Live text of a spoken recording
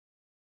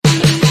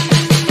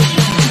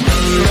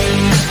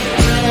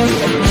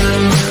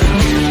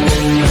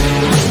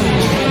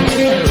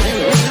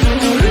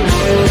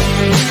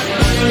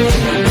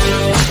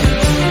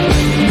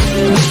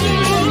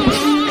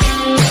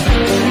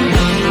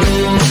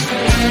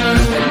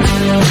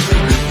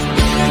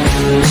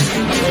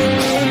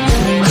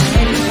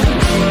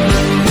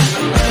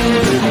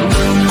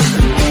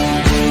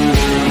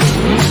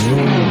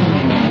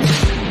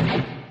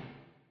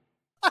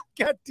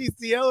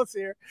Eddie Ellis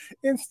here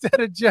instead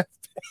of Jeff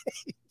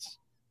Page.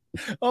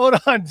 Hold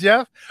on,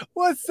 Jeff.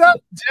 What's up,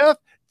 Jeff?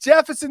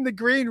 Jeff is in the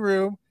green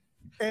room.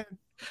 And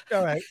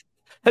all right.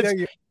 There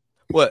you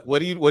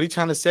What are you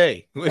trying to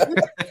say?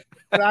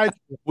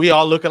 We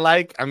all look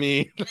alike. I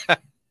mean,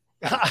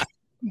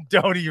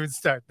 don't even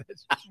start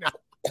this. No.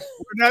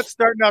 We're not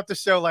starting off the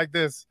show like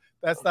this.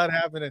 That's not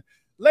happening.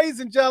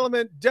 Ladies and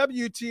gentlemen,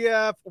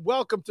 WTF,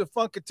 welcome to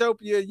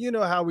Funkatopia. You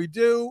know how we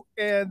do.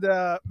 And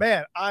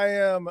man, I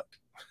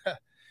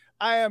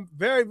am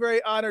very,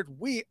 very honored.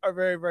 We are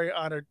very, very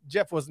honored.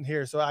 Jeff wasn't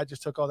here, so I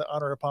just took all the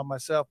honor upon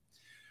myself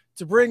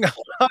to bring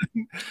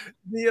on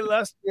the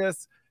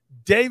illustrious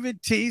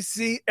David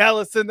T.C.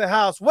 Ellis in the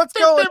house. What's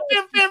going on?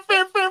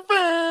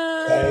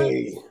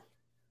 Hey.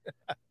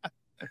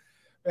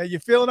 Are you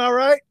feeling all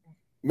right?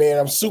 Man,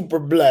 I'm super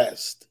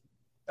blessed.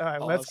 All right,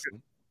 awesome. That's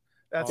good.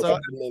 That's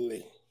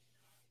Definitely.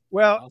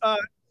 Well,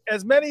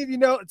 as many of you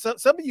know,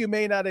 some of you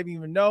may not have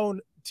even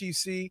known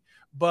TC,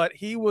 but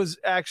he was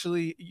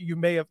actually, you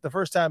may have, the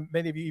first time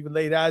many of you even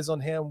laid eyes on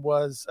him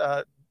was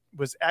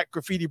at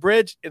Graffiti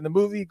Bridge in the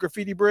movie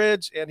Graffiti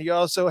Bridge. And he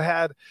also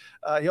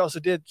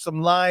did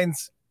some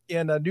lines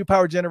in New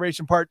Power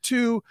Generation Part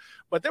 2,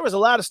 but there was a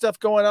lot of stuff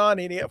going on.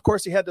 And of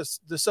course, he had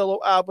the solo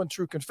album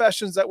True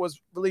Confessions that was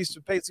released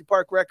with Paisley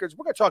Park Records.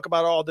 We're going to talk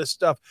about all this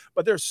stuff,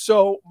 but there's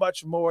so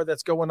much more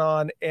that's going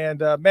on. And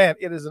man,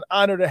 it is an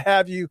honor to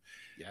have you.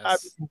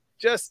 Yes.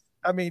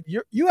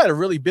 You had a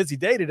really busy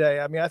day today.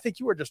 I mean, I think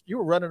you were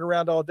running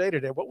around all day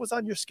today. What was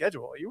on your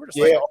schedule? You were just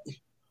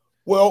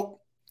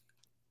Well,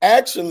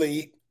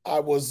 actually,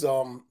 I was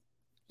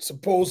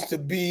supposed to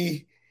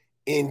be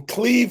in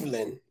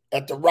Cleveland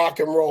at the Rock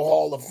and Roll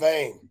Hall of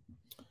Fame.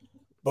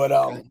 But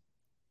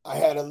I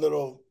had a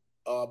little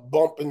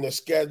bump in the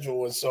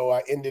schedule, and so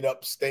I ended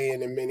up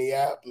staying in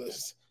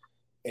Minneapolis.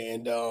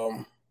 And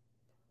I'm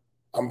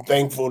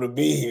thankful to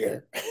be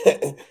here.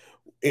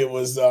 It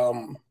was a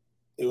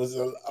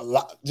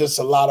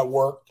lot of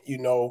work,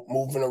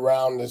 moving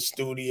around the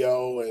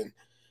studio and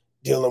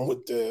dealing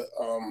with the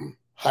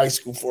High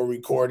School for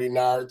Recording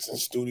Arts and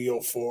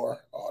Studio 4,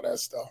 all that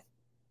stuff.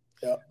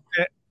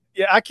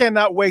 Yeah, I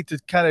cannot wait to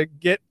kind of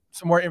get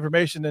some more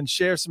information and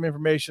share some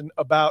information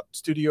about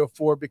Studio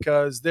 4,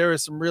 because there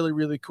is some really,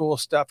 really cool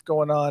stuff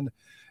going on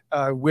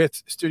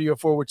with Studio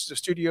 4, which is a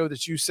studio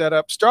that you set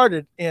up,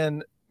 started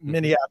in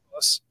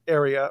Minneapolis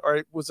area,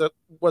 or was it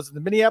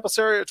the Minneapolis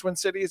area or Twin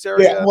Cities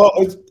area? Yeah, well,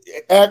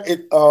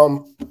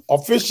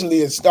 officially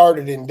it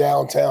started in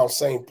downtown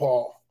St.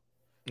 Paul.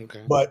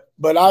 Okay. But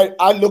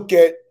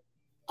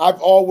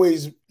I've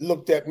always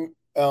looked at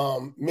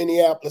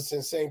Minneapolis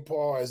and St.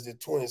 Paul as the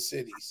Twin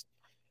Cities.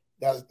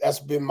 That's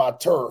been my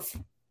turf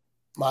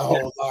my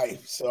whole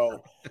life.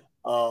 So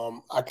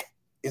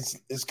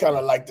it's kind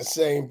of like the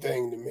same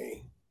thing to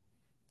me.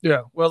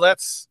 Yeah. Well,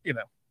 that's,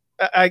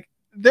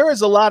 there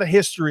is a lot of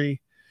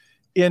history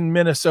in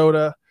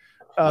Minnesota.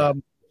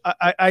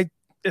 I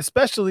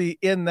especially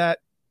in that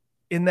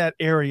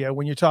area,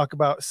 when you talk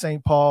about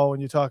St. Paul,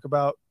 when you talk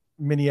about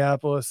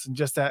Minneapolis, and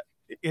just that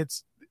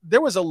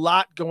there was a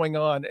lot going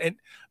on. And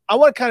I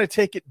want to kind of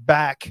take it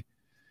back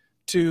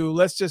to,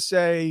 let's just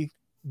say,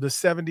 the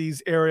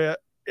 70s era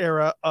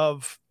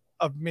of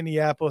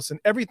Minneapolis and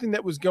everything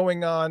that was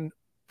going on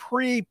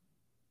pre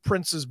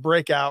Prince's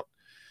breakout,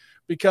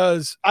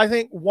 because I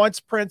think once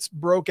Prince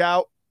broke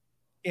out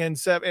in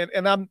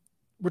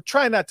we're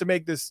trying not to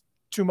make this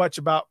too much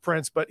about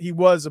Prince, but he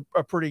was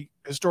a pretty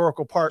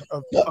historical part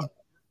of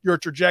your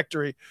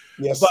trajectory.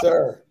 Yes,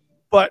 sir.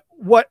 But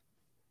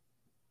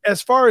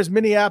as far as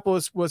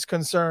Minneapolis was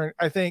concerned,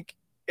 I think,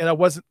 and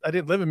I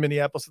didn't live in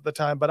Minneapolis at the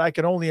time, but I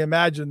can only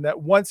imagine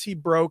that once he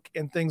broke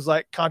and things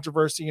like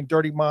Controversy and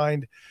Dirty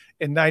Mind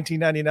in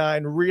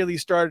 1999 really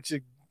started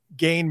to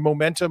gain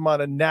momentum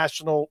on a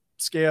national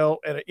scale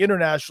and an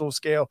international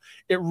scale,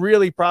 it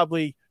really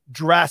probably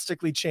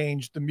drastically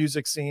changed the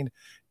music scene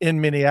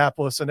in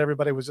Minneapolis. And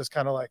everybody was just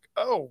kind of like,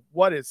 oh,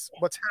 what's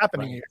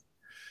happening here?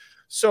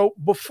 So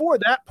before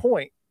that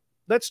point,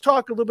 let's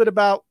talk a little bit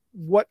about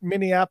what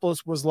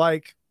Minneapolis was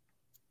like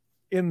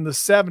in the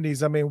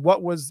 70s. I mean,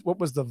 what was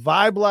the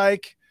vibe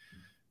like?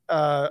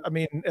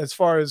 As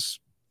far as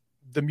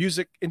the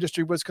music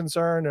industry was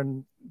concerned,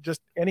 and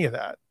just any of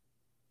that.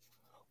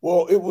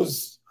 Well, it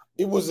was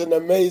an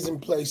amazing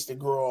place to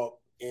grow up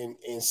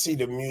and see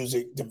the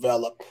music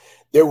develop.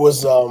 There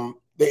was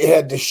they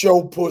had the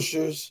Show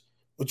Pushers,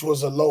 which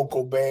was a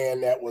local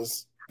band that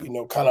was,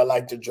 kind of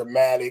like the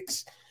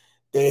Dramatics.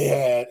 They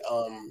had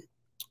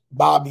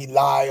Bobby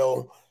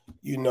Lyle,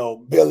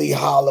 Billy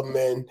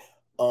Holloman,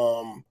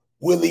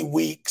 Willie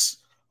Weeks,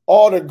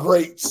 all the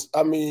greats.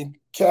 I mean,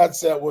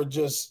 cats that were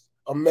just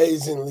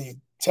amazingly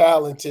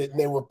talented, and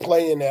they were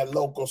playing at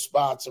local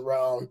spots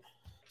around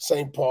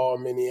St. Paul,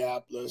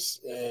 Minneapolis.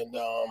 And,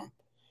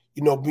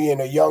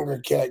 being a younger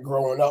cat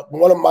growing up,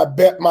 one of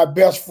my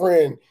best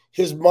friend,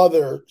 his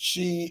mother,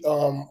 she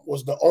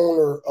was the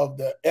owner of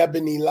the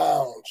Ebony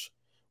Lounge,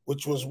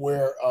 which was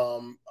where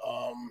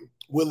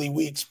Willie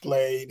Weeks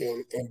played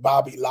and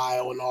Bobby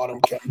Lyle and all them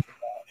cats.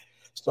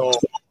 So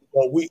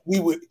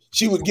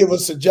she would give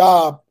us a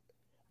job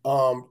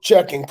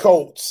checking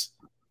coats,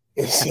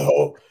 and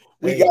so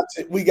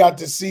we got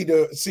to see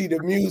the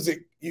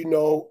music, you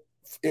know,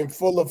 in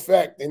full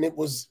effect, and it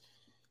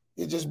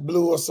just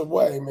blew us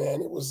away,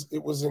 man. It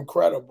was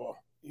incredible.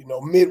 You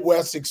know,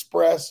 Midwest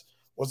Express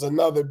was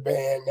another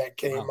band that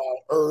came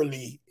out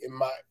early in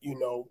my, you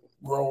know,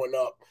 growing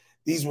up.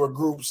 These were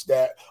groups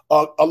that,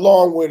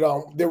 along with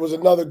there was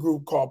another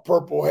group called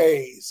Purple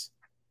Haze,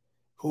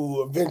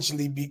 who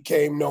eventually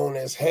became known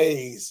as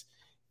Haze.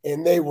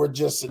 And they were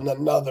just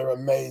another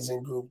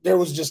amazing group. There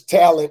was just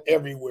talent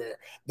everywhere.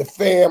 The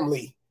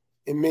Family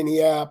in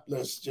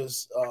Minneapolis,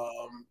 just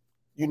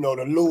you know,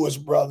 the Lewis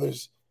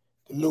brothers,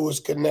 the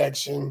Lewis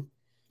Connection.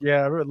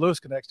 Yeah, I remember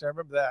Lewis Connection. I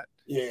remember that.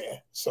 Yeah,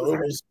 so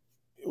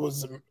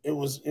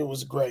it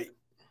was great.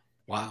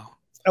 Wow.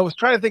 I was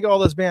trying to think of all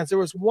those bands. There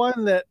was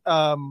one that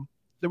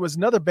there was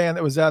another band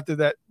that was out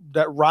there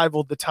that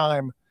rivaled the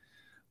time.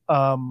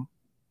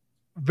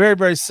 Very,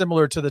 very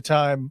similar to the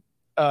time.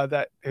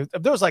 That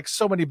there was like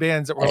so many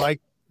bands that were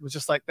like, it was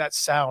just like that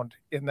sound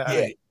in that.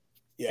 Yeah.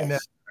 Yes. In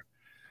that.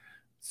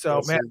 So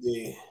yes, man,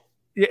 indeed.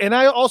 Yeah, and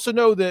I also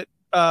know that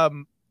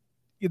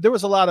there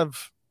was a lot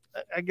of,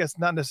 I guess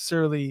not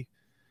necessarily,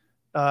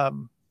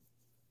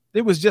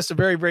 it was just a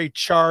very, very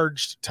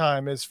charged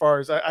time as far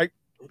as I think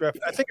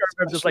I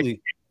remember just like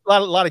a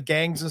lot of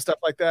gangs and stuff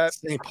like that.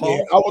 St. Paul.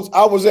 Yeah, I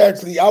was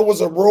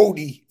a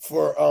roadie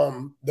for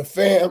the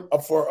fam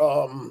for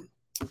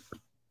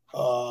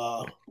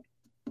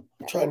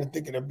I'm trying to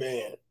think of the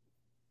band.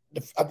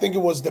 I think it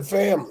was the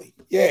Family.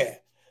 Yeah.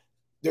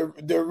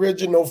 The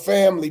original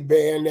Family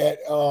band that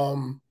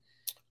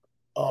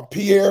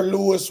Pierre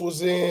Lewis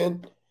was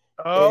in.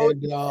 Oh,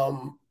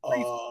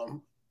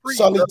 and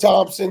Sonny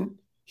Thompson,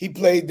 he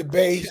played the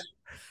bass.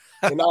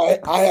 And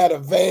I had a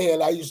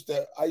van. I used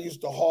to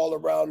haul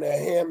around that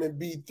Hammond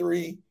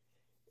B3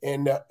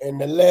 and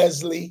the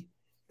Leslie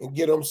and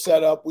get them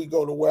set up. We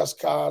go to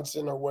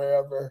Wisconsin or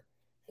wherever,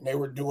 and they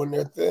were doing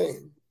their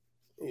thing.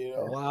 You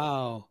know.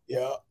 Wow.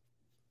 Yeah.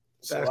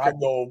 So I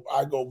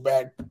go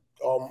back,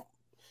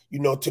 you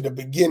know, to the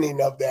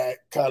beginning of that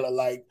kind of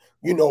like,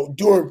 you know,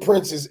 during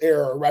Prince's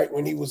era, right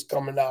when he was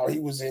coming out, he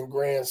was in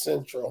Grand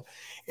Central,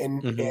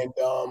 and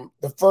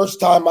the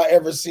first time I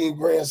ever seen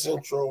Grand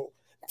Central,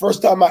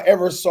 first time I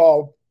ever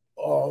saw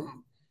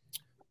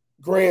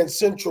Grand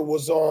Central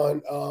was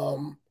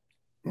on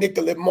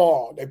Nicollet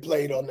Mall. They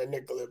played on the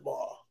Nicollet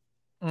Mall,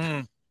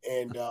 and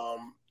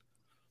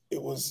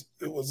it was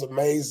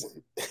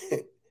amazing.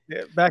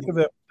 Yeah, back in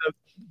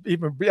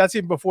that's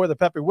even before the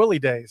Peppy Willie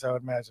days, I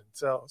would imagine.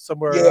 So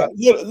somewhere,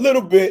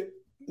 little bit,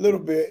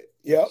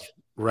 yep.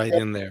 Right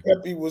in there.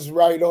 Peppy was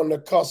right on the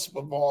cusp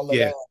of all of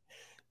that.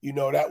 You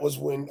know, that was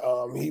when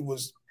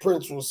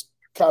Prince was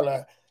kind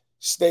of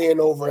staying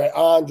over at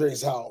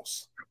Andre's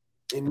house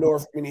in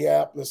North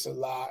Minneapolis a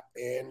lot,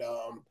 and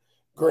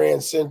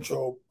Grand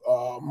Central,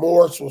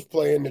 Morris was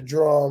playing the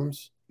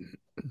drums.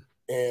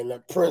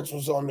 And Prince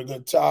was on the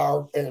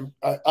guitar, and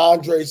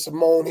Andre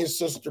Simone, his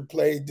sister,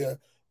 played the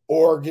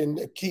organ,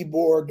 the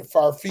keyboard, the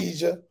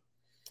farfisa.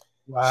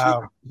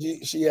 Wow.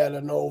 She had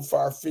an old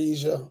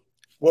farfisa.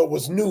 What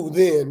was new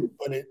then,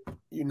 but it,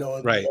 you know,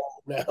 it's right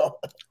now.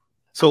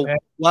 So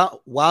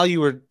while you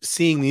were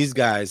seeing these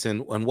guys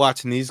and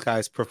watching these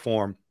guys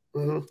perform,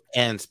 and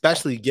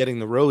especially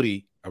getting a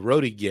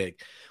roadie gig,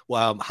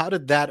 well, how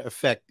did that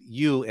affect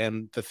you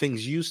and the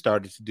things you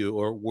started to do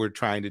or were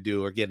trying to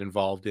do or get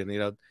involved in, you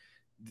know,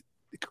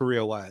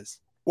 career-wise?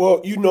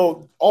 Well, you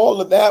know,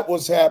 all of that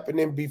was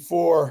happening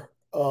before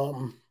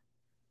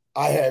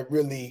I had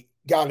really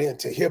got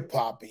into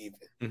hip-hop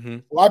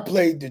even. Well, I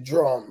played the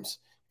drums,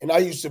 and I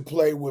used to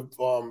play with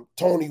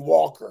Tony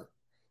Walker,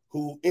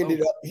 who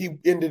ended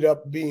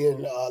up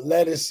being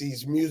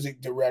Lettucey's music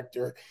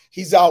director.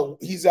 He's out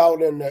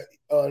in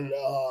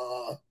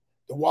the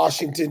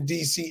Washington,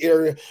 D.C.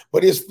 area,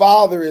 but his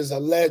father is a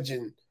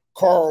legend,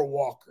 Carl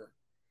Walker,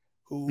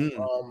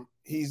 who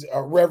he's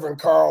a Reverend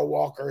Carl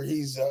Walker.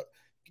 He's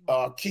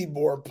a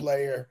keyboard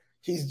player.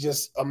 He's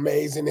just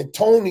amazing. And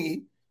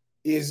Tony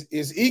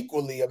is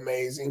equally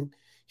amazing.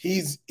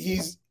 He's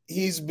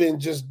been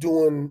just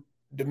doing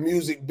the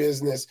music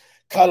business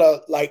kind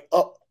of like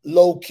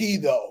low key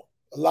though.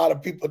 A lot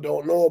of people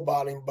don't know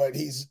about him, but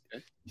he's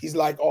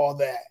like all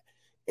that.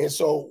 And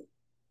so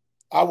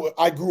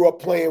I grew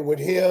up playing with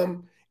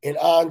him and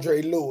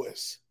Andre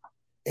Lewis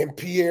and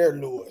Pierre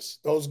Lewis.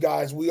 Those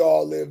guys, we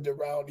all lived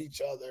around each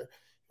other.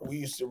 We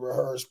used to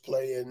rehearse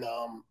playing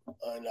on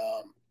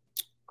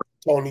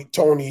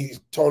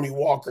Tony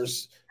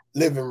Walker's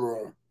living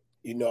room.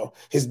 You know,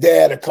 his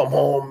dad would come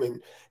home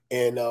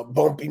and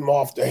bump him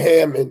off the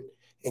Hammond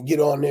and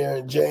get on there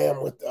and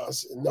jam with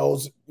us. And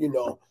those, you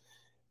know,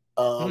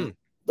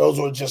 those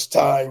were just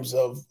times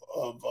of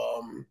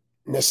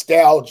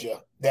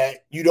nostalgia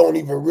that you don't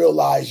even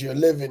realize you're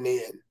living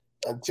in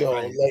until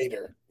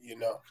later, you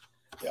know.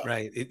 Yeah.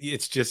 Right.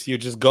 It's just, you're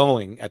just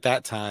going at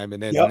that time.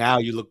 And then now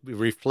you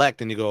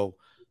reflect and you go,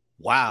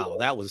 wow,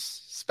 that was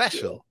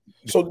special.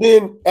 Yeah. So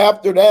then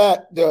after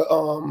that,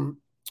 the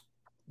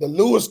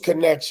Lewis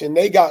connection,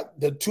 they got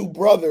the two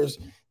brothers,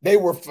 they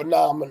were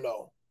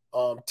phenomenal.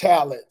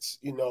 talents.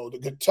 You know, the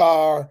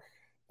guitar.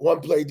 One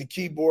played the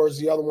keyboards,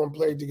 the other one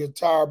played the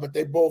guitar, but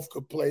they both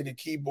could play the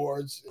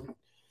keyboards.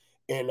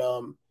 And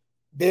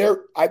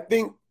there, I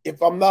think,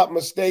 if I'm not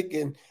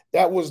mistaken,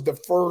 that was the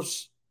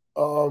first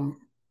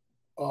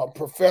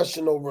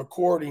professional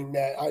recording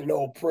that I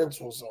know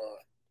Prince was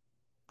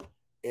on,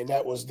 and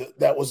that was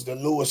the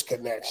Lewis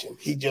connection.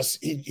 He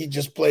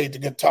just played the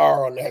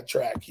guitar on that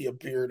track. He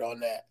appeared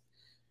on that.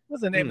 What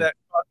was the name of that?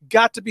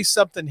 Got to Be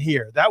Something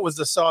Here. That was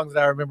the song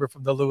that I remember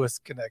from the Lewis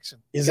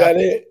connection. Is that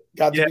it?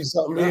 Got to be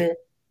something here.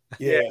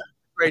 Yeah,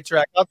 great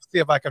track. I'll see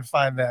if I can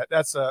find that.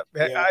 That's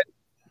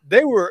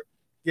they were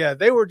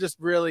just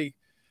really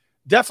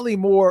definitely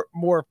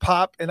more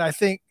pop. And I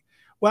think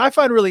what I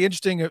find really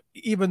interesting,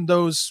 even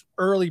those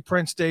early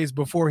Prince days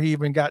before he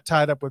even got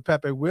tied up with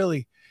Pepe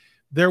Willie,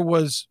 there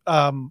was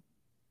so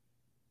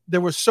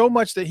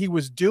much that he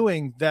was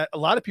doing that a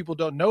lot of people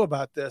don't know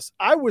about this.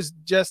 I was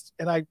just,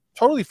 and I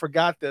totally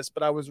forgot this,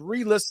 but I was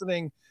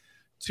re-listening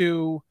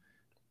to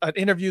an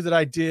interview that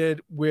I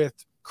did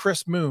with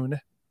Chris Moon.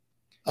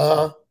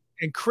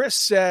 And Chris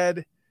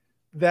said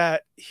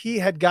that he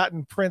had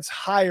gotten Prince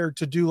hired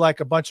to do like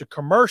a bunch of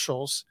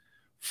commercials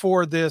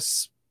for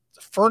this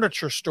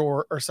furniture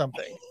store or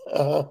something.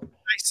 I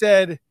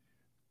said,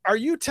 are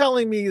you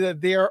telling me that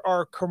there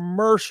are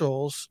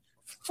commercials,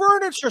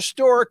 furniture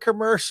store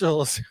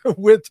commercials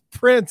with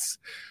Prince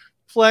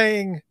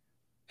playing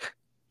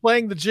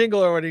the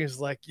jingle already? He's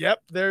like,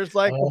 yep, there's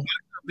like,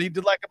 he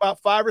did like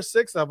about 5 or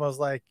 6 of them. I was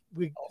like,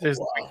 we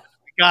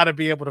got to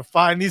be able to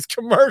find these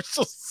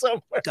commercials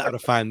somewhere. Got to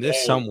find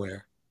this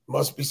somewhere.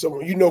 Must be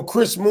somewhere. You know,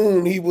 Chris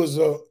Moon, he was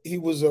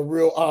a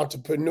real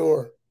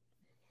entrepreneur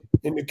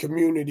in the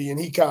community, and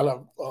he kind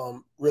of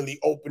really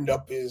opened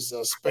up his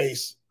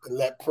space and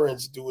let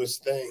Prince do his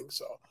thing.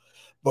 So,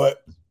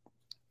 but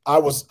I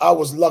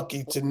was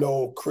lucky to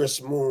know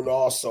Chris Moon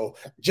also.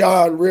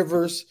 John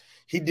Rivers,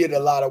 he did a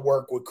lot of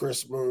work with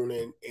Chris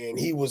Moon, and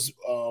he was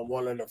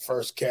one of the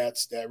first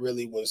cats that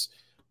really was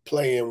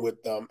playing with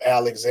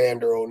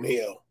Alexander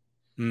O'Neal.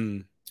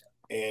 And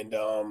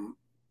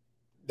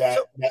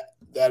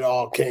that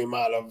all came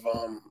out of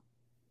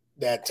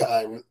that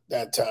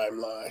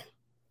timeline.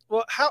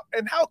 Well,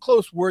 how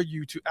close were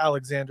you to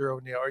Alexander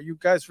O'Neal? Are you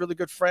guys really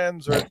good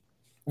friends? Or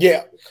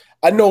yeah,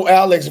 I know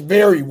Alex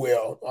very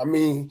well. I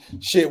mean,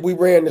 shit, we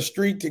ran the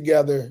street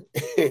together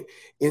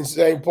in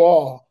St.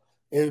 Paul,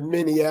 in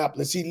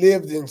Minneapolis. He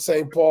lived in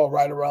St. Paul,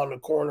 right around the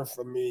corner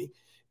from me.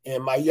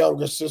 And my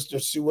younger sister,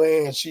 Sue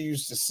Ann, she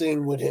used to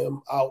sing with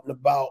him out and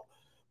about.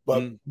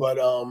 But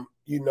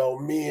you know,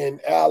 me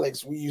and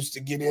Alex, we used to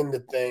get into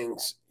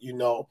things, you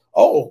know.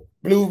 Oh,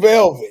 Blue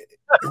Velvet.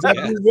 Is that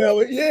Blue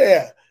Velvet?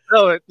 Yeah.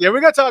 Oh, yeah, we're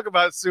gonna talk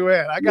about Sue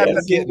Ann. I got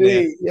yes,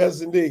 indeed.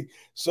 Yes, indeed.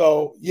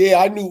 So yeah,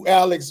 I knew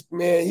Alex,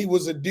 man. He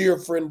was a dear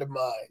friend of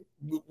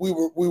mine. We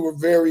were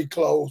very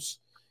close,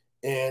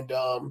 and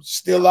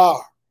still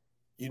are.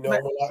 You know,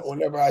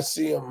 whenever I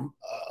see him,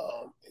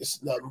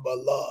 it's nothing but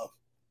love.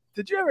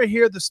 Did you ever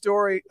hear the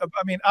story of,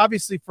 I mean,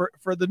 obviously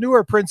for the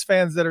newer Prince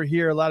fans that are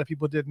here, a lot of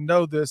people didn't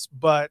know this,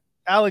 but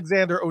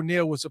Alexander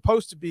O'Neal was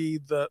supposed to be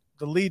the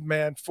lead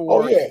man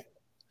for. Oh, yeah.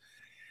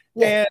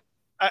 And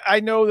I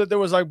know that there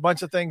was like a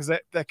bunch of things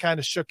that kind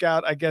of shook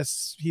out. I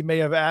guess he may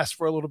have asked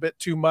for a little bit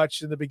too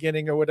much in the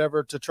beginning or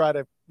whatever to try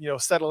to, you know,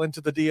 settle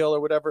into the deal or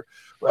whatever.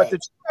 Right. But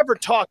did you ever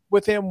talk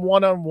with him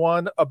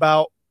one-on-one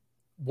about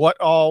what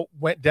all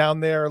went down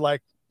there?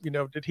 Like, you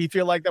know, did he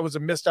feel like that was a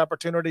missed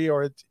opportunity,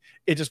 or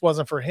it just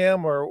wasn't for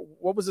him, or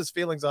what was his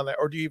feelings on that?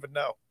 Or do you even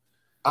know?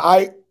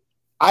 I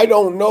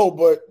don't know,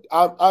 but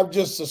I'm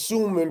just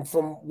assuming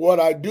from what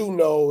I do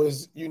know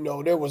is, you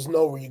know, there was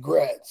no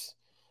regrets.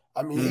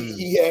 I mean,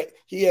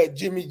 he had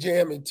Jimmy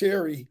Jam and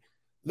Terry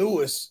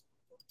Lewis,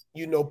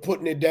 you know,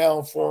 putting it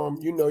down for him.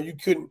 You know, you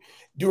couldn't,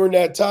 during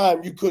that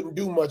time, you couldn't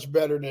do much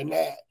better than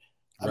that.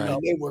 I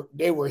mean,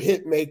 they were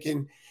hit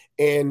making.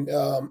 And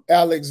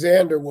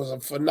Alexander was a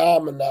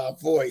phenomenal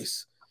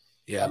voice.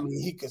 Yeah, I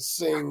mean, he could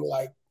sing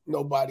like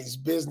nobody's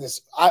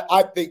business.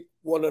 I think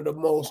one of the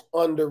most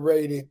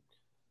underrated,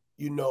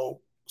 you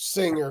know,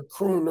 singer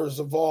crooners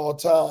of all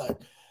time.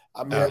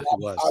 I mean,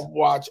 I've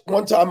watched.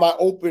 One time I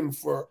opened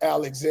for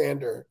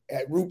Alexander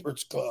at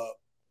Rupert's Club.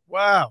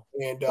 Wow.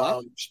 And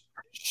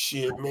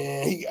shit,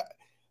 man,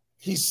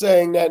 he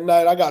sang that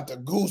night. I got the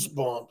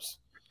goosebumps.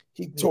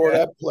 He tore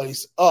that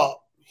place up.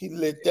 He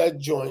lit that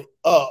joint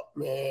up,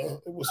 man.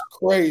 It was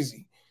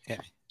crazy. Yeah.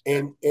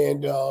 And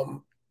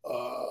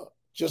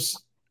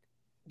just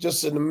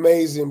an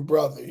amazing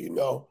brother, you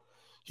know.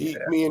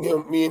 Me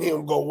and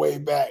him go way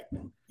back.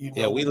 You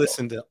know, yeah, we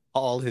listened to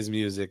all his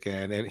music,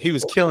 and he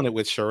was killing it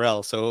with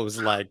Sherelle. So it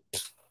was like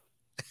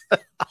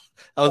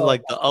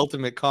like the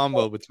ultimate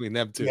combo between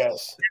them two.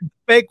 Yes.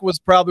 Fake was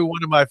probably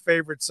one of my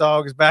favorite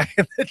songs back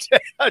in the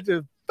day. I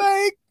just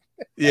Fake.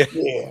 Yeah.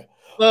 Yeah.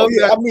 Oh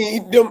yeah, I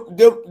mean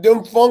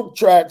them funk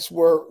tracks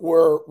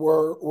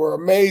were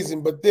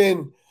amazing, but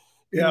then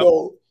you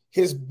know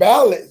his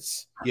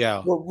ballads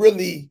were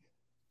really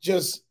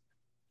just,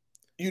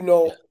 you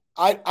know,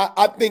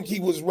 I think he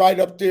was right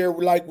up there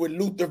like with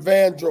Luther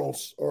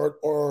Vandross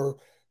or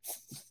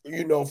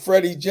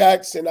Freddie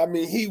Jackson. I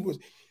mean, he was,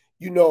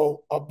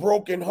 A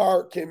Broken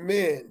Heart Can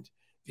Mend.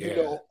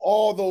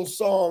 All those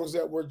songs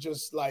that were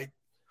just like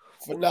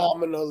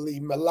phenomenally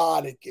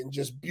melodic and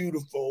just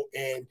beautiful,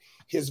 and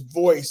his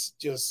voice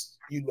just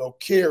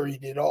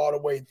carried it all the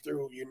way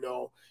through.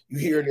 You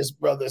hear this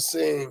brother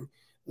sing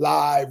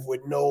live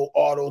with no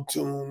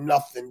auto-tune,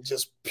 nothing,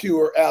 just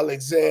pure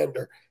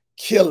Alexander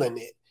killing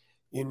it,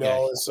 and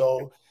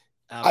so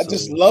absolutely. I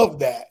just love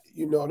that.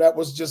 That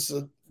was just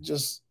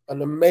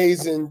an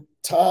amazing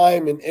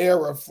time and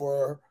era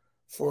for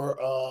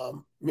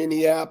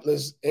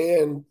Minneapolis,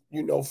 and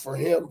for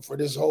him, for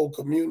this whole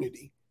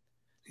community.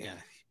 Yeah,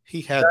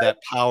 he had that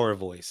power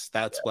voice.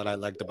 That's what I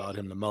liked about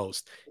him the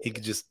most. He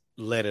could just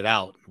let it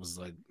out. It was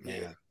like,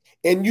 man.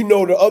 And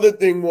the other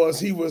thing was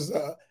he was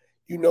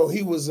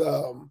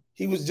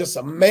just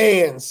a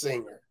man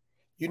singer.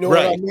 You know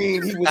right. What I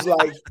mean? He was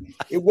like,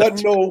 it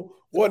wasn't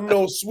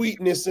no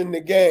sweetness in the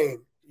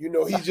game. He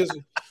just,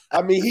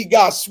 he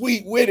got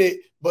sweet with it,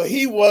 but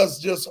he was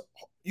just,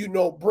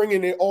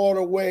 bringing it all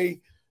the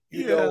way,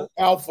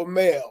 alpha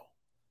male.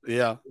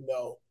 Yeah.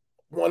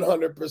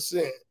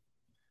 100%.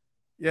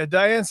 Yeah,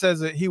 Diane says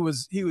that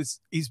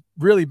he's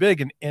really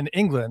big in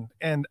England,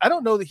 and I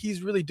don't know that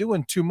he's really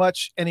doing too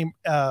much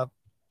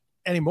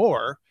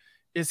anymore.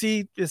 Is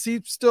he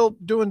still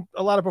doing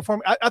a lot of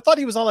performing? I thought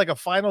he was on like a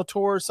final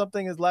tour or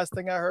something. Is the last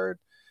thing I heard.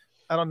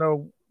 I don't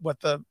know what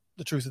the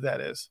truth of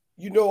that is.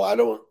 I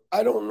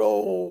don't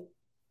know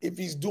if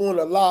he's doing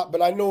a lot,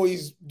 but I know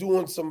he's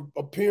doing some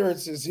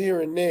appearances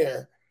here and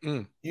there.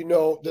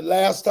 The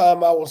last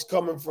time I was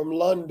coming from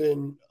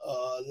London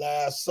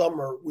last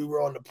summer, we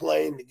were on the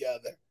plane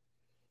together,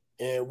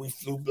 and we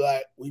flew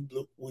back. We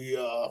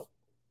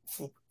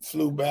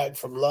flew back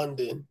from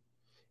London,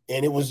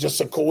 and it was just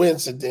a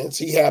coincidence.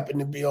 He happened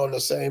to be on the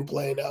same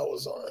plane I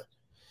was on,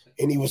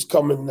 and he was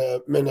coming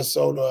to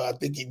Minnesota. I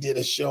think he did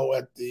a show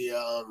at the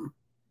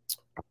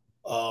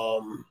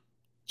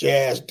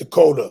Jazz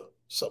Dakota,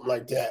 something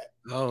like that.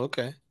 Oh,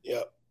 okay.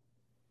 Yeah.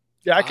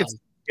 Yeah, I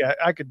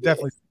could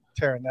definitely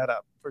tearing that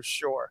up for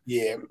sure.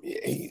 Yeah,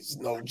 he's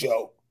no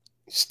joke.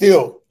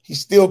 He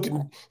still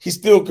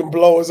can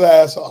blow his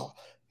ass off.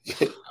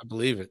 I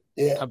believe it.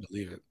 Yeah, I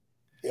believe it.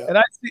 Yeah. And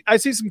I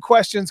see some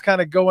questions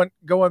kind of going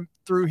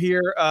through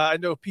here. I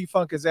know P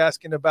Funk is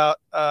asking about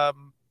the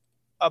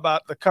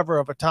cover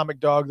of Atomic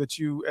Dog that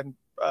you and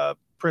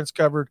Prince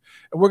covered,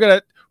 and we're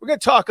gonna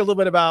talk a little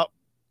bit about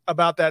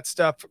that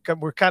stuff.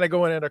 We're kind of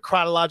going in a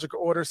chronological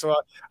order, so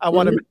I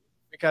want to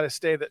kind of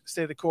stay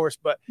the course.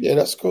 But yeah,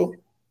 that's cool.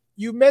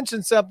 You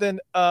mentioned something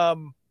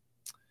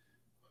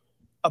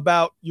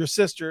about your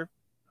sister,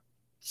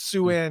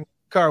 Sue Ann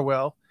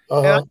Carwell.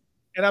 Uh-huh.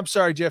 And I'm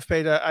sorry, Jeff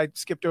Page, I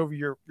skipped over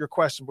your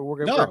question, but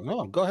we're going to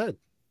No, go ahead.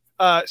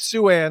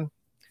 Sue Ann.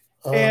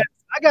 Uh-huh. And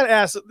I got to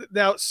ask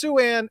now, Sue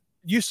Ann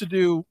used to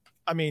do,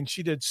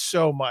 she did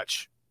so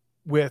much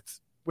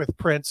with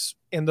Prince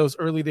in those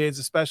early days,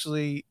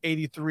 especially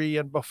 83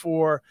 and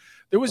before.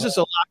 There was just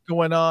a lot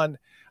going on.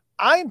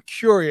 I'm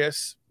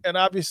curious, and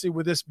obviously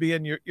with this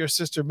being your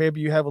sister,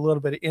 maybe you have a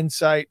little bit of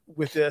insight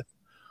with it.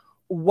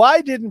 Why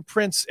didn't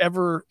Prince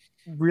ever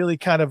really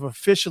kind of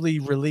officially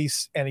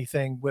release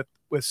anything with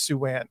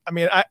Sue Ann?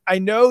 I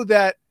know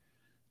that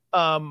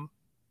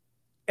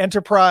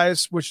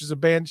Enterprise, which is a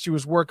band she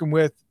was working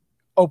with,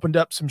 opened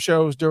up some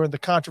shows during the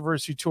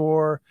Controversy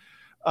tour.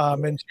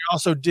 And she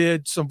also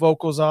did some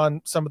vocals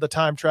on some of the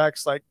time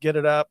tracks like Get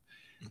It Up,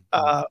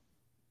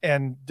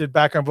 and did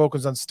background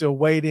vocals on Still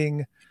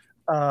Waiting.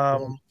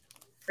 And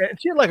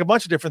she had like a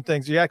bunch of different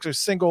things. She actually a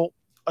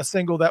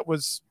single that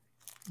was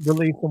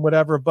released and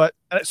whatever. But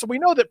so we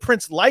know that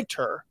Prince liked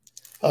her.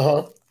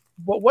 Uh-huh.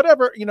 But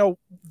whatever,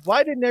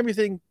 why didn't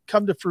everything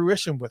come to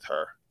fruition with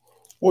her?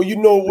 Well, it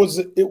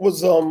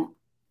was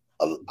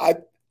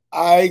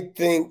I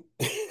think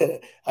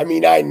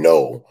I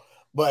know,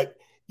 but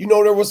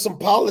there was some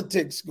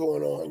politics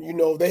going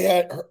on. They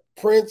had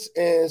Prince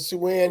and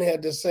Sue Ann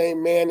had the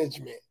same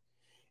management.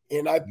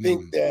 And I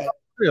think that,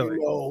 really?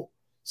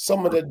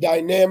 Some of the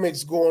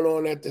dynamics going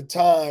on at the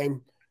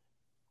time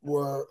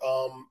were,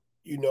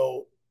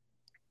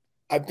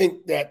 I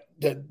think that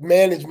the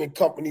management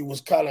company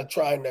was kind of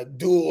trying to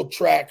dual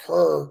track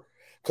her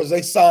because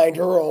they signed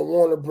her on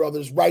Warner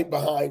Brothers right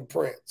behind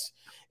Prince.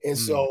 And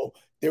so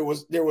there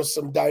was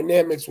some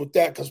dynamics with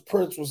that because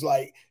Prince was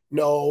like,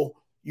 no,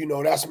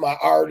 that's my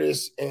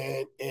artist.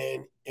 And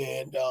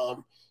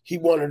he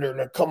wanted her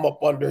to come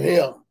up under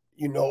him,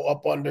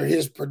 up under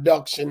his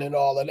production and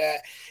all of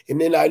that.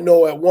 And then I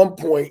know at one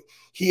point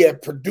he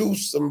had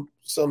produced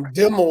some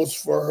demos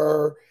for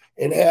her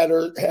and had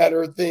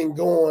her thing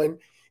going.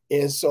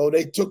 And so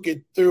they took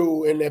it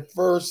through. And at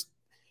first,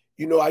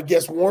 I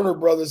guess Warner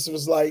Brothers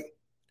was like,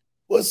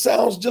 well, it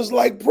sounds just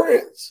like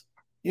Prince.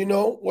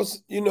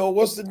 What's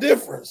the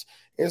difference?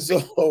 And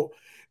so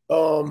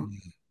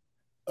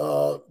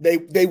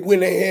they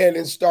went ahead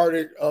and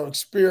started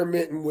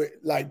experimenting with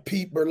like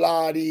Pete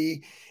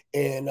Berlotti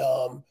and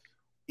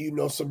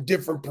some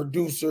different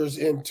producers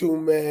in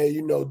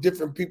Tume,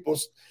 different people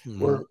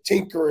were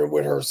tinkering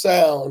with her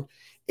sound.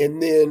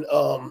 And then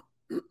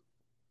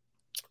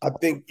I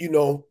think,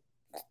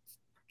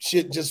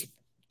 shit just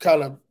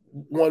kind of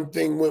one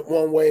thing went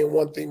one way and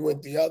one thing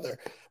went the other.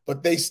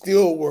 But they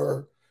still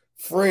were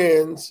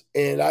friends.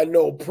 And I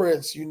know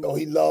Prince, he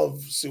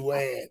loved Sue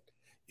Ann.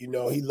 He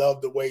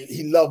loved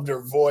he loved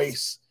her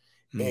voice.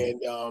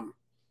 And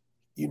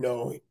he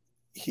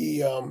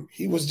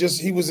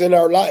was in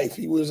our life.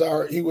 He was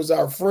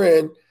our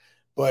friend,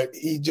 but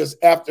he just,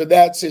 after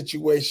that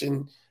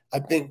situation, I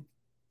think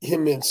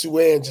him and Sue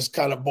Ann just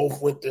kind of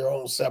both went their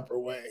own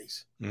separate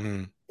ways.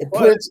 And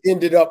Prince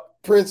ended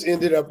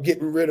up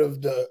getting rid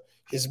of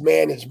his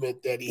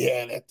management that he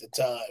had at the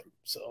time.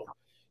 So,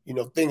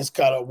 things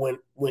kind of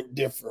went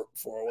different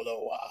for a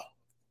little while.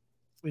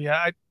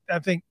 Yeah, I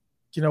think,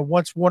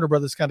 once Warner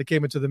Brothers kind of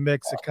came into the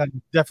mix, it kind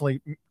of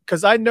definitely,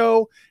 because I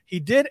know he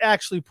did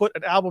actually put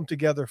an album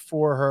together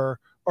for her,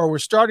 or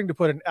was starting to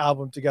put an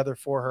album together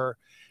for her.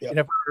 Yep. And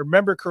if I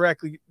remember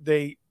correctly,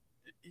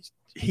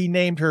 he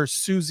named her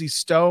Susie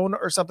Stone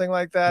or something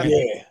like that.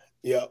 Yeah.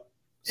 Yep.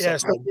 Yeah.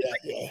 So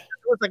it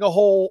was like a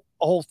whole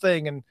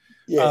thing. And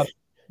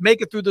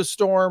Make It Through the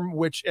Storm,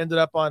 which ended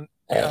up on,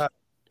 it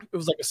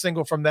was like a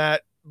single from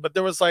that, but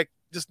there was like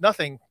just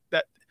nothing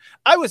that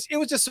it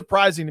was just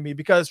surprising to me,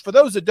 because for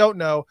those that don't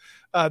know,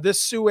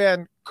 this Sue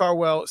Ann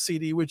Carwell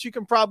CD, which you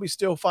can probably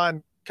still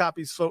find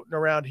copies floating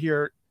around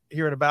here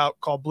and about,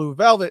 called Blue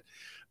Velvet.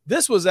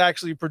 This was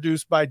actually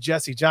produced by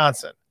Jesse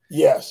Johnson.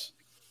 Yes.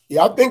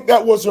 Yeah, I think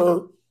that was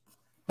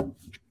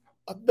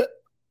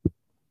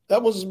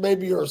that was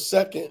maybe her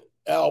second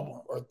album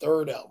or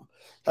third album.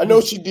 I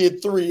know she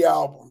did 3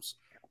 albums.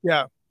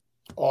 Yeah.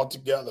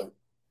 Altogether.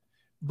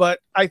 But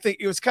I think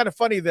it was kind of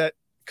funny that,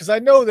 because I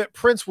know that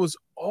Prince was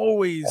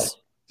always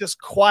just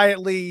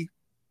quietly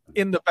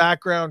in the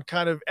background,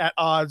 kind of at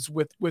odds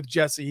with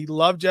Jesse. He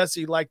loved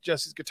Jesse, liked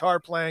Jesse's guitar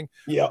playing.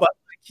 Yeah. But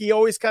he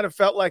always kind of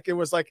felt like it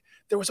was like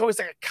there was always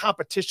like a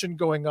competition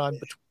going on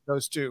between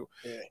those two.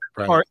 Yeah.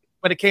 Right.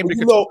 When it came to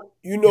guitar.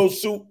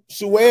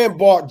 Sue Ann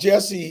brought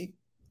Jesse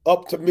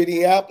up to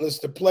Minneapolis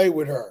to play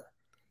with her.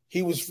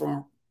 He was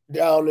from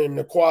down in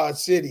the Quad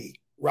City,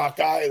 Rock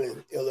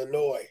Island,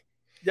 Illinois.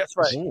 That's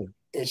right.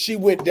 And she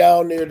went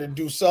down there to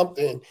do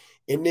something,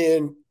 and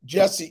then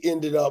Jesse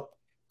ended up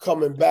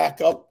coming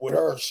back up with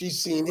her. She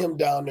seen him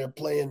down there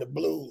playing the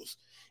blues,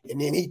 and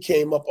then he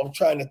came up. I'm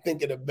trying to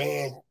think of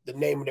the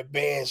name of the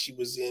band she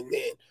was in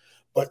then.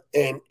 But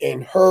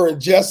and her and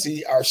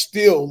Jesse are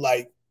still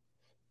like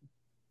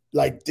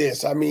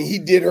this. I mean, he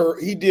did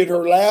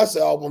her last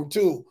album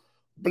too,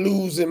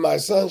 Blues in My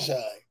Sunshine.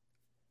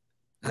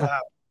 Wow.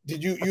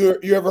 Did you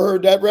ever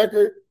heard that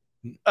record?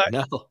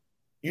 No.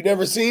 You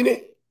never seen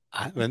it?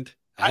 I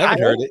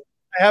haven't heard it.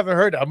 I haven't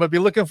heard it. I'm gonna be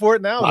looking for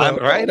it now. I'm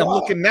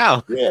looking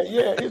now.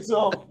 Yeah. It's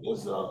let me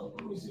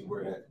see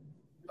where that.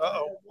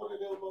 One of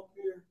them up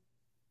here.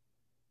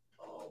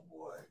 Oh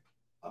boy.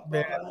 I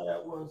had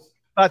one.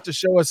 About to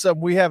show us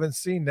something we haven't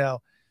seen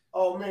now.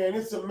 Oh man,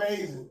 it's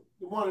amazing.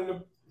 It's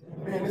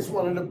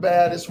one of the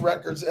baddest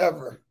records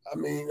ever. I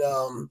mean,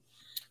 I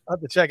have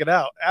to check it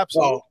out.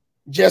 Absolutely.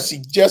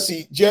 Jesse,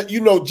 Jesse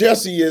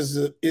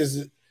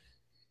is.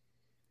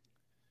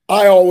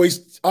 I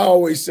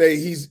always say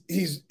he's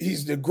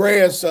the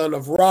grandson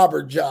of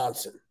Robert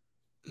Johnson,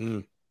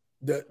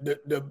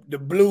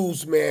 the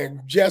blues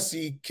man.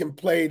 Jesse can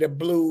play the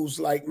blues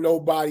like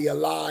nobody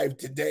alive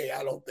today.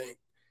 I don't think.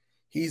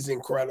 He's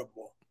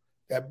incredible.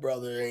 That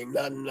brother ain't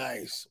nothing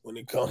nice when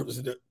it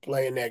comes to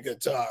playing that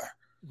guitar.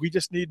 We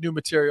just need new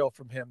material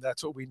from him.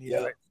 That's what we need.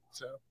 Yeah. Right?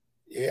 So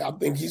yeah, I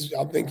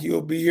think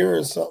he'll be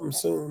hearing something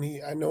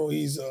soon. I know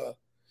he's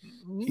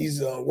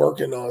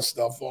working on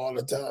stuff all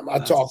the time. I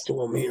talk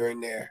to him here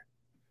and there,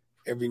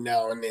 every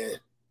now and then.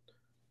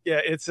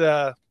 Yeah,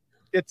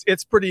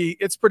 it's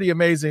pretty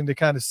amazing to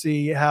kind of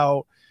see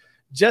how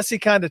Jesse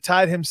kind of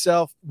tied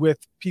himself with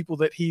people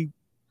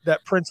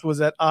that Prince was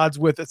at odds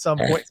with at some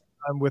point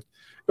in time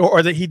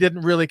or that he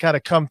didn't really kind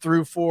of come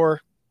through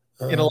for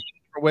in a lot of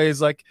different ways.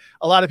 Like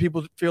a lot of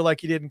people feel like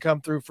he didn't come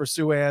through for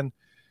Sue Ann,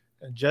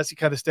 and Jesse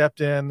kind of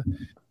stepped in.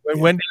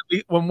 When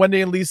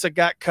Wendy and Lisa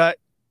got cut,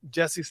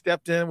 Jesse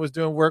stepped in, was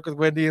doing work with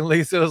Wendy and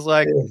Lisa. It was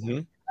like,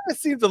 it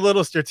seems a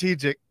little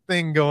strategic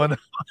thing going on.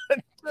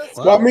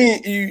 Well,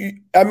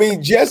 I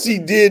mean, Jesse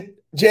did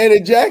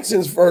Janet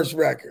Jackson's first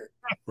record.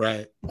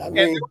 Right. I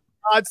mean,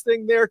 odds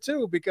thing there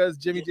too, because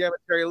Jimmy Jam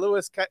and Terry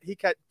Lewis,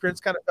 Prince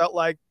kind of felt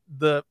like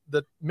the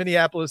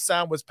Minneapolis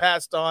sound was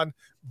passed on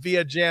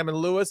via Jam and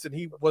Lewis, and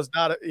he was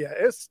not.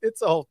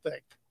 It's a whole thing.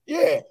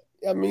 Yeah,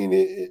 I mean,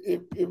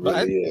 it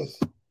really is.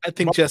 I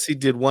think Jesse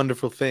did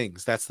wonderful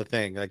things. That's the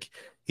thing. Like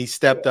he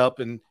stepped up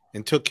and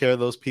took care of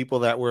those people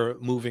that were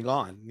moving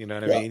on. You know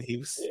what I mean? He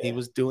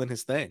was doing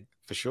his thing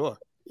for sure.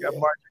 Yeah,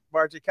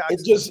 Margie Cox.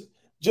 It's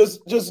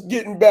just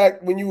getting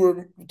back when you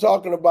were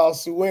talking about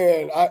Sue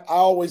Ann. I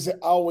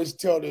always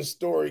tell this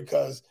story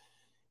because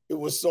it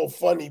was so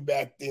funny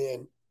back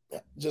then.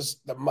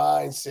 Just the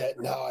mindset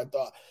and how I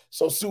thought.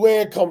 So Sue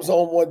Ann comes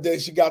home one day.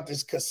 She got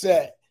this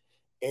cassette,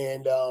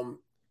 and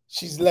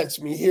she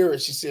lets me hear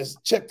it. She says,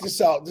 "Check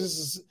this out.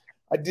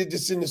 I did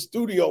this in the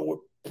studio with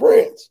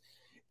Prince."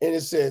 and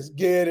it says,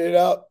 "Get it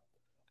up,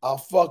 I'll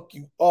fuck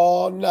you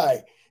all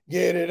night.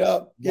 Get it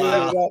up, get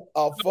it up,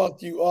 I'll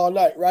fuck you all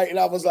night." Right? And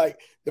I was like,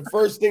 the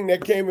first thing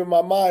that came in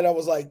my mind, I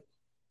was like,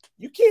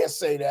 you can't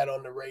say that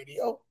on the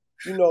radio.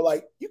 You know,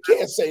 like, you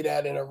can't say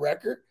that in a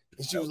record.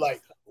 And she was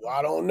like, well,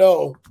 I don't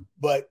know,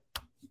 but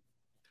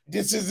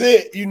this is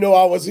it. You know,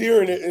 I was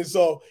hearing it. And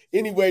so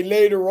anyway,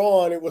 later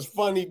on, it was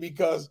funny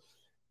because,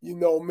 you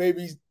know,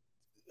 maybe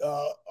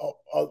a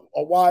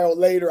while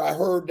later, I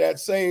heard that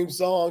same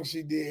song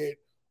she did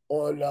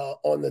on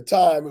the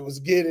time. It was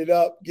get it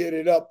up,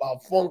 I'll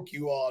funk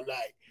you all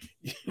night,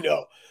 you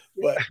know.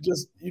 But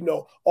just, you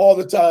know, all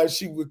the time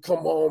she would come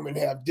home and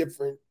have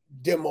different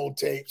demo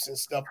tapes and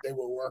stuff they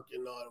were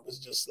working on. It was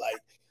just like,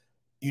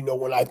 you know,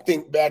 when I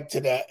think back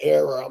to that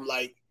era, I'm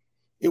like,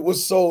 it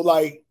was so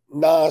like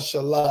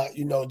nonchalant,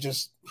 you know,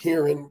 just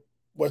hearing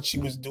what she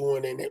was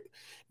doing and it,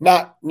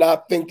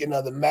 not thinking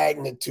of the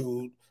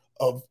magnitude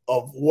of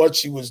what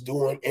she was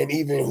doing and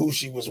even who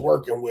she was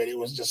working with. It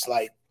was just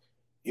like,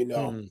 you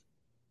know,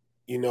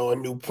 a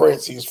new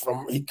Prince.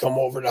 He'd come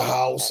over the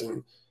house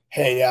and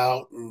hang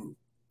out and,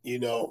 you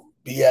know,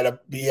 be at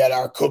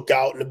our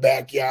cookout in the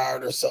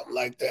backyard or something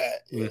like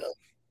that, you know.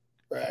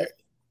 Right.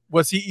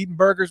 Was he eating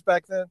burgers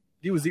back then?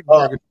 He was eating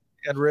burgers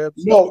and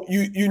ribs. No,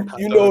 you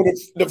know,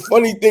 the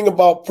funny thing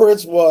about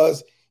Prince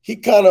was he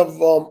kind of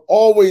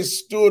always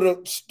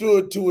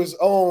stood to his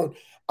own.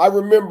 I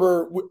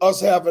remember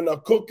us having a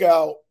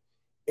cookout,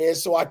 and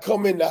so I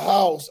come in the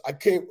house.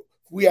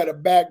 We had a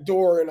back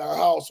door in our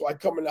house, so I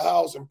come in the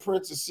house, and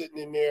Prince is sitting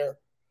in there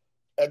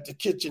at the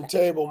kitchen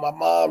table. My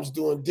mom's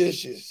doing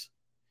dishes,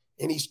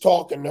 and he's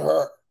talking to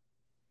her,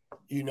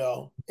 you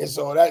know. And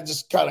so that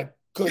just kind of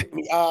clicked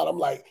me out. I'm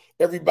like,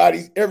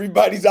 everybody's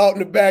out in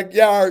the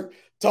backyard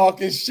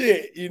talking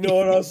shit, you know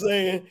what I'm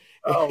saying?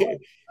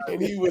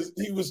 And he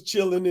was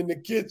chilling in the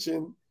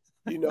kitchen,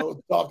 you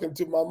know, talking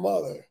to my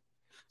mother.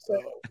 So,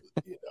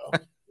 you know,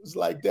 it's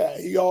like that.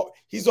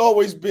 He's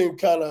always been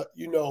kind of,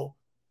 you know,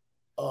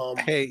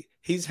 hey,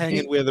 he's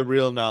hanging where the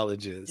real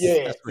knowledge is.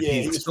 Yeah,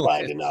 he's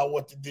finding out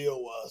what the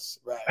deal was,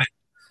 right?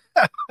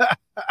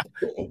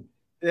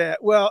 Yeah,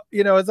 well,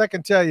 you know, as I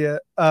can tell you,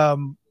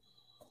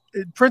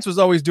 Prince was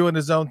always doing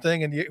his own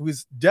thing, and he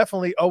was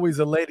definitely always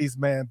a ladies'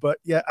 man. But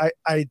yeah,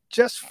 I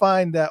just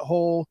find that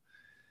whole,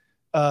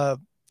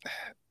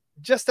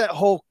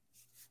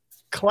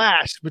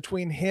 clash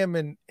between him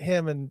and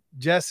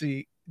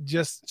Jesse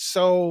just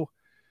so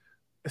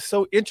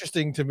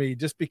interesting to me,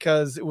 just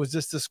because it was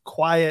just this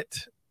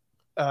quiet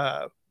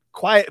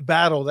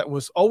battle that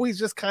was always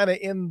just kind of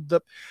in the.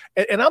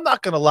 And I'm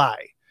not gonna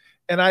lie,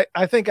 and I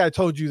think I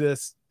told you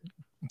this,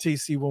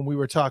 TC, when we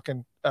were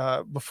talking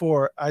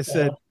before. I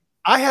said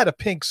I had a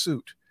pink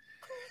suit,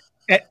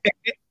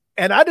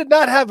 and I did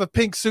not have a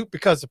pink suit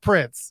because of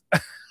Prince.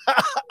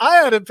 I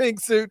had a pink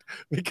suit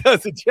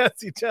because of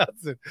Jesse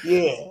Johnson.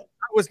 Yeah,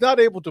 I was not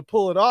able to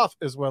pull it off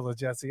as well as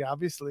Jesse,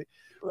 obviously,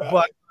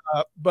 right.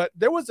 But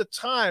there was a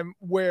time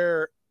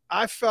where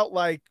I felt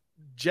like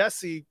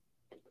Jesse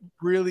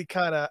really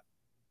kind of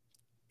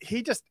I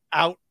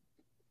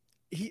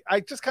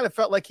just kind of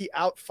felt like he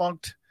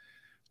outfunked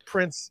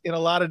Prince in a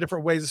lot of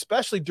different ways,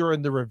 especially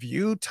during the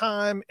review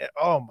time.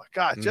 Oh my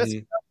gosh,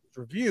 Jesse's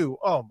review.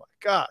 Oh my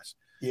gosh.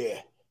 Yeah.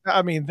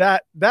 I mean,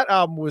 that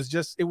album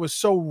was it was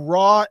so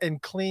raw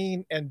and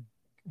clean and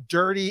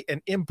dirty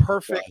and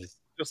imperfect. Right.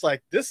 Just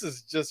like, this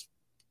is just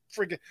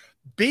freaking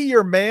Be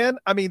Your Man.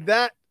 I mean,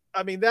 that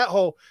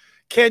whole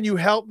Can You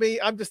Help Me?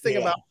 I'm just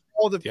thinking about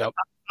all the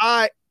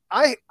I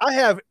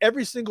have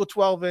every single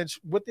 12-inch,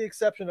 with the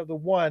exception of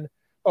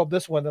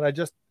this one that I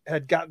just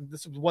had gotten.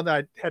 This was one that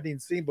I hadn't even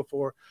seen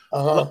before.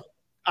 I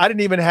did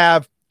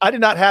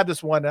not have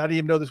this one. I didn't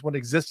even know this one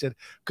existed,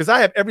 because I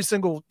have every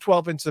single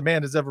 12-inch the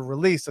man has ever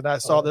released. And I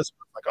saw this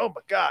one, like, oh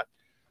my God.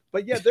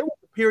 But yeah, there was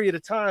a period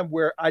of time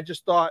where I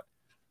just thought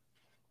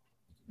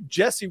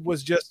Jesse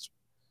was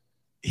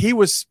he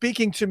was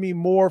speaking to me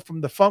more from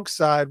the funk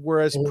side,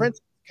 whereas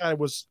Prince kind of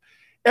was.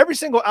 Every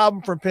single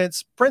album from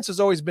Prince has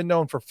always been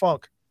known for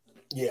funk.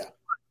 Yeah.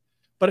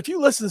 But if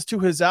you listen to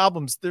his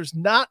albums, there's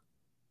not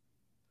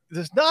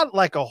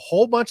like a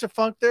whole bunch of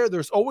funk there.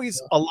 There's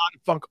always a lot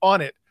of funk on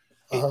it.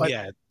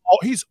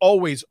 He's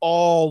always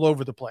all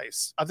over the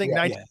place. I think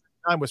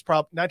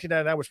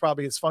 1999 was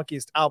probably his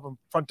funkiest album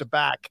front to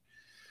back,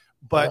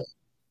 but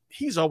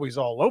he's always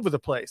all over the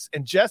place.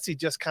 And Jesse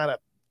just kind of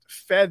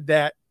fed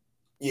that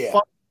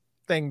funk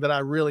thing that I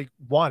really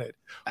wanted.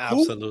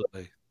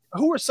 Absolutely.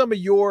 Who are some of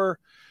your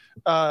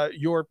I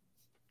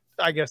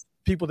guess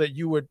people that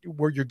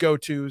were your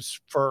go-tos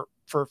for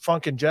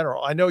funk in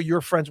general? I know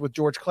you're friends with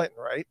George Clinton,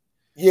 right?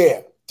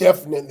 Yeah,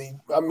 definitely.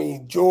 I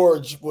mean,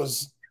 George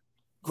was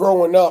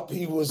growing up.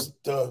 He was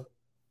the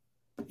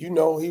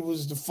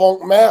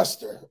funk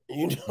master.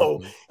 You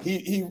know,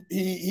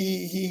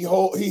 he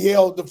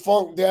held the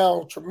funk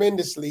down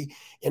tremendously,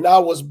 and I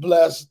was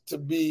blessed to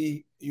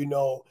be, you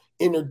know,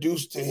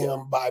 introduced to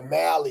him by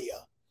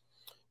Malia.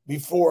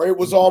 Before, it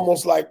was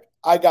almost like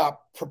I got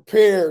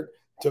prepared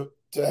to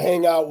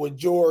hang out with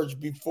George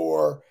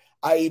before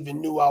I even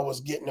knew I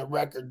was getting a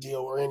record deal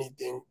or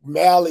anything.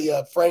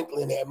 Malia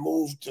Franklin had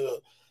moved to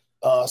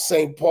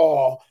St.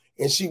 Paul,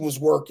 and she was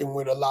working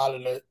with a lot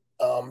of the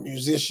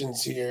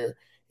musicians here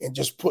and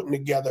just putting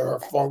together her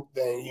funk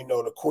thing, you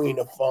know, the queen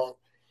of funk.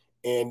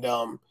 And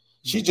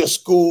she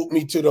just schooled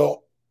me to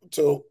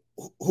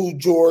who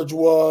George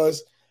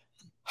was,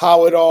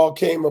 how it all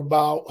came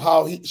about,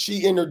 how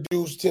she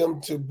introduced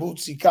him to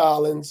Bootsy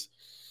Collins.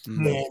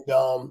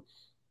 And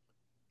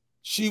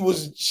she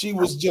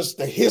was just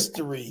the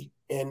history,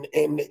 and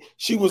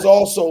she was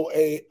also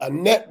a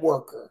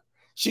networker.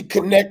 She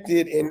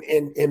connected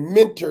and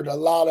mentored a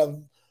lot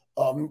of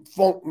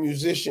funk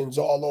musicians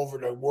all over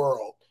the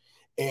world,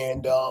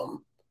 and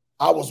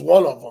I was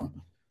one of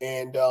them.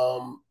 And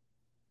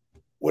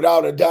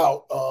without a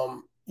doubt,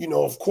 you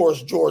know, of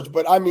course, George.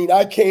 But I mean,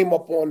 I came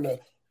up on the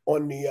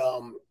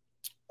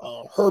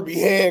Herbie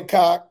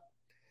Hancock.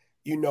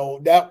 You know,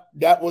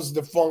 that was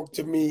the funk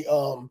to me.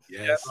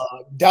 Yes.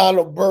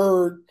 Donald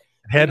Byrd,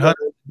 Headhunt,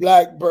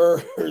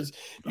 Blackbirds.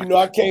 You know,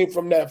 I came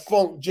from that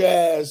funk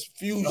jazz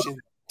fusion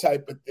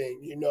type of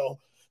thing, you know.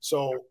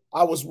 So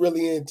I was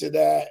really into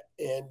that.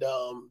 And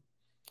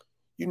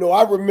you know,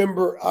 I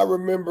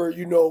remember,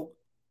 you know,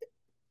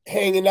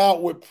 hanging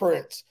out with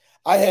Prince.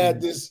 I had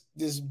this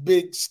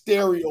big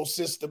stereo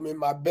system in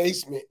my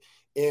basement,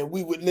 and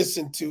we would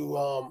listen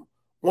to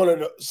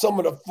some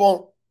of the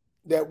funk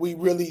that we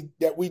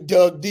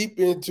dug deep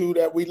into,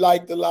 that we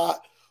liked a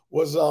lot,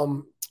 was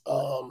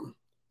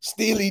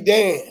Steely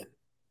Dan.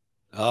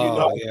 Oh, you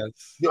know,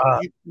 yes.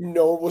 you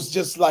know, it was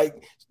just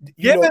like,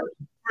 give it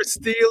for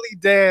Steely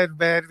Dan,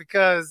 man,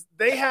 because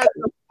they had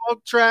the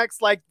funk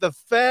tracks like the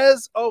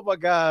Fez. Oh my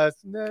gosh,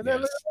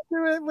 never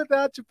do it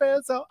without your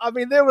pants on. I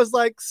mean, there was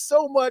like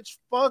so much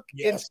funk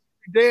in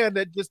Steely Dan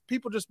that just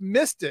people just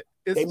missed it.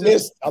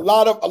 Missed a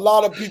lot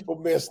of people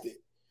missed it.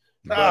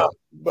 But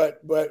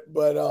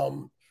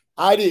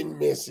I didn't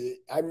miss it.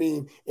 I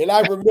mean, and I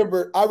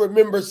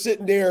remember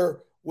sitting there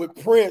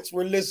with Prince.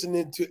 We're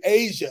listening to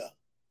Asia,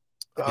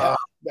 the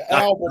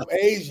album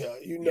Asia,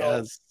 you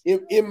know,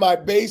 in my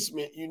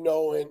basement, you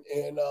know, and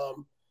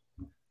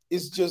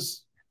it's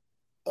just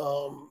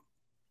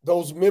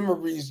those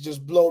memories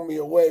just blow me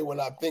away when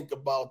I think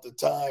about the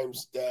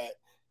times that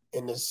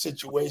and the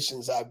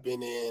situations I've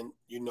been in,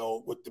 you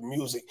know, with the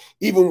music.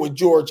 Even with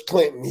George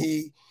Clinton,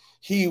 he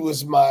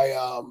was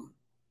my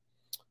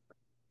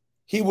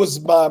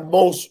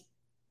most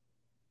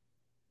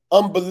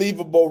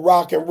unbelievable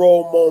rock and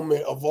roll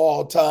moment of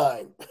all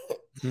time.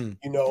 You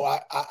know,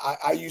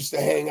 I used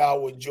to hang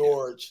out with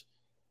George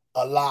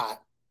a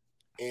lot,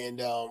 and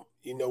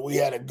you know, we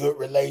had a good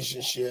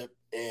relationship,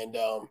 and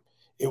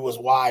it was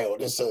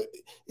wild. It's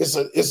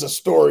a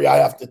story I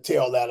have to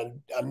tell that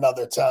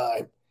another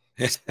time.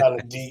 It's kind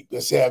of deep.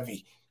 It's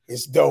heavy.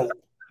 It's dope.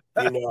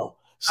 You know.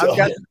 So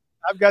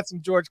I've got some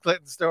George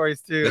Clinton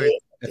stories too.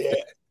 Yeah.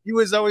 He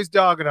was always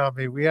dogging on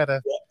me. We had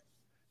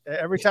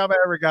every time I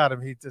ever got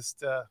him, he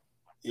just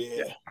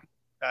this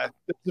has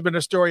been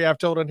a story I've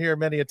told on here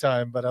many a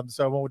time, but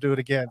so I won't do it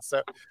again.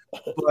 So,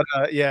 but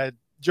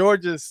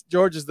George is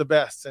the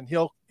best, and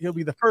he'll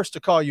be the first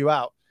to call you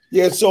out.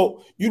 Yeah.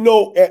 So, you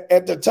know,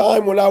 at the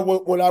time when I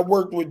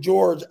worked with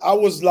George, I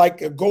was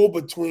like a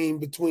go-between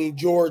between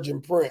George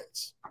and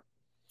Prince.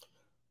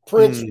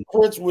 Prince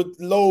would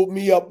load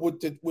me up with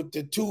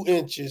the 2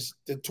 inches,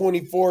 the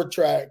 24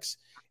 tracks,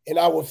 and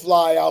I would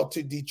fly out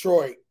to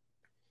Detroit,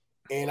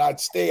 and I'd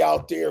stay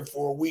out there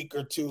for a week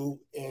or two,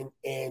 and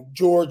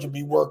George would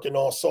be working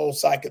on Soul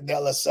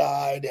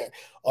Psychedelicide and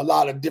a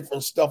lot of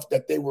different stuff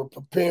that they were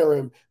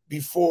preparing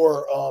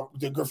before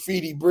the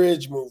Graffiti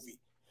Bridge movie.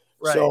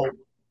 Right. So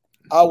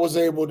I was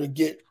able to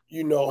get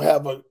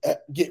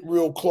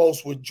real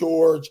close with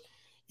George.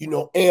 You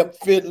know, Amp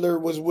Fiddler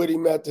was with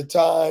him at the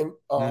time.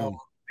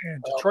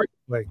 Detroit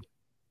boy.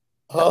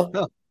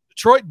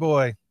 Detroit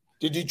boy.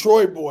 The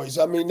Detroit boys.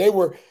 I mean, they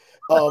were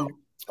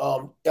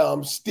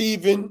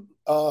Steven,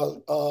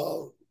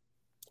 the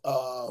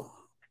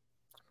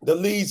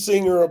lead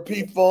singer of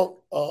P-Funk,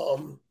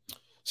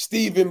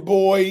 Stephen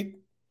Boyd,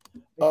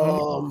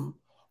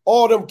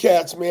 all them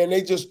cats, man.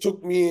 They just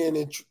took me in,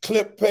 and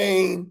Clip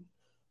Payne,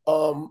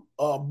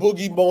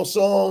 Boogie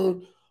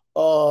Bonson,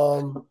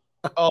 all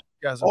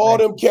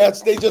them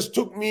cats. They just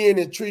took me in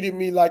and treated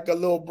me like a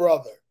little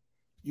brother.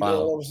 You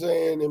know what I'm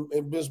saying?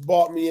 And just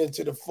brought me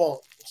into the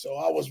funk. So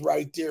I was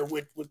right there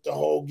with the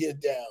whole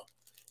get down.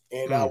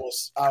 And I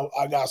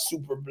got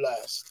super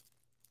blessed.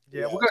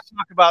 Yeah, we're going to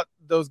talk about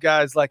those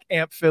guys like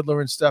Amp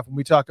Fiddler and stuff when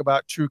we talk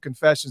about True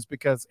Confessions,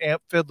 because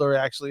Amp Fiddler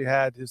actually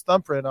had his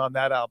thumbprint on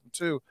that album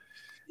too.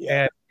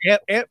 Yeah. And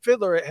Amp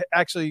Fiddler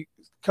actually,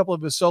 a couple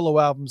of his solo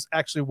albums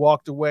actually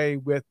walked away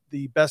with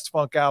the best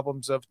funk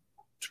albums of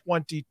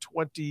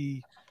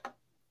 2020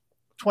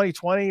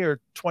 or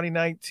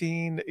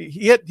 2019.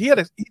 He's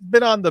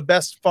been on the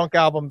best funk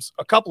albums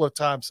a couple of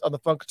times on the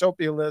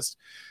Funkatopia list,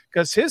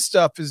 because his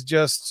stuff is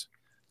just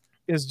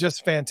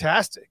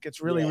fantastic.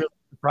 It's really, really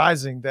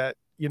surprising that,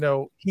 you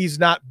know, he's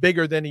not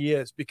bigger than he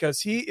is,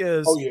 because he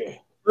is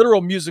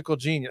literal musical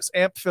genius.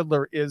 Amp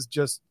Fiddler is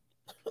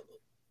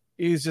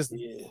he's just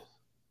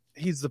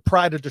he's the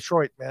pride of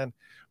Detroit, man.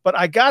 But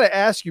I got to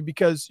ask you,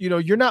 because, you know,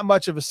 you're not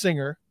much of a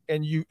singer,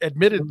 and you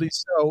admittedly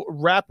so,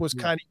 rap was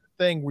kind of your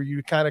thing where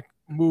you kind of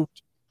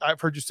moved. I've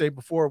heard you say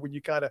before, when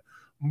you kind of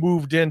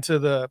moved into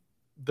the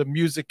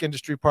music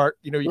industry part,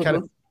 you know, you kind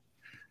of,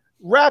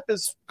 rap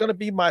is going to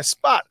be my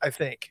spot, I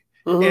think.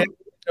 And,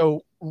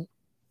 you know,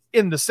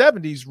 in the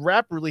 70s,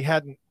 rap really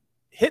hadn't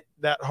hit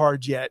that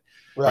hard yet.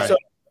 Right. So,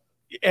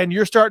 and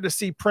you're starting to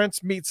see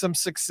Prince meet some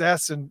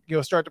success and, you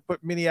know, start to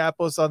put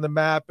Minneapolis on the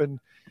map, and,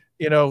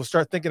 you know,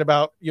 start thinking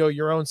about, you know,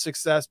 your own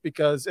success,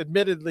 because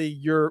admittedly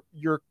you're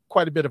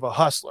quite a bit of a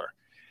hustler.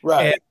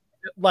 Right. And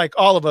like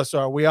all of us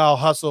are, we all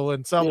hustle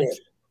in some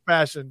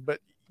fashion. But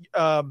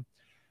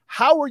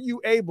how were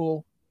you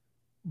able,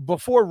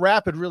 before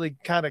rap had really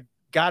kind of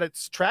got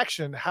its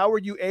traction, how were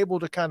you able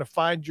to kind of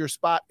find your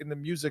spot in the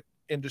music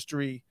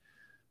industry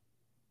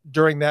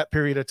during that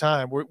period of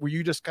time? Were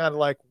you just kind of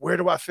like, where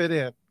do I fit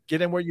in?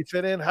 Get in where you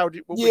fit in? How do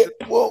you,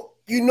 well,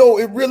 you know,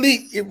 it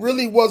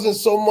really wasn't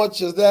so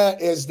much as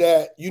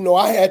that, you know,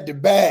 I had the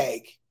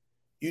bag,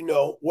 you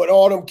know, what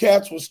all them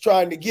cats was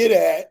trying to get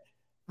at.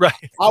 Right.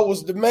 I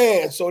was the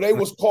man. So they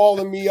was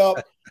calling me up.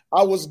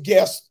 I was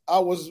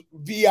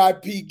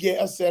VIP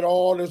guest at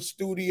all the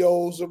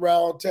studios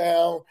around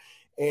town.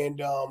 And,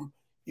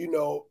 you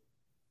know,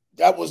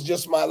 that was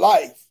just my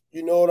life.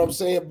 You know what I'm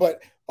saying?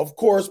 But of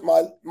course,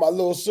 my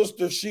little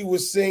sister, she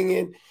was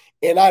singing,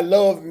 and I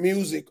love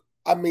music.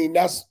 I mean,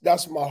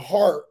 that's my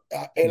heart.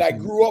 And I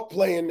grew up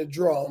playing the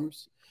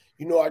drums.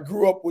 You know, I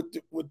grew up with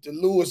the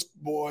Lewis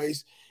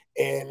boys,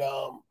 and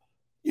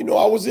you know,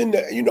 I was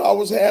I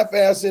was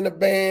half-ass in a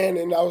band,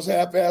 and I was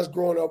half-ass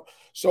growing up.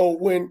 So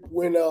when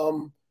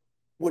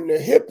the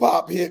hip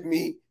hop hit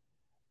me,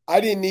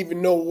 I didn't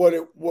even know what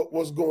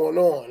was going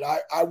on.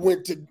 I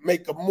went to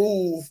make a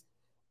move.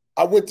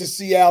 I went to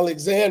see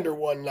Alexander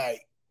one night,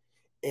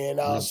 and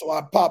so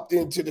I popped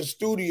into the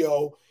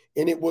studio,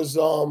 and it was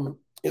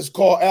it's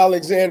called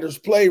Alexander's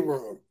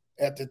Playroom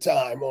at the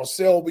time on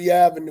Selby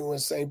Avenue in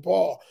St.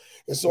 Paul.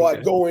 And so I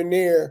go in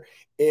there,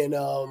 and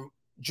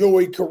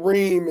Joey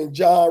Kareem and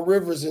John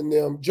Rivers and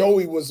them.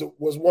 Joey was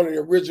one of the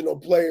original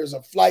players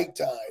of Flight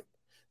Time,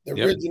 the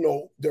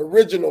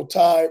original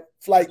time,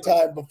 Flight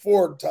Time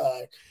before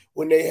time,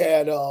 when they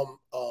had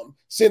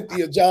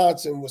Cynthia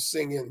Johnson was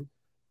singing,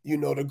 you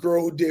know, the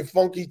girl who did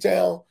Funky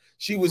Town.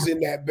 She was in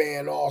that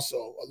band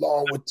also,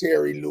 along with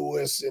Terry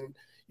Lewis and,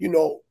 you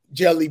know,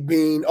 Jelly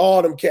Bean,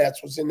 all them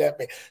cats was in that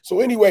band. So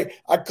anyway,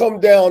 I come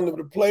down to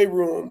the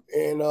playroom,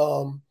 and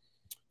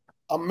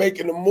I'm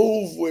making a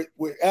move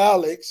with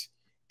Alex,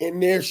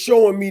 and they're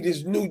showing me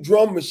this new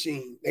drum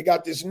machine. They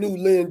got this new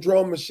Lynn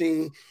drum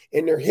machine,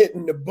 and they're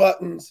hitting the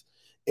buttons,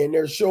 and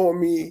they're showing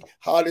me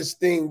how this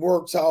thing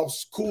works, how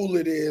cool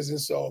it is.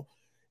 And so,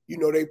 you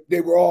know,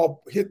 they were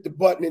all hit the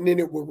button, and then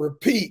it would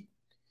repeat.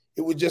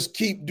 It would just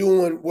keep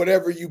doing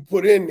whatever you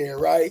put in there,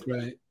 right?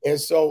 Right.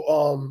 And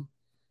so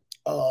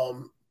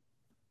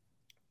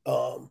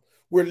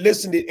we're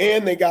listening,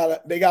 and they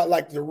got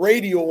like the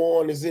radio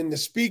on is in the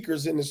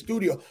speakers in the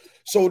studio.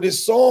 So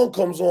this song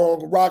comes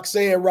on,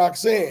 Roxanne. I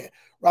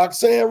want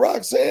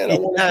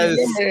to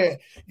be your man.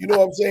 You know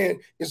what I'm saying?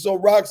 And so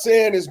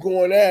Roxanne is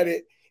going at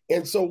it.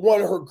 And so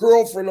one of her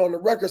girlfriend on the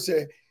record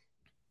said,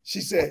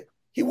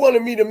 he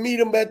wanted me to meet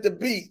him at the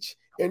beach.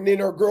 And then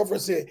her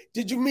girlfriend said,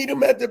 did you meet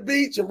him at the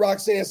beach? And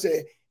Roxanne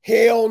said,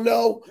 hell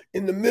no,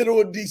 in the middle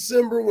of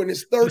December when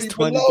it's 30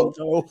 below.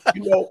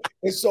 You know,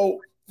 and so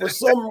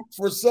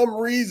for some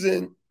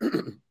reason,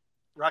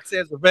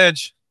 Roxanne's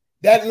Revenge.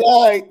 That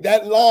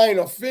line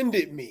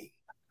offended me,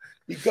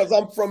 because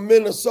I'm from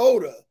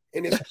Minnesota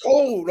and it's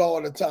cold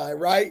all the time,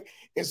 right?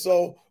 And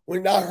so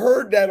when I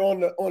heard that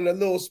on the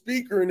little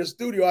speaker in the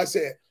studio, I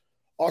said,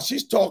 oh,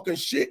 she's talking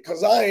shit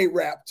because I ain't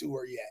rapped to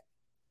her yet.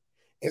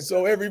 And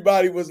so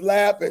everybody was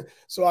laughing.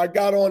 So I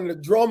got on the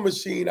drum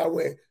machine. I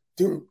went,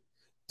 doom,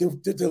 doom,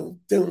 doom, doom,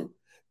 doom,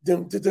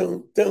 doom,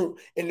 doom, doom,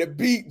 and the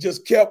beat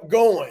just kept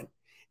going.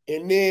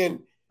 And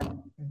then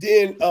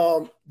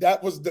that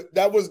was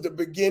the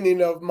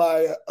beginning of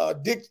my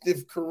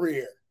addictive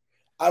career.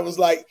 I was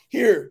like,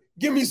 here,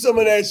 give me some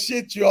of that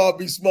shit you all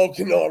be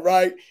smoking on,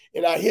 right?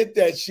 And I hit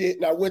that shit,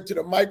 and I went to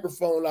the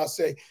microphone. I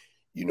said,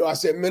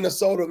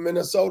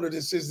 Minnesota,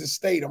 this is the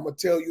state. I'm going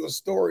to tell you a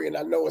story, and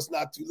I know it's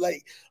not too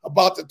late,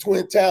 about the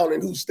Twin Town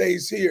and who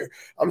stays here.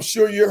 I'm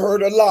sure you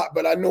heard a lot,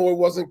 but I know it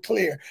wasn't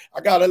clear.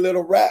 I got a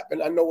little rap,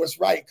 and I know it's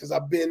right because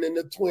I've been in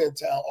the Twin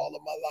Town all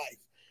of my life.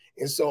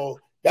 And so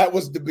that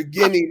was the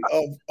beginning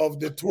of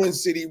the Twin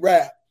City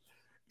rap.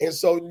 And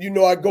so, you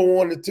know, I go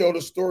on to tell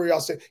the story. I'll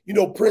say, you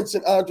know, Prince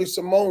and Andre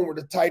Simone were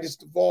the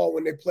tightest of all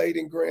when they played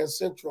in Grand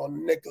Central on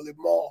the Nicollet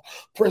Mall.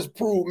 Prince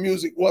proved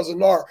music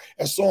wasn't art,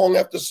 and song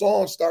after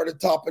song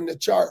started topping the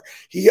chart.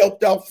 He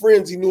helped out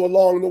friends he knew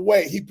along the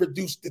way. He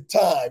produced The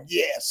Time,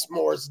 yes,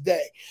 Morris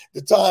Day.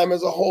 The Time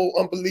as a whole,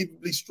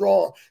 unbelievably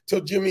strong, till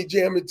Jimmy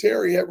Jam and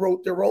Terry had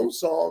wrote their own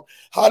song.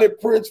 How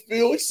did Prince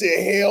feel? He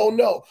said, hell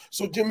no.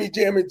 So Jimmy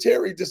Jam and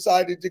Terry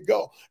decided to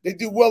go. They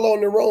do well on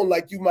their own,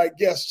 like you might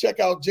guess. Check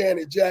out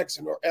Janet Jackson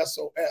or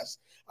SOS.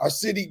 Our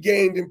city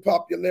gained in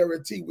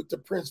popularity with the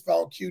Prince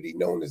found cutie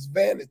known as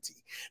Vanity.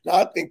 Now,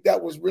 I think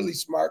that was really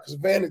smart because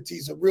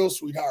Vanity's a real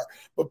sweetheart.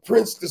 But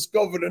Prince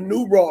discovered a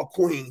new raw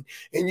queen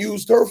and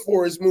used her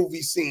for his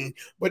movie scene.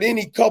 But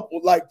any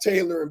couple like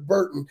Taylor and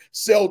Burton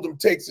seldom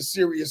takes a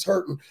serious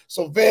hurting.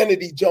 So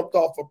Vanity jumped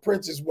off of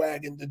Prince's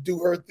wagon to do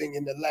her thing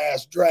in The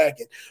Last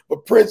Dragon.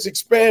 But Prince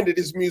expanded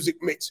his music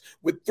mix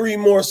with 3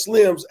 more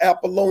Slims,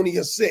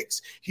 Apollonia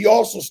 6. He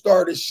also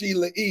started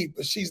Sheila E.,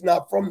 but she's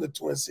not from the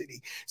Twin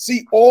City.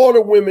 See, all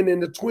the women in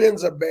the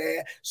Twins are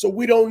bad, so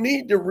we don't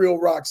need the real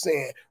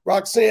Roxanne.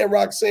 Roxanne,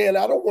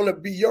 I don't want to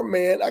be your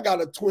man. I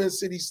got a Twin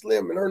City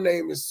Slim, and her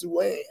name is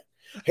Sue Ann.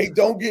 Hey,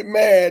 don't get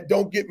mad.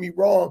 Don't get me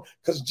wrong,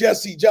 because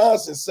Jesse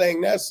Johnson sang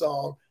that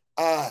song.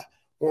 I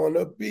want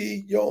to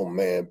be your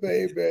man,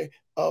 baby.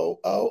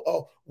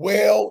 Oh.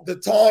 Well, the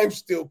time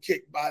still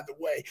kicked, by the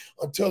way,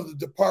 until the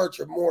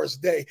departure of Morris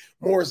Day.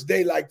 Morris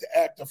Day liked to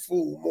act a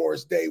fool.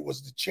 Morris Day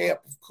was the champ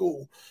of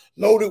cool.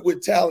 Loaded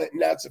with talent,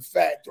 and that's a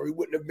fact, or he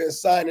wouldn't have been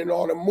signing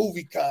all the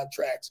movie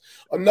contracts.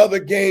 Another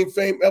gained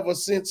fame ever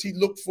since he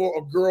looked for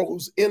a girl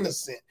who's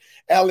innocent.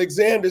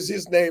 Alexander's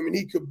his name, and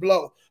he could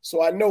blow.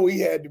 So I know he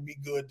had to be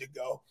good to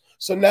go.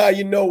 So now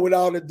you know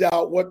without a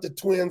doubt what the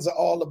Twins are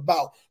all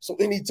about. So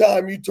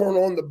anytime you turn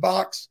on the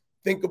box,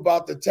 think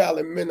about the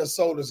talent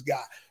Minnesota's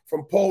got.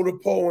 From pole to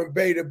pole and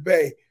bay to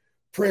bay,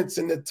 Prince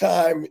in the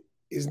time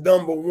is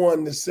number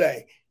one to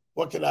say.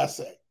 What can I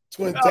say?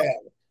 Twin talent.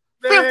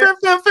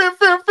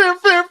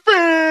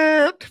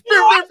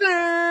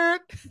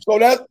 So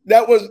that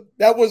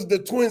was the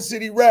Twin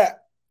City rap.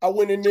 I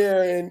went in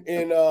there and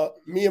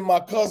me and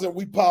my cousin,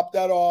 we popped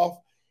that off,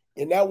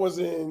 and that was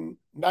in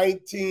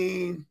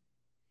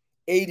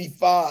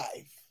 1985.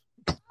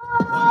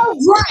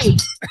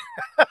 Right.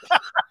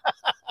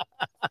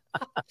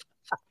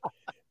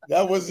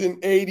 That was in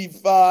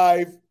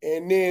 85.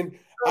 And then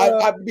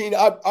I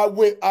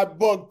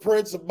bugged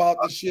Prince about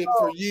the shit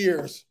for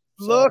years.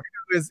 So. Look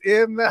who is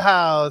in the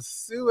house.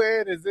 Sue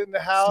Ann is in the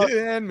house. Sue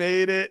Ann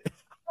made it.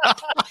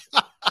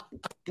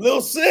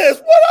 Little sis,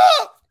 what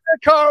up?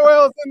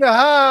 Carwell's in the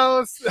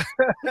house.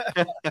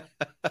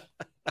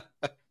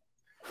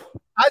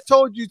 I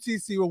told you,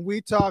 TC, when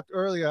we talked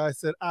earlier, I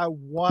said, I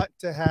want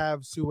to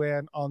have Sue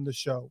Ann on the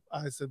show.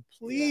 I said,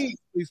 please.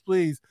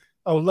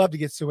 I would love to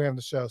get Sue Ann on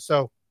the show.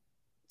 So,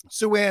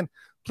 Sue Ann,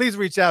 please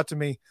reach out to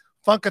me.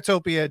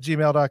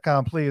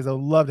 Funkatopia@gmail.com, please. I would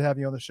love to have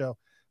you on the show.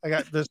 I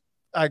got this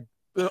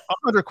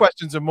 100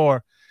 questions or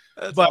more.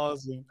 That's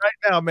awesome. Right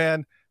now,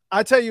 man,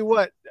 I tell you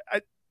what,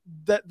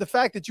 the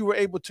fact that you were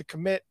able to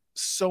commit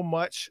so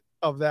much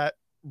of that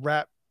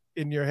rap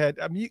in your head.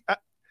 I mean,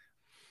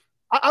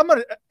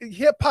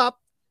 hip hop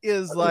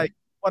is like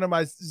one of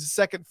my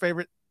second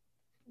favorite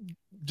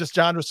just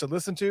genres to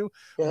listen to,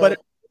 but it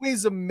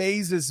always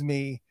amazes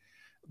me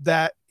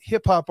that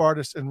hip hop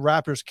artists and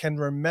rappers can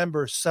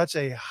remember such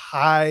a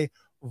high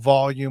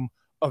volume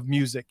of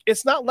music.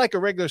 It's not like a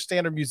regular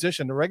standard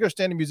musician. A regular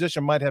standard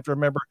musician might have to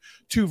remember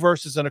 2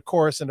 verses and a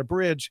chorus and a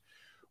bridge,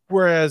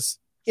 whereas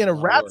in a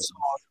rap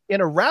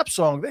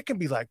song, there can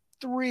be like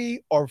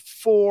 3 or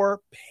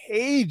 4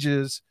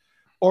 pages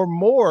or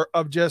more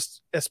of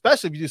just,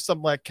 especially if you do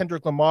something like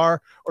Kendrick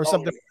Lamar or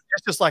something. Yeah.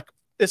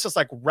 It's just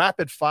like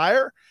rapid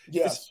fire.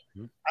 Yes.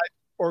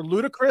 Or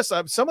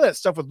Ludacris. Some of that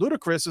stuff with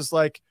Ludacris is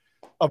like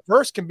a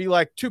verse can be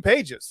like 2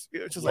 pages.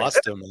 It's just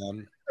Buster,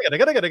 man.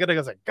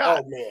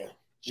 God, oh man.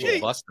 Yeah,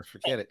 Buster,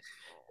 forget it.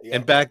 Yeah.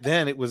 And back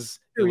then it was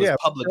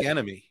Public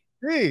Enemy.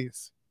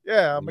 Jeez.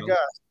 Yeah, oh my God.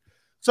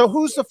 So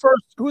who's the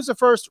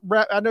first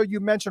rap? I know you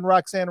mentioned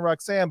Roxanne,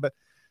 but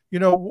you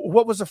know,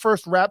 what was the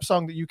first rap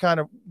song that you kind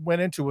of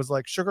went into? Was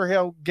like Sugar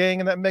Hill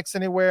Gang in that mix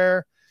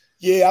anywhere?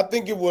 Yeah, I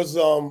think it was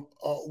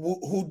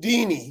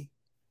Houdini.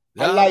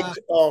 I liked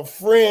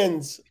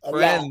Friends a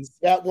lot.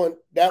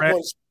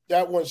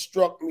 That one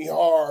struck me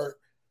hard.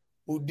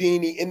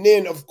 Houdini, and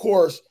then of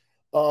course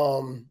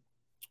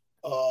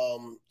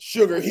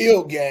Sugar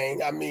Hill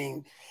Gang. I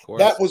mean,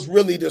 that was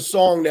really the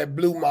song that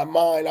blew my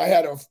mind. I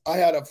had a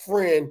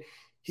friend.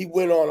 He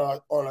went on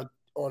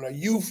a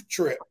youth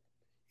trip,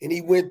 and he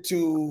went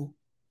to,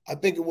 I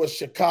think it was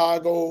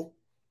Chicago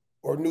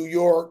or New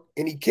York,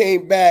 and he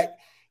came back,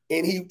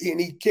 and he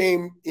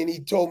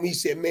told me, he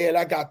said, "Man,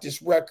 I got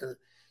this record.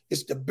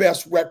 It's the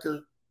best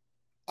record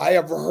I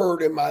ever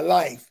heard in my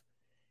life."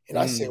 And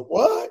I said,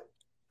 "What?"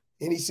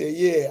 And he said,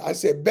 "Yeah." I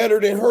said,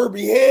 "Better than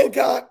Herbie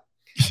Hancock?"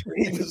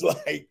 He was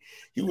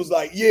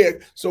like, "Yeah."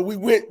 So we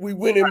went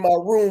in my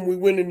room, we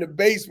went in the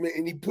basement,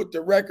 and he put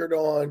the record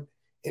on,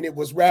 and it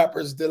was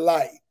Rapper's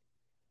Delight.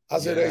 I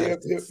said,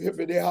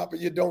 "Hippity hopper,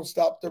 you don't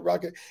stop the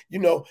rocket," you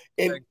know,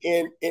 and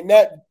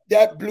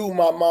that blew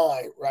my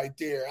mind right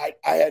there.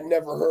 I had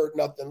never heard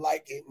nothing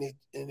like it,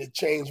 and it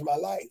changed my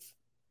life.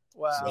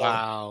 Wow. So,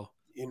 wow.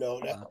 You know,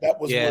 that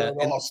was where it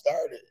all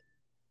started.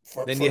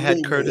 Then you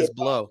had Curtis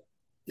Blow.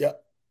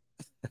 Yep.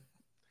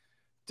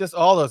 Just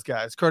all those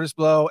guys. Curtis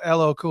Blow,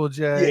 LL Cool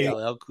J. Yeah,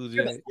 LL Cool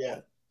J. Yeah.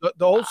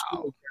 The old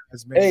school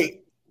guys, man.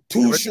 Hey,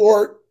 Too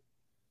Short,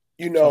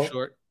 you know. Too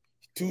Short.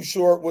 Too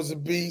Short was a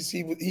beast.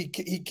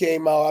 He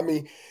came out. I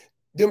mean,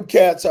 them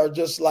cats are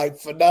just like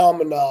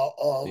phenomenal.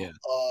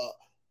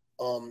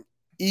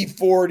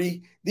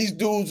 E40. These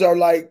dudes are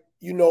like,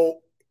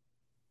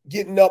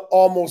 getting up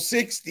almost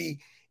 60,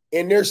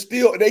 and they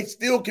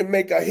still can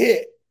make a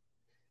hit.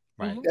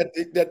 Right.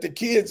 That the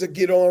kids will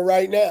get on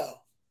right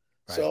now.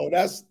 Right. So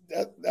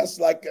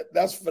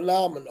that's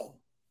phenomenal.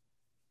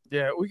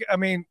 Yeah,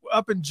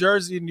 up in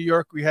Jersey and New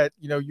York, we had,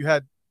 you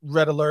had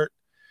Red Alert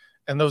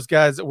and those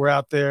guys that were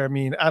out there. I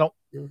mean,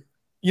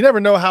 you never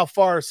know how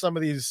far some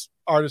of these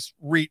artists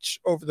reach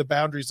over the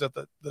boundaries of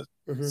the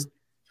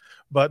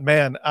but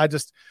man,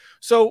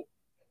 so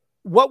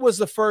what was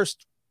the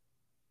first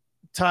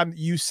time that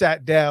you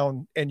sat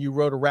down and you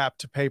wrote a rap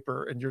to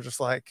paper and you're just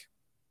like,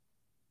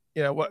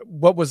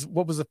 what was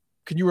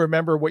can you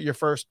remember what your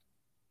first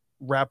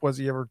rap was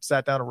you ever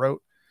sat down and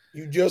wrote?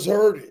 You just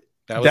heard it.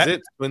 That was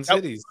it. Twin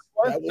Cities.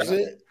 That was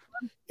it.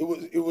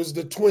 It was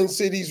the Twin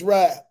Cities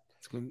rap.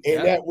 And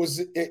that was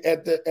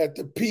at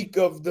the peak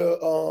of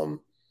the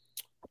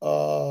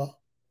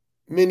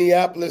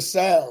Minneapolis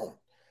sound.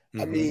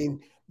 I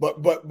mean,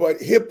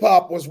 but hip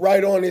hop was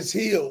right on its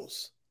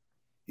heels.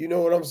 You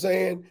know what I'm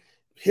saying?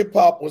 Hip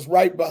hop was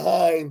right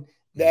behind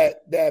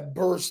that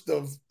burst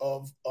of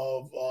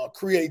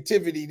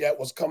creativity that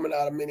was coming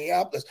out of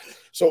Minneapolis.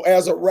 So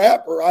as a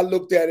rapper, I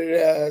looked at it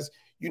as,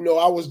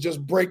 I was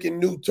just breaking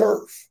new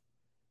turf.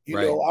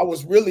 I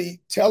was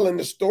really telling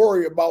the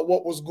story about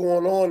what was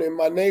going on in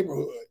my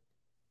neighborhood,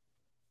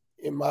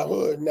 in my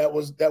hood, and that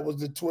was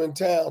the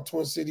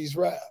Twin Cities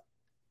rap.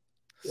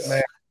 Yeah.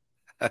 Man,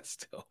 that's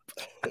dope.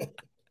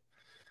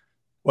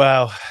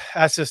 Wow,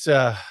 that's just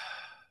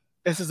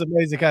this is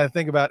amazing kind of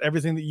think about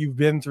everything that you've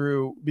been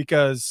through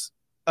because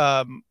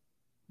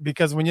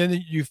when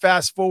you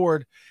fast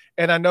forward,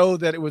 and I know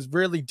that it was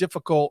really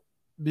difficult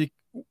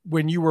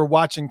when you were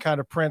watching kind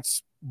of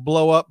Prince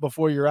blow up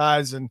before your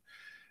eyes, and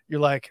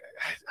you're like,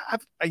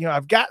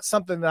 I've got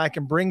something that I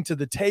can bring to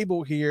the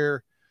table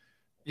here,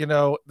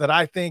 that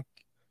I think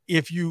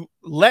if you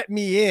let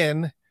me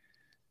in,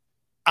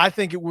 I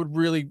think it would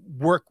really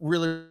work.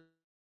 Really,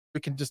 we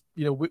can just,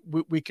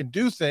 we can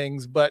do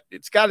things, but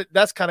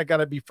that's kind of got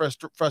to be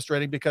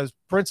frustrating because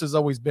Prince has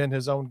always been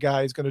his own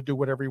guy. He's going to do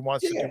whatever he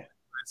wants to do.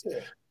 Yeah.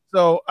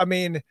 So, I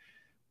mean,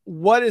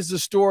 what is the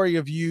story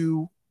of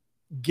you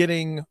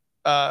getting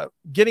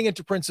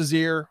into Prince's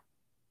ear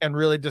and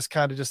really just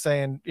kind of just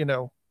saying,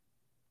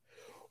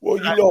 Well,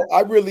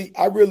 I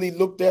really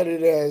looked at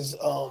it as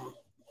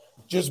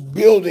just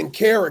building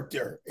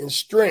character and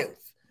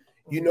strength.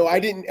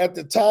 At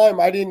the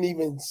time, I didn't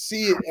even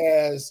see it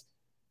as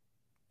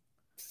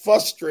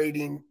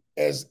frustrating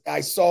as I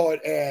saw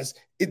it as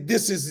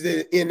this is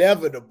the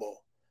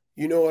inevitable.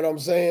 You know what I'm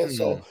saying?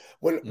 So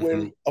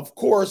when of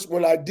course,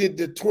 when I did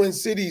the Twin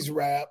Cities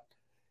rap,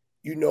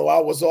 I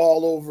was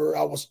all over.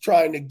 I was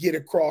trying to get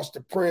across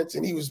to Prince,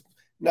 and he was,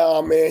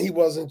 nah, man, he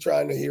wasn't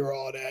trying to hear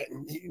all that.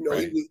 And,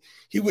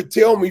 he would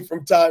tell me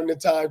from time to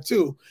time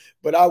too,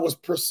 but I was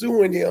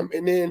pursuing him.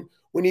 And then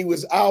when he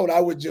was out, I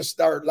would just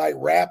start like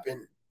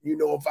rapping.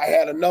 If I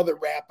had another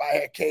rap I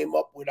had came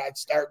up with, I'd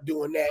start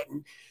doing that.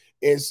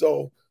 And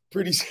so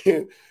pretty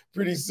soon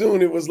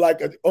it was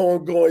like an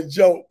ongoing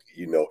joke,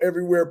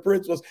 everywhere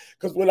Prince was.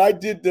 Because when I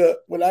did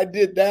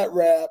that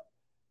rap,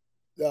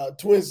 the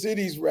Twin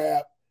Cities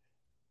rap,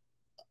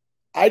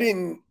 I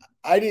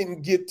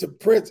didn't get to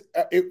Prince.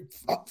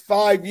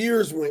 5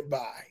 years went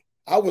by.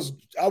 I was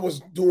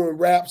doing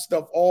rap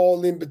stuff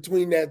all in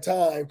between that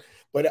time,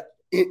 but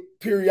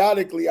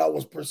periodically I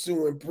was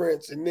pursuing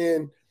Prince. And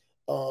then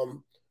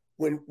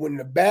when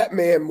the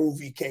Batman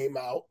movie came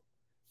out,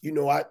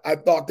 I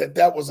thought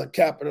that was a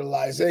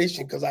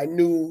capitalization because I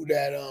knew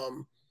that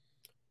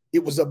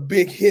it was a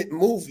big hit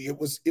movie. It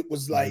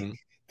was like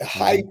the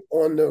hype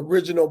on the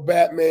original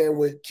Batman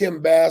with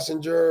Kim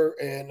Basinger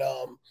and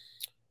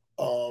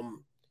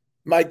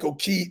Michael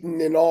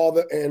Keaton and all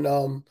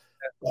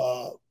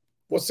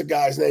what's the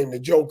guy's name? The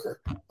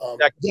Joker,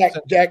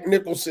 Jack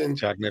Nicholson.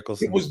 Jack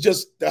Nicholson. It was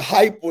just, the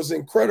hype was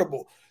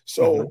incredible.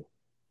 So,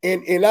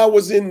 and I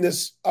was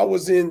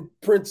in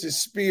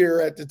Prince's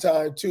Spear at the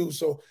time too.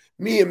 So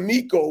me and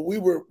Miko, we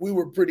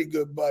were pretty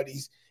good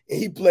buddies, and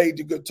he played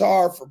the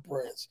guitar for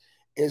Prince.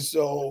 And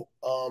so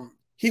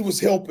he was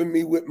helping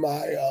me with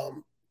my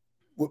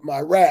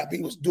rap.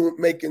 He was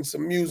making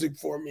some music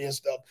for me and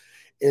stuff.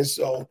 And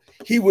so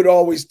he would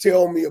always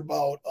tell me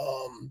about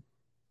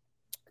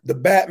the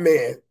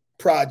Batman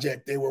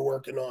project they were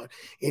working on.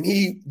 And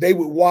they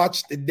would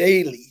watch the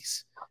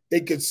dailies. They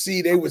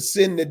would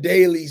send the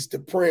dailies to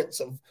Prince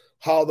of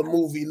how the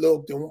movie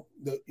looked and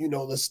the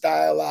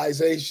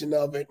stylization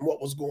of it and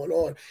what was going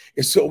on.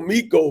 And so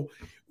Miko,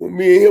 when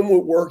me and him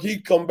would work,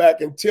 he'd come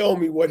back and tell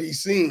me what he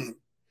seen.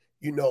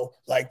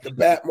 Like the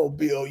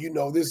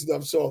Batmobile, this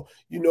stuff. So,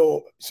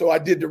 so I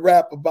did the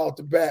rap about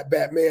the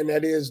Batman,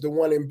 that is the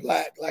one in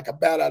black, like a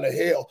bat out of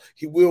hell.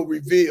 He will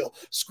reveal,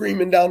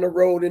 screaming down the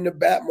road in the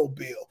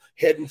Batmobile,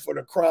 heading for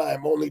the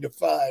crime, only to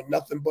find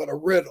nothing but a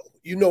riddle.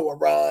 A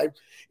rhyme.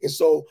 And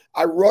so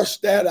I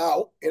rushed that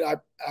out, and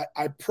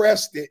I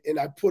pressed it and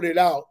I put it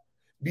out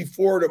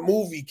before the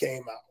movie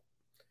came out.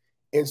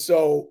 And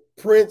so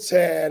Prince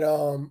had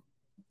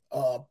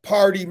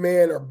Party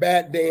Man or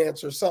Bat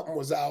Dance or something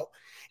was out.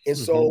 And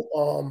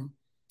so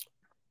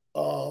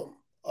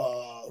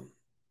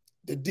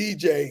the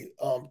DJ,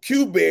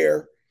 Q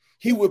Bear,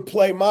 he would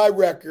play my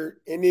record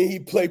and then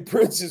he'd play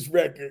Prince's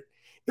record.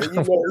 And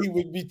you know, he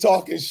would be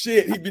talking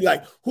shit. He'd be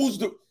like, who's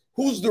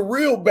the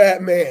real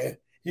Batman?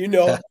 You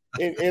know,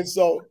 and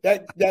so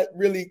that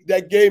really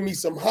gave me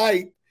some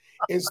hype.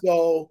 And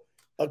so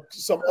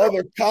some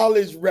other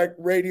college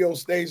radio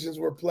stations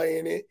were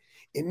playing it.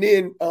 And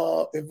then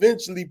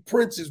eventually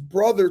Prince's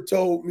brother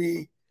told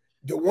me,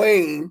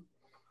 Dwayne,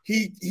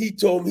 he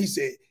told me, he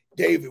said,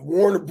 David,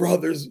 Warner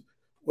Brothers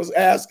was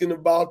asking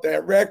about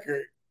that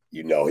record.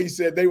 You know, he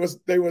said they was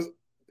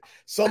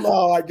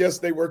somehow, I guess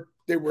they were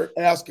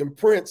asking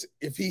Prince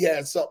if he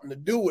had something to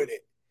do with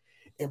it.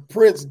 And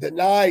Prince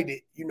denied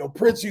it. You know,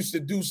 Prince used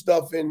to do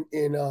stuff in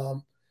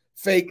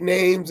fake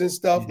names and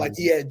stuff. Like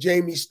he had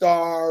Jamie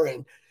Starr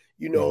and,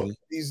 you know,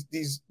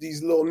 these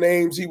little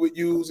names he would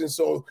use. And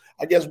so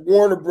I guess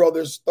Warner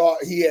Brothers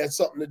thought he had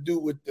something to do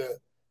with the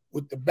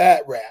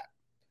Bat Rap,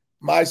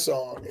 my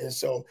song. And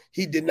so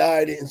he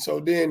denied it. And so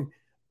then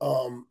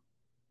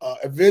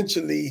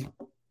eventually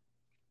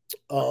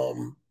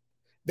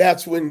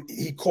that's when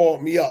he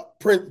called me up.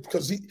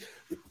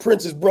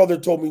 Prince's brother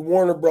told me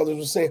Warner Brothers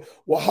was saying,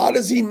 well, how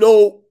does he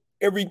know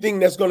everything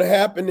that's going to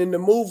happen in the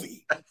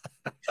movie?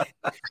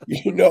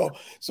 You know,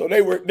 so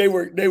they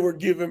were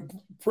giving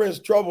Prince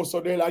trouble. So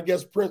then I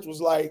guess Prince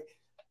was like,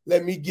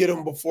 let me get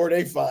him before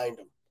they find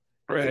him.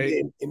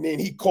 Right. And then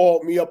he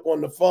called me up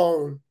on the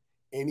phone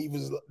and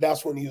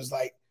that's when he was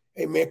like,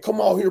 hey man,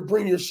 come out here,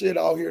 bring your shit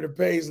out here to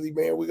Paisley,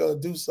 man. We're going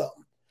to do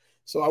something.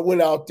 So I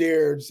went out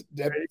there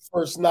that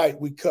first night.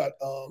 We cut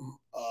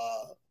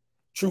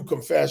True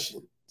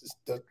Confession,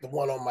 the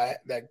one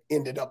that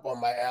ended up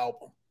on my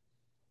album.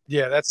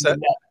 Yeah, that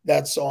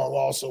song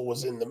also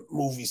was in the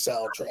movie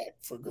soundtrack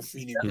for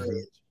Graffiti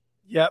Bridge.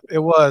 Yep, it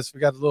was. We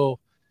got this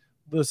little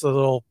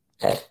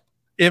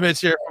image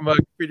here from a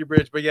Graffiti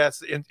Bridge, but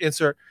yes,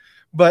 insert.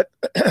 But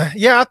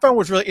yeah, I found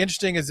what's really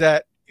interesting is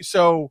that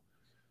True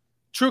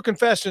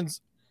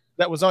Confessions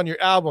that was on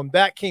your album,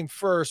 that came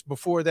first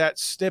before that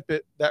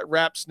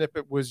rap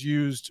snippet was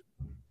used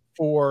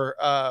for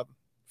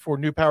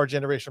New Power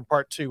Generation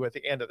Part 2 at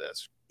the end of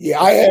this.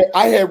 Yeah,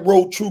 I had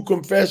wrote True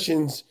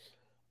Confessions.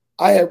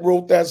 I had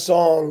wrote that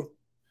song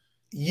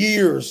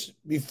years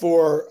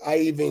before I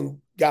even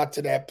got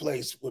to that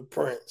place with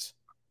Prince.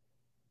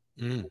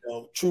 You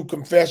know, True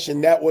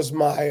Confession, that was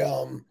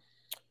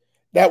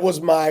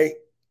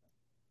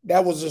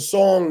a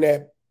song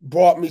that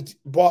brought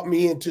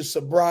me into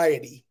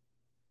sobriety.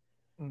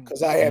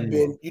 Because I had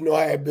been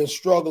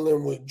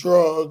struggling with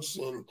drugs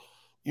and,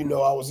 you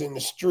know, I was in the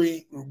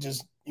street and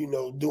just, you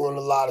know, doing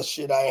a lot of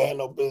shit I had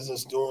no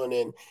business doing.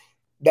 And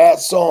that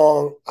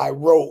song I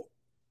wrote.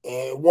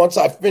 And once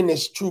I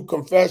finished True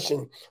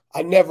Confession,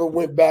 I never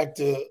went back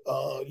to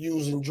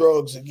using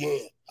drugs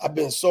again. I've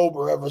been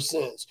sober ever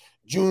since.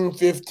 June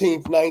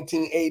 15th,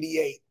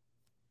 1988.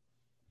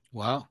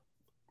 Wow.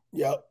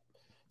 Yep.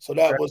 So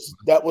that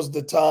was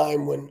the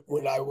time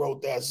when I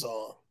wrote that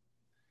song.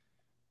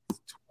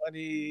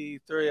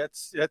 23.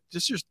 That's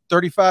just your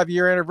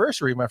 35-year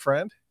anniversary, my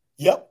friend.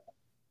 Yep.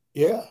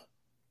 Yeah.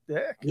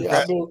 Yeah.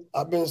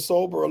 I've been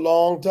sober a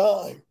long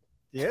time.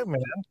 Yeah,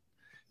 man.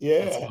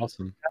 Yeah. That's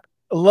awesome.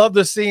 I love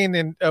the scene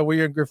in where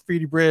you're in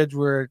Graffiti Bridge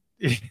where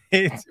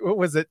what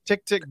was it?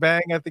 Tick Tick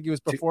Bang, I think he was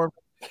performing.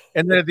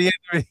 And then at the end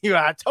of it,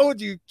 I told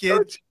you,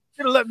 kid,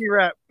 should have let me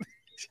rap.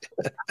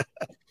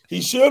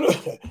 He should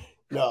have.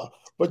 No,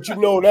 but you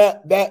know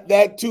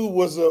that too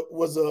was a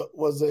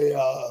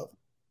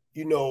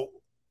you know,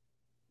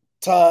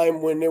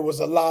 time when there was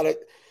a lot of,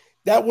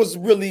 that was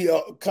really a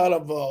kind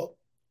of a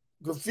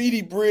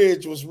Graffiti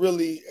Bridge was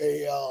really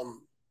a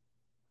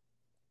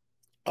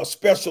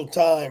special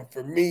time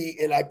for me,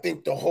 and I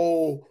think the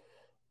whole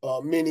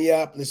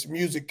Minneapolis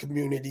music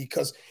community,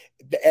 because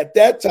at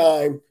that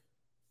time,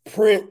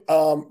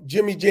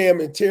 Jimmy Jam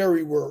and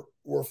Terry were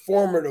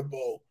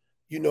formidable,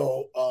 you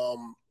know,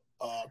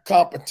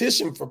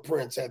 competition for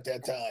Prince at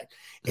that time.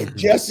 And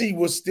Jesse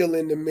was still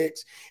in the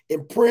mix.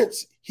 And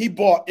Prince, he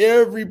brought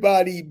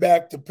everybody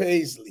back to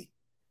Paisley.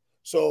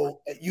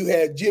 So you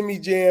had Jimmy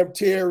Jam,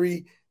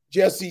 Terry,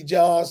 Jesse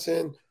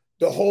Johnson,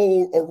 the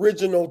whole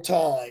original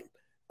time,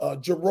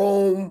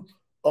 Jerome,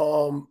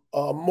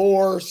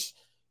 Morse,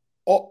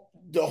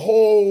 the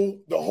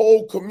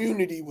whole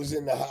community was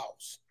in the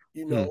house.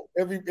 You know,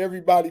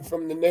 everybody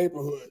from the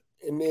neighborhood.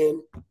 And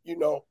then, you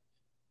know,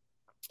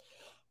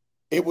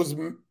 it was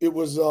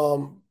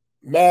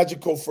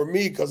magical for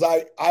me because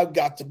I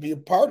got to be a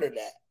part of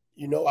that.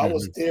 You know, I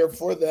was there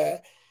for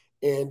that.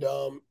 And,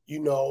 you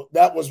know,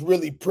 that was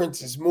really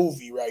Prince's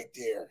movie right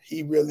there.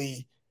 He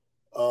really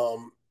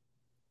put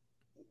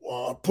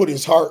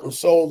his heart and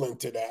soul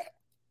into that.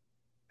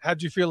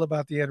 How'd you feel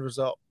about the end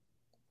result?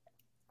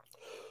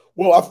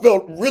 Well, I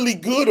felt really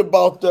good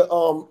about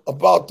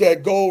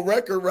that gold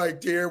record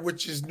right there,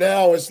 which is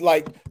now it's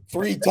like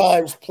 3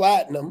 times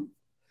platinum.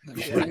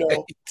 You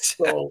know,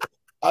 so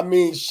I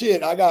mean,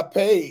 shit, I got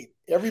paid.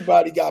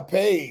 Everybody got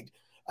paid.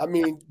 I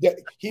mean,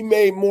 he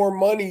made more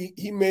money.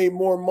 He made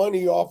more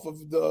money off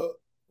of the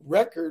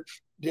record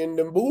than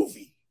the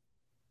movie,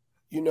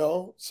 you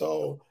know?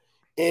 So,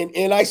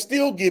 and I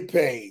still get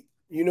paid.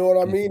 You know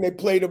what I mean? They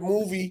played a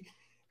movie.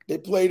 They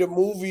played a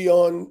movie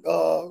on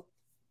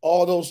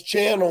all those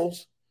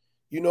channels.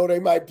 You know, they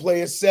might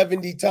play it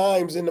 70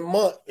 times in a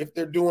month if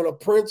they're doing a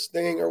Prince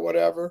thing or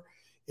whatever.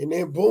 And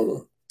then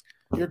boom,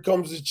 here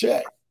comes the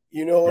check.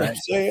 You know what I'm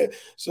saying?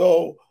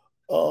 So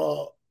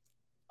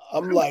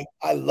I'm like,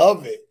 I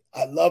love it.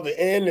 I love it.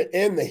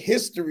 And the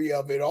history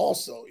of it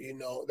also, you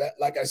know, that,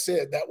 like I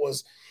said, that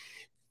was,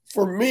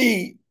 for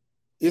me,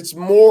 it's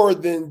more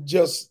than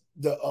just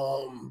the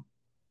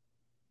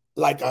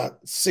like a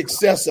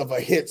success of a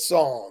hit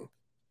song.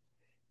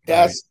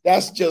 That's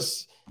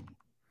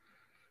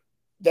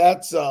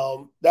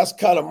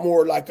kind of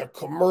more like a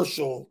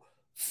commercial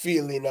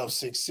feeling of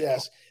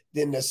success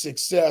than the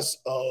success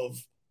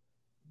of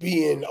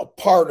being a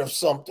part of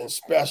something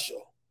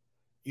special.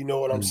 You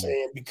know what I'm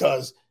saying?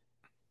 Because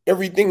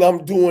everything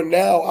I'm doing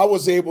now, I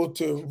was able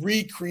to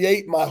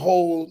recreate my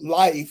whole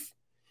life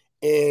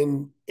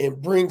and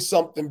bring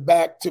something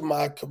back to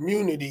my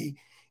community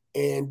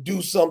and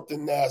do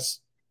something that's,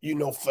 you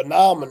know,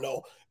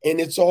 phenomenal. And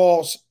it's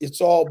all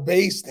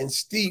based and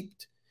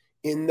steeped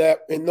in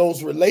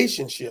those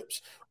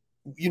relationships,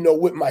 you know,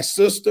 with my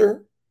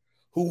sister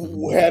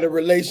who had a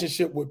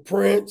relationship with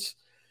Prince,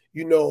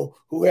 you know,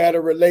 who had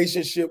a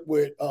relationship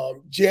with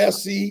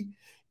Jesse,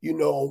 you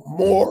know,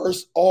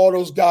 Morris, all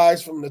those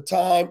guys from the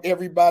time,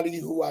 everybody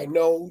who I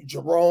know,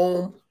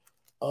 Jerome,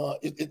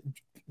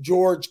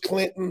 George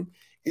Clinton,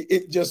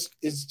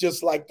 it's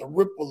just like the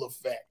ripple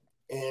effect.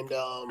 And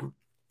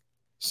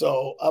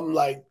so I'm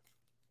like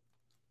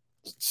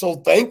so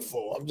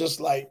thankful. I'm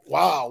just like,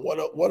 wow,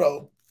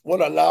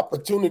 what an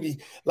opportunity.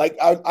 Like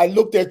I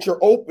looked at your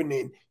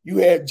opening, you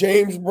had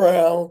James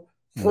Brown,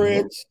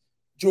 Prince,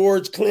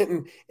 George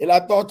Clinton, and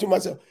I thought to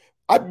myself,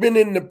 I've been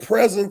in the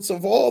presence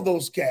of all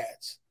those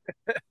cats.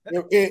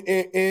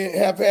 and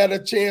have had a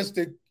chance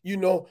to, you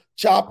know,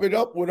 chop it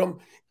up with them,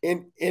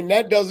 and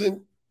that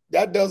doesn't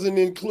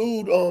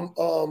include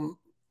The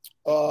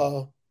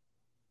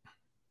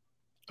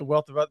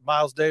Wealth of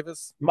Miles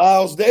Davis.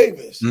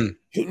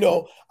 You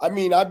know, I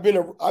mean, I've been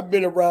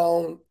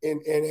around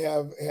and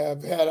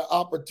have had an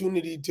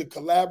opportunity to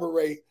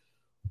collaborate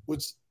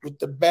with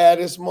the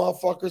baddest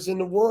motherfuckers in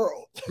the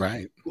world.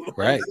 Right. You know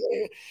Right.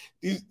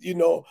 These, you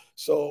know,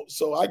 so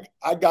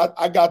I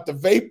got the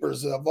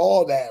vapors of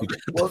all that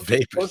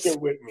working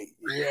with me,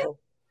 you know.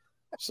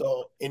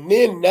 So, and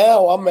then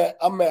now I'm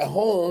at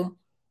home.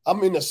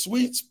 I'm in a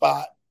sweet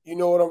spot. You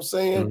know what I'm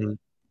saying?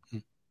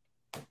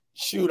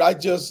 Shoot, I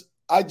just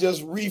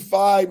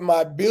refied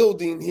my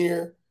building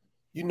here.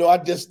 You know, I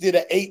just did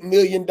an $8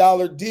 million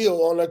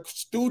deal on a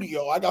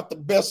studio. I got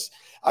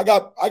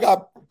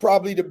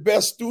probably the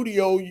best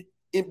studio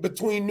in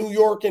between New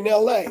York and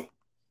LA.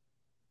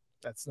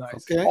 That's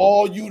nice. Okay.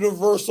 All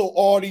universal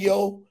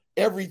audio,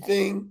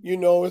 everything. You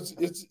know,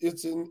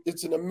 it's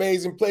an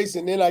amazing place.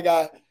 And then I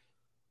got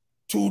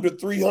 200 to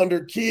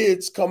 300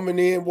 kids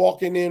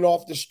walking in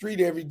off the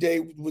street every day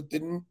with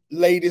the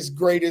latest,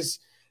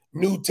 greatest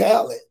new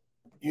talent.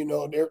 You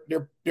know,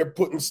 they're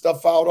putting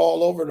stuff out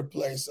all over the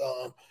place.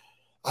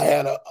 I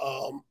had a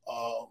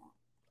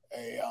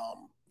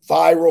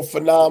viral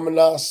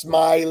phenomena,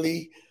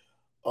 Smiley,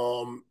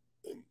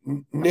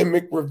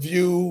 Nimic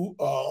Review,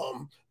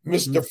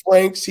 Mr.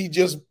 Franks.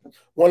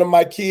 One of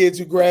my kids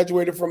who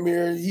graduated from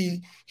here,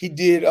 he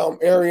did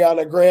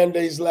Ariana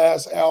Grande's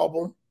last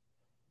album.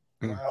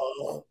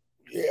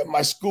 Yeah,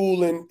 my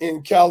school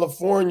in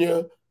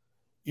California,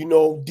 you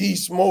know, D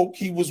Smoke,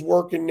 he was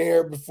working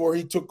there before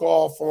he took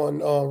off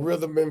on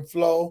Rhythm and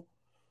Flow.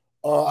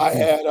 I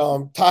had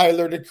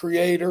Tyler, the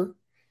Creator.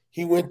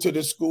 He went to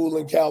the school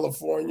in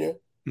California.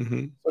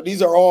 So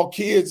these are all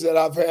kids that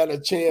I've had a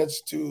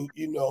chance to,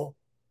 you know,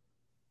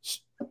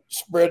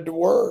 spread the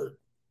word.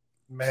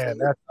 Man,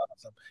 that's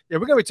awesome. Yeah,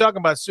 we're gonna be talking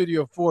about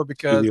Studio 4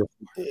 because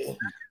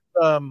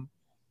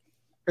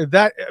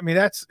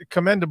that's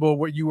commendable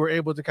what you were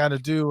able to kind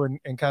of do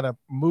and kind of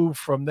move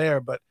from there.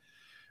 But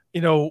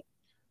you know,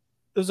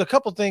 there's a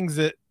couple things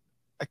that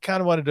I kind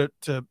of wanted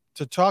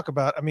to talk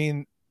about. I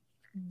mean,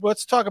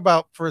 let's talk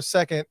about for a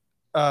second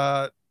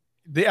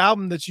the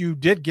album that you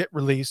did get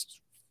released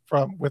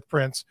with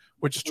Prince,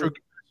 which is True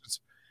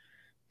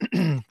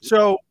Confessions.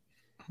 So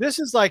this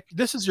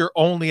is your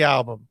only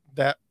album,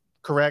 that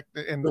correct?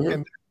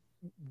 And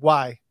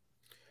why?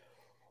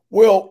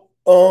 Well,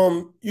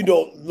 you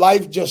know,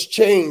 life just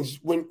changed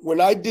when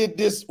I did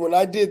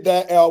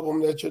that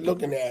album that you're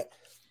looking at.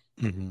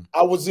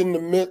 I was in the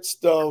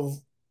midst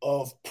of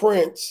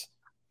Prince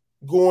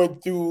going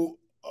through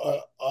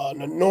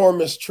an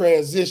enormous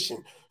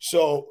transition.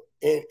 So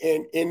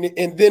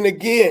and then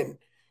again,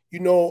 you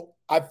know,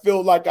 I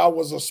feel like I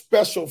was a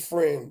special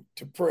friend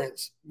to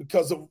Prince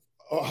because of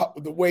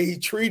the way he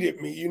treated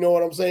me. You know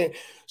what I'm saying?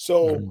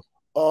 So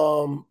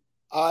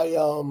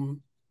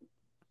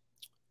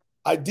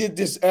I did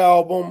this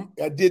album.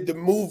 I did the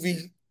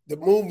movie the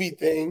movie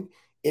thing,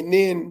 and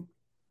then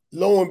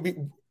lo and be.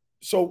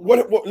 So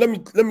what? Let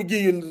me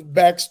give you the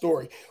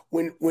backstory.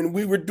 When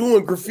we were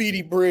doing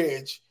Graffiti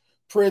Bridge,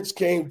 Prince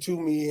came to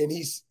me and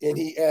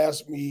he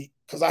asked me,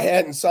 because I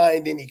hadn't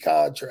signed any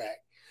contract,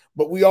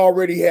 but we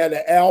already had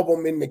an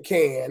album in the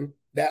can,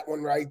 that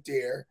one right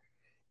there,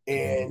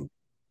 and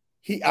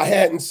I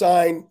hadn't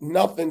signed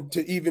nothing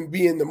to even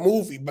be in the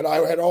movie, but I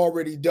had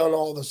already done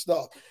all the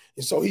stuff.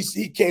 And so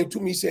he came to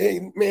me, he said,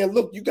 "Hey man,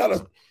 look, you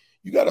gotta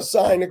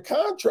sign a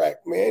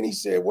contract, man." He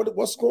said,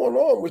 "What's going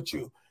on with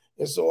you?"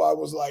 And so I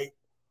was like,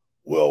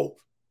 well,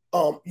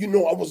 I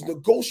was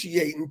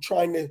negotiating,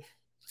 trying to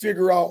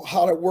figure out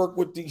how to work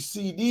with these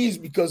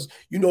CDs because,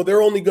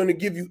 they're only going to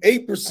give you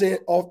 8%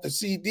 off the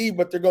CD,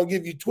 but they're going to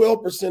give you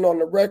 12% on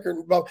the record.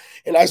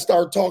 And I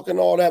started talking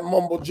all that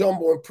mumbo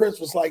jumbo, and Prince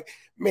was like,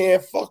 "Man,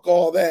 fuck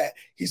all that."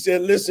 He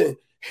said, "Listen,"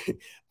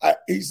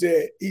 he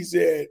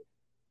said,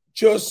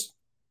 "just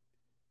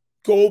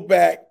go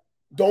back.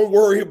 Don't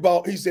worry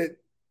about," he said,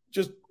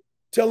 "just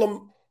tell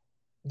them,"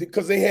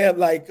 because they had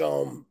like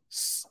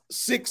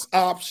 6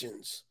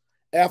 options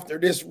after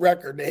this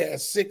record. They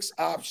had 6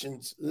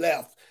 options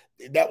left.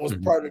 That was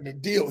part of the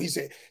deal. He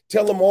said,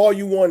 "Tell them all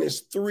you want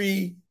is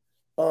 3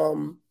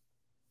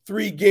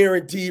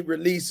 guaranteed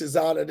releases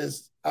out of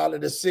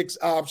the 6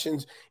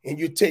 options, and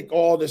you take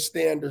all the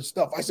standard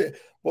stuff." I said,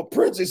 "But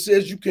Prince, it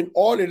says you can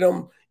audit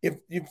them if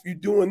you're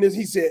doing this."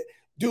 He said,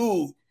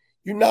 "Dude,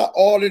 you're not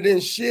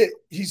auditing shit."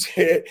 He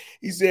said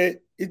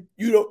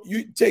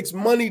it takes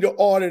money to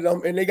audit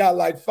them, and they got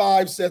like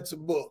 5 sets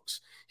of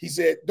books. He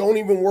said, "Don't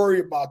even worry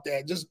about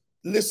that. Just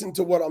listen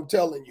to what I'm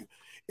telling you."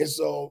 And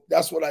so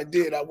that's what I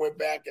did. I went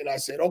back and I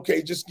said,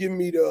 "Okay, just give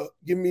me the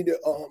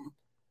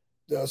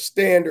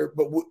standard,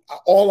 but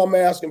all I'm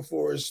asking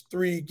for is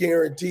 3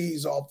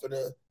 guarantees off of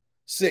the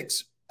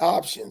 6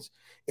 options."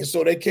 And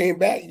so they came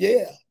back,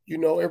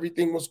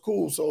 everything was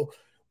cool. So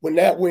when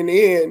that went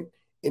in,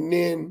 and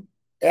then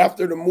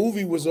after the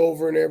movie was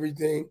over and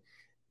everything,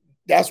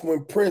 that's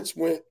when Prince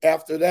went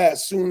after that.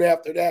 Soon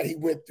after that, he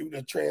went through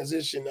the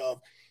transition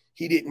of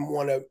he didn't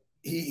want to,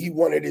 he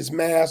wanted his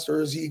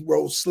masters. He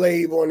wrote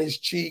Slave on his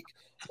cheek.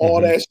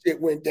 All that shit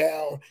went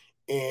down.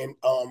 And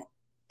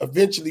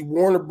eventually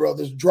Warner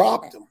Brothers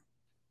dropped him.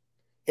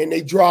 And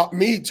they dropped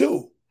me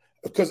too,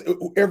 because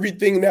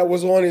everything that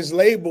was on his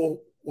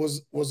label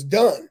was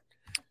done.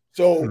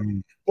 So,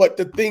 but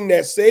the thing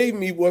that saved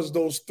me was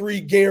those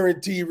 3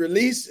 guaranteed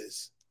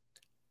releases.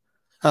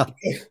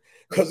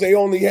 Because they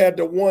only had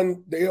the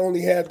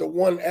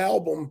one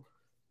album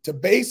to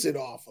base it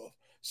off of.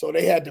 So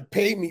they had to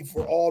pay me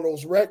for all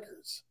those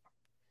records.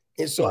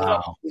 And so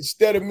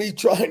instead of me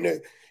trying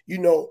to,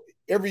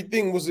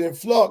 everything was in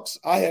flux,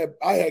 I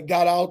had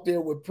got out there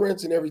with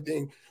Prince and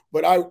everything,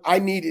 but I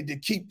needed to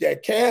keep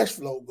that cash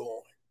flow going.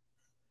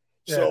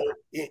 Yeah. So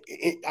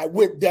I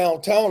went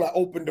downtown. I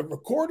opened a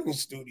recording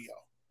studio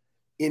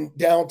in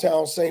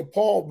downtown St.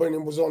 Paul, but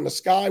it was on the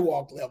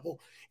Skywalk level.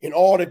 And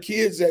all the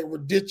kids that were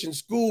ditching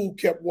school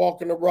kept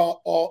walking around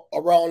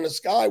the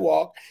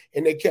Skywalk,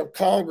 and they kept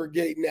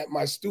congregating at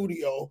my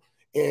studio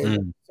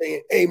and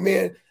saying, "Hey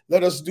man,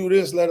 let us do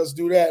this, let us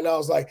do that." And I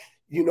was like,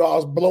 I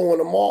was blowing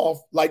them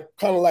off, like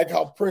kind of like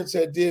how Prince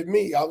had did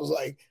me. I was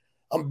like,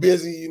 "I'm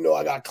busy,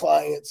 I got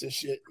clients and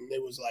shit." And they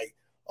was like,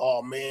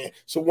 "Oh man."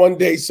 So one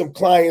day some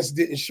clients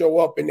didn't show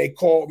up, and they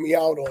called me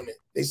out on it.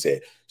 They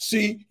said,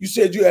 "See, you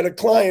said you had a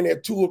client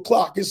at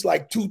 2:00. It's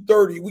like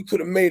 2:30. We could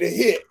have made a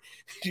hit."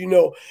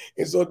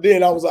 And so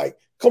then I was like,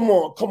 come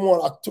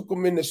on. I took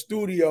them in the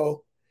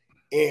studio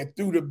and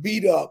threw the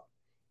beat up,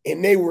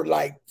 and they were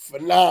like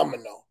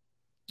phenomenal.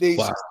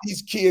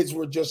 These kids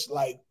were just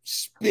like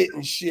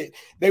spitting shit.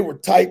 They were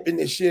typing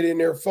the shit in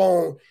their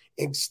phone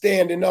and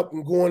standing up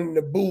and going in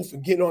the booth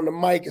and getting on the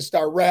mic and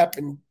start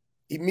rapping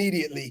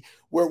immediately.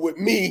 Where with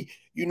me,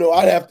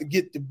 I'd have to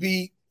get the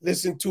beat,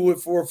 listen to it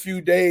for a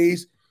few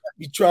days,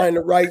 be trying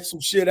to write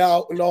some shit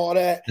out and all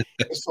that.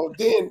 And so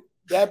then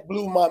that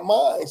blew my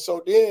mind.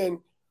 So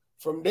then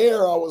from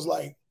there, I was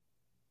like,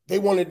 they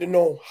wanted to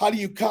know, how do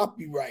you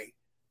copyright?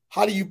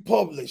 How do you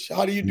publish?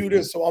 How do you do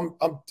this? So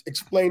I'm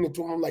explaining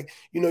to them. I'm like,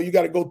 you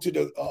got to go to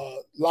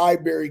the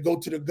library, go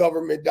to the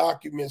government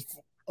documents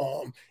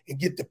and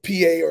get the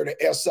PA or the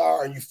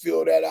SR, and you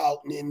fill that out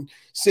and then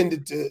send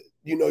it to,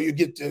 you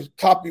get the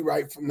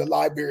copyright from the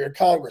Library of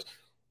Congress.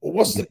 Well,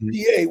 what's the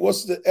PA?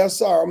 What's the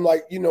SR? I'm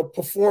like,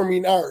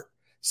 performing art,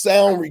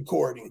 sound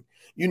recording.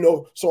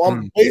 So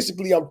I'm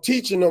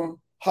teaching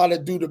them how to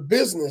do the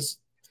business,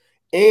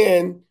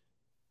 and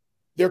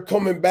they're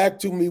coming back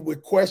to me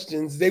with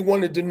questions. They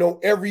wanted to know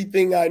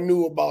everything I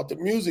knew about the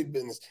music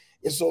business.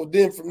 And so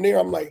then from there,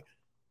 I'm like,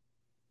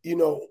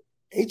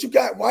 ain't you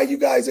guys, why you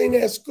guys ain't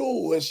at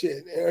school and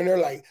shit? And they're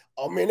like,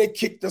 "Oh man, they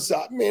kicked us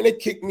out. Man, they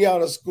kicked me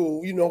out of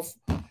school."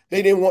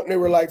 They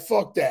were like,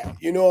 "Fuck that."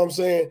 You know what I'm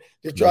saying?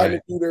 They're trying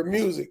to do their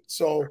music.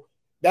 So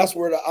that's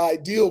where the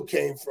ideal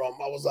came from.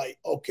 I was like,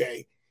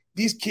 okay,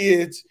 these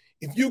kids,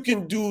 if you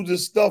can do the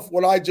stuff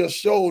what I just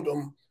showed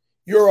them,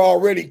 you're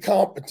already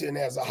competent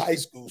as a high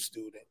school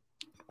student.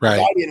 Right.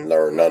 I didn't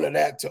learn none of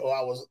that till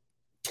I was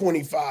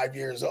 25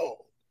 years old.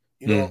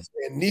 You know what I'm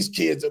saying? These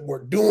kids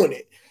were doing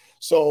it.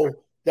 So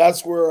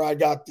that's where I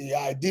got the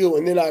ideal.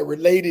 And then I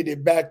related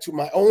it back to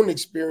my own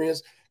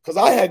experience because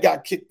I had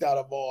got kicked out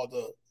of all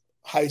the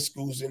high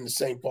schools in the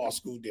St. Paul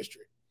School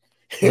District.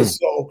 And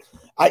so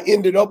I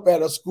ended up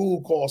at a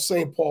school called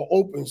St. Paul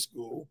Open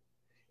School.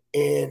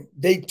 And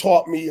they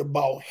taught me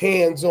about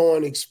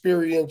hands-on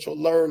experiential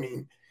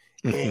learning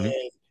and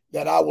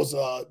that I was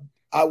a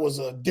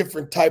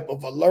different type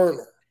of a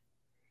learner,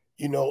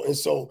 you know. And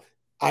so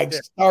I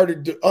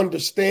started to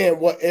understand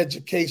what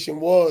education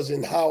was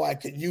and how I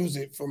could use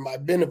it for my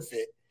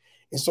benefit.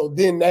 And so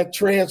then that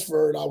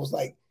transferred. I was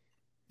like,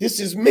 this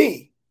is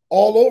me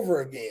all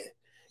over again.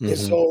 And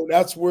so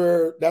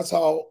that's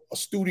how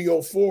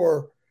Studio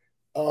 4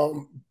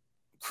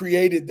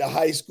 created the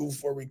High School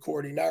for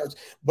Recording Arts.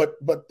 But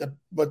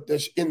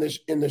in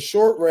the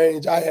short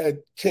range, I had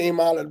came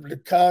out of the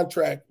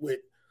contract with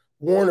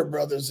Warner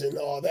Brothers and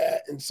all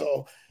that. And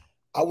so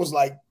I was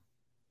like,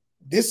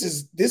 this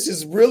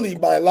is really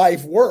my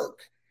life work.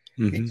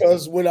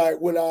 Because when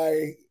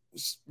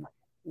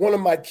one of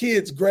my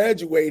kids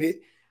graduated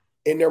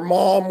and their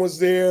mom was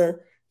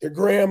there, their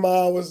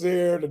grandma was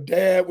there, the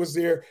dad was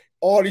there,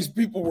 all these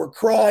people were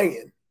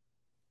crying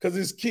because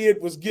his kid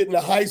was getting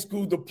a high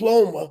school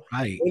diploma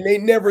and they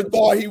never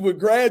thought he would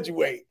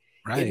graduate.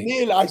 And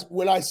then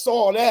when I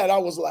saw that, I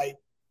was like,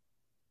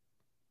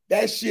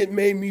 that shit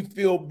made me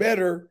feel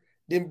better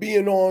than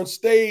being on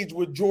stage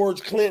with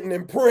George Clinton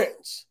and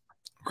Prince.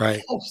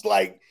 I was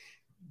like,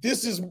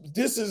 this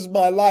is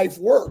my life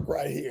work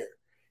right here.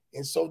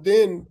 And so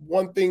then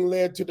one thing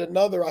led to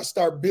another. I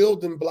start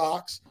building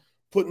blocks,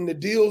 putting the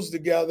deals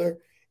together,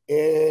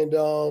 and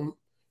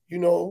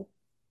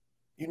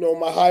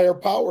my higher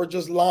power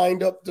just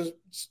lined up the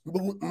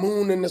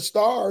moon and the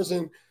stars,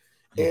 and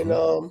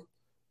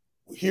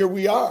here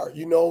we are.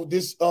 You know,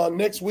 this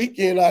next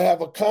weekend I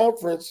have a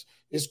conference.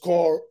 It's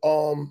called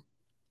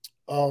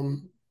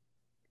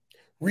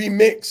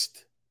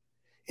Remixed,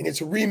 and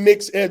it's a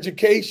remix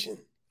education.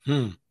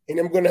 And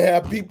I'm going to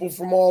have people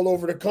from all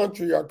over the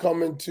country are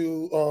coming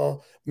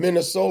to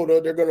Minnesota.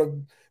 They're going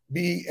to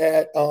be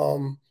at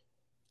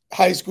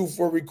High School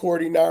for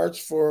Recording Arts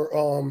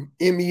for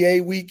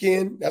MEA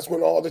weekend. That's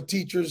when all the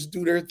teachers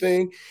do their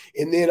thing.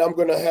 And then I'm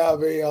going to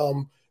have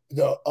the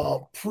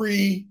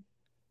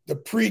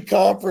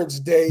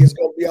pre-conference day is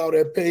going to be out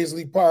at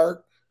Paisley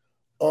Park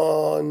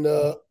on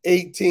the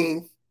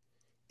 18th.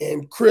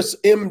 And Chris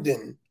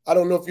Emden, I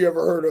don't know if you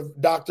ever heard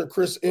of Dr.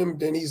 Chris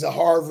Emden. He's a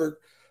Harvard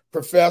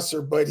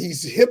professor, but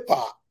he's hip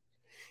hop,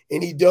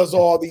 and he does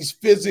all these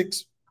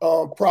physics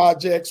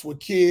projects with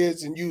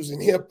kids and using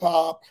hip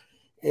hop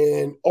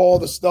and all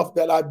the stuff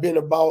that I've been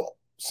about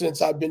since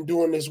I've been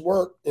doing this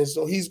work. And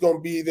so he's going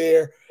to be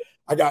there.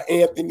 I got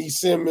Anthony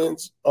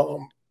Simmons,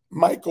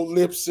 Michael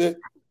Lipsick,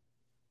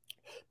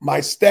 my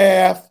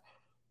staff,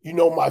 you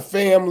know, my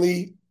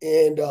family,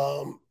 and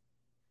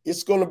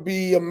it's going to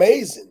be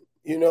amazing,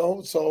 you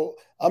know. So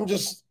I'm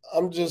just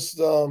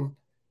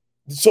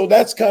so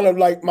that's kind of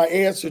like my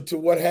answer to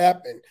what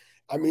happened.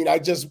 I mean, I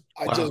just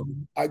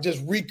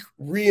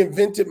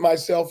reinvented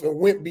myself and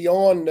went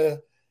beyond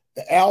the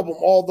album,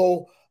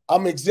 although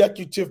I'm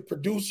executive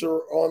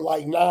producer on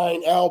like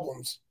 9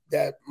 albums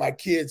that my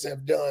kids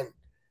have done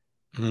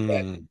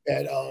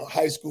at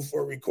High School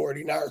for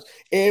Recording Arts.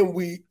 And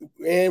we're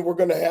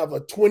going to have a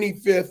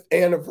 25th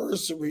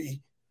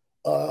anniversary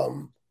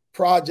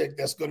project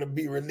that's going to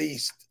be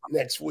released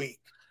next week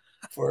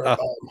for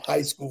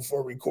High School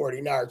for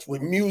Recording Arts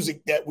with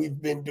music that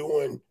we've been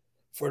doing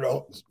for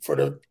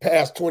the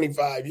past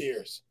 25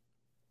 years.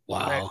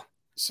 Wow. Right?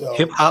 So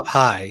Hip Hop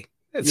High.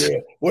 Yeah.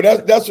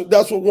 Well, that's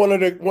what one of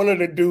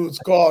the dudes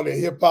called it,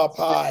 Hip Hop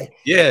High.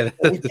 Yeah.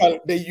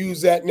 They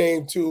use that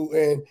name too.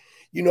 And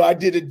you know, I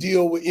did a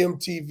deal with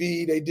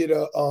MTV. They did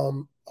a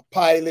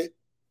pilot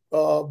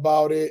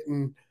about it,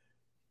 and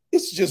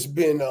it's just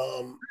been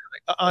on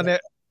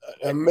it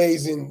an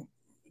amazing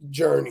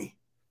journey.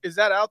 Is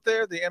that out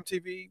there, the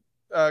MTV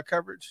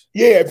coverage?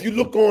 Yeah, if you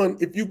go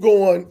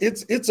on,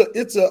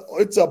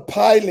 it's a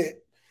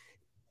pilot.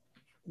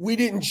 We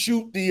didn't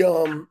shoot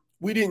the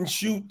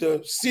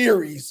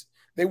series.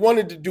 They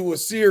wanted to do a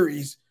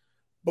series,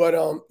 but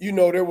you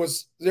know, there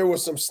was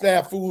some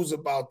snafus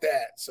about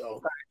that.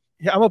 So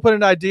yeah, I'm gonna put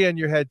an idea in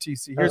your head,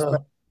 TC. Here's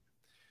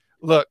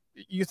look,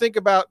 you think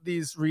about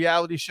these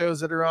reality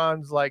shows that are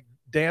on, like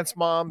Dance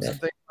Moms and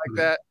things like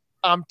that.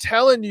 I'm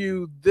telling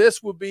you,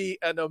 this will be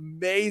an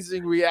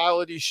amazing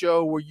reality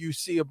show where you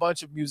see a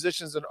bunch of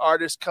musicians and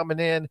artists coming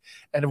in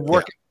and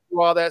working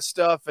through all that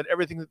stuff and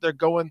everything that they're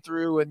going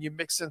through, and you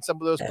mix in some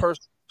of those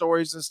personal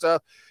stories and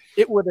stuff.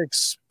 It would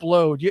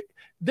explode.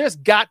 There's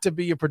got to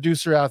be a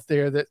producer out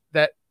there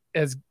that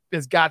has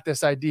got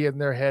this idea in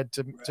their head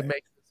to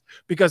make this,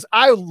 because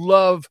I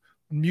love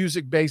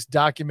music-based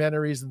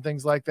documentaries and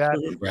things like that.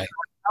 Right. A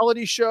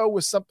reality show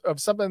with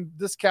something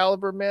this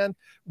caliber, man,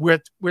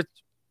 with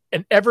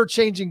an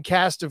ever-changing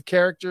cast of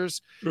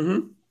characters.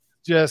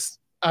 Just,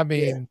 I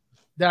mean,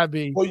 that'd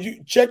be. Well,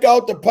 you check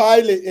out the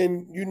pilot,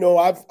 and you know,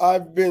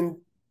 I've been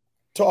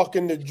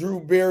talking to Drew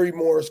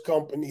Barrymore's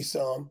company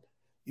some.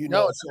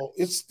 So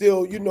it's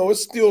still,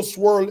 it's still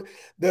swirling.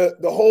 The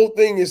whole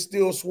thing is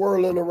still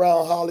swirling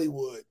around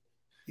Hollywood,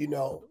 ain't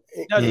no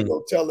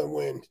telling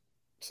when.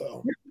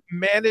 So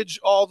manage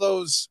all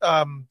those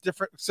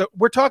different. So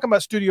we're talking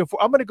about Studio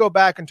 4. I'm going to go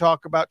back and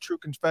talk about True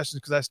Confessions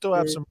because I still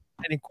have some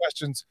any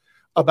questions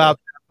about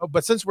that.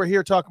 But since we're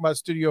here talking about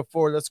Studio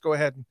 4, let's go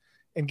ahead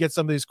and get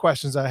some of these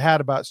questions I had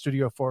about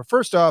Studio 4.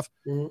 First off,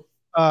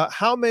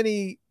 how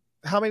many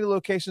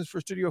locations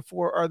for Studio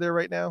 4 are there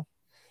right now?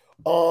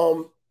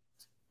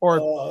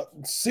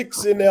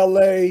 6 in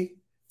LA,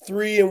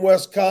 3 in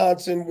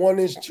Wisconsin, 1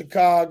 in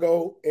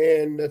Chicago,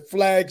 and the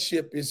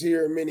flagship is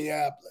here in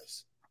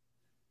Minneapolis.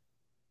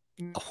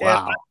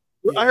 Wow.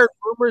 I heard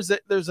rumors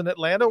that there's an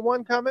Atlanta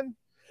one coming.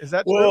 Is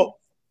that true? Well,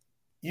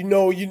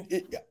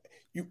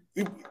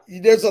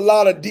 there's a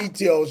lot of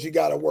details you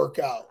got to work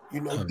out.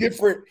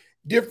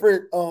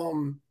 Different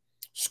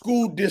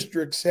school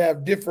districts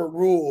have different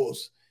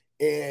rules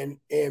and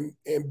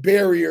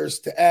barriers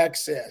to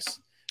access.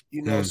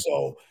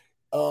 So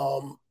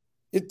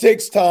it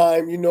takes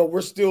time.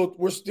 We're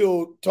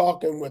still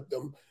talking with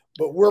them,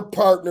 but we're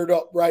partnered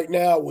up right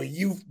now with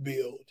Youth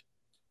Build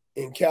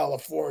in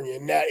California,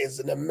 and that is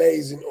an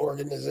amazing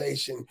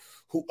organization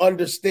who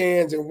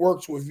understands and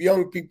works with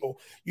young people.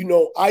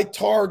 I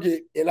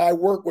target and I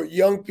work with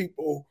young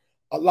people,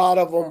 a lot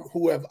of them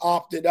who have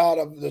opted out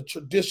of the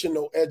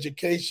traditional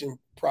education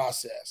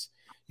process.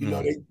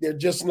 They're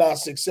just not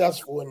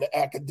successful in the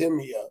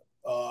academia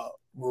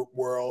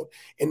world,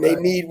 and they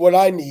need what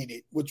I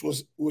needed, which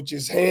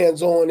is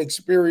hands-on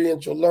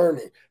experiential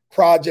learning,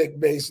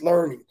 project-based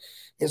learning.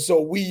 And so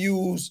we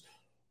use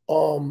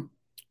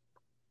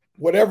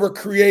whatever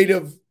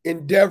creative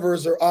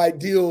endeavors or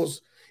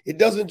ideals. It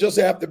doesn't just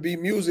have to be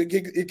music.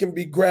 It can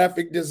be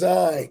graphic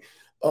design,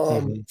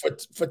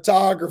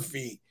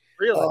 photography.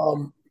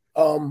 Really?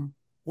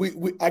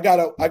 I got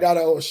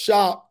a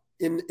shop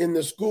in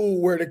the school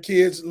where the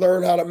kids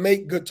learn how to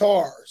make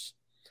guitars.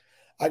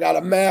 I got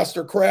a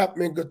master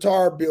craftsman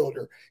guitar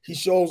builder. He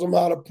shows them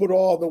how to put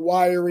all the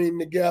wiring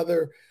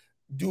together,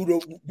 do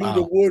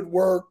the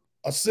woodwork,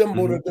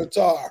 assemble the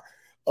guitar.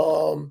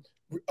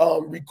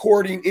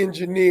 Recording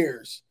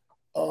engineers,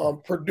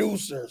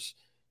 producers.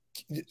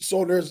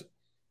 So there's.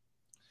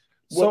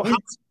 So how much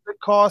does it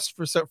cost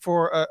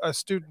for a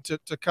student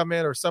to come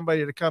in or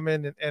somebody to come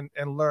in and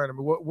learn? I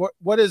mean,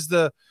 what is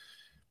the?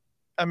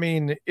 I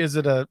mean, is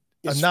it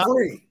it's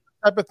free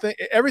type of thing?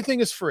 Everything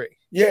is free.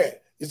 Yeah,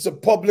 it's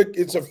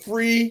a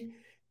free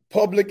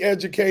public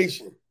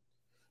education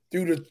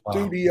through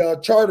the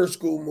charter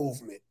school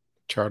movement.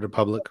 Charter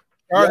public.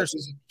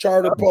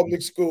 Charter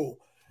public school,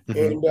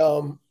 and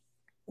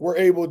we're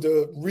able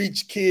to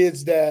reach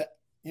kids that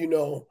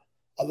a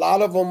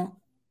lot of them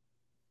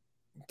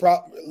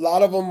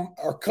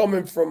are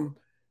coming from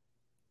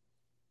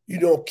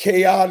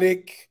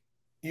chaotic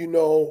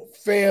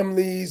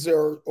families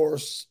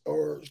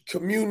or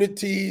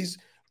communities,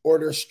 or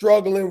they're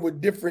struggling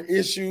with different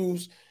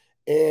issues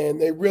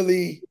and they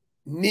really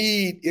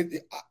need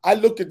it. I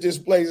look at this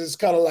place as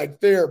kind of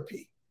like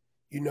therapy,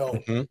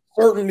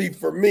 certainly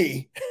for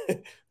me.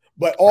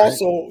 But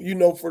also,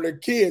 for the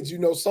kids,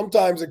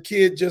 sometimes a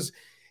kid just,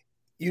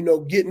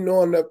 getting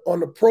on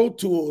the Pro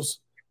Tools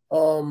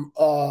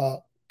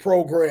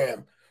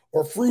program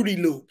or Fruity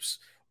Loops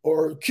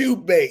or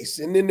Cubase,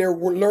 and then they're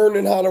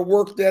learning how to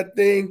work that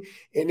thing,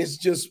 and it's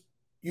just,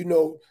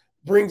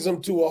 brings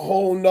them to a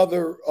whole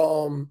nother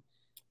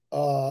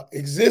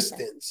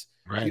existence,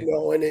 right?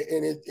 And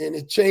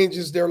it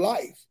changes their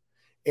life.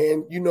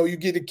 And you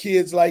get the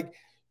kids like,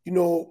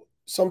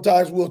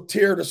 sometimes we'll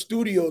tear the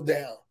studio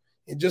down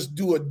and just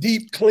do a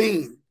deep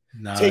clean.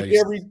 Nice.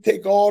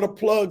 Take all the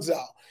plugs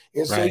out.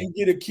 And so you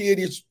get a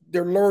kid,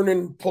 they're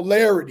learning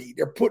polarity.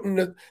 They're putting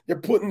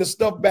the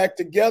stuff back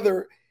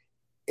together.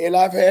 And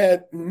I've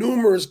had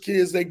numerous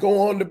kids, they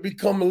go on to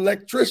become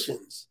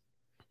electricians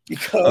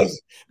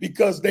because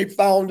they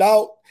found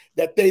out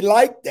that they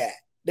like that.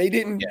 They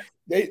didn't,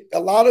 a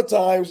lot of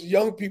times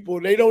young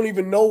people, they don't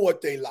even know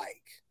what they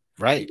like.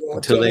 Right.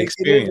 Until they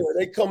experience.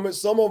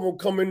 Some of them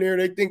come in there,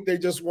 they think they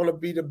just want to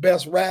be the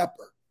best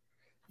rapper.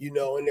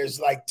 And there's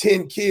like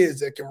 10 kids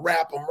that can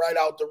rap them right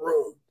out the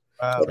room.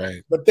 Wow.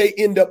 But they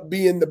end up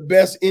being the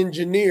best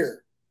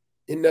engineer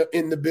in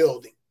the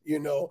building,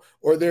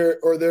 or they're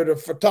the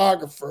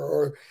photographer,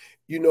 or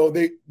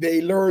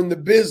they learn the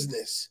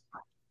business,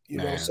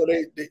 so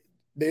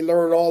they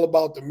learn all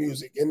about the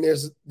music. And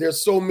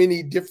there's so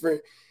many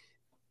different.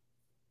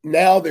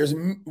 Now there's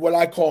what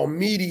I call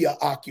media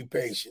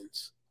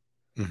occupations.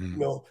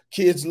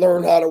 Kids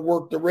learn how to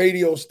work the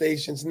radio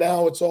stations.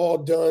 Now it's all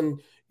done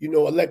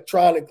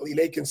electronically.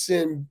 They can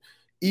send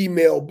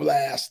email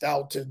blast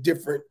out to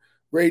different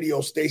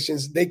radio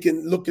stations. They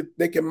can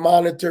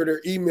monitor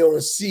their email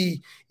and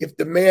see if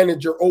the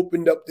manager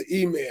opened up the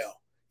email,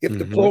 if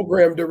the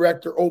program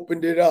director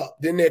opened it up.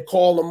 Then they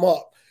call them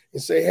up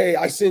and say, hey,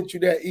 I sent you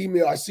that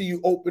email. I see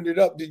you opened it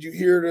up. Did you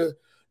hear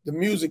the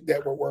music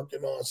that we're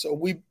working on? So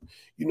we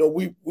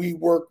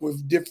work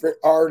with different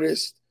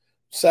artists,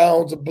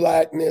 Sounds of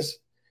Blackness.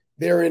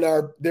 They're in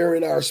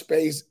our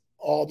space.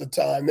 all the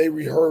time. They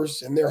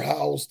rehearse and they're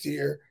housed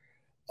here.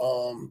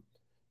 Paul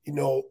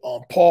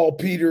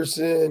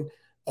Peterson,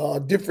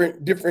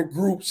 different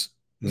groups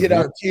get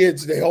our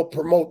kids to help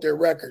promote their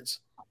records.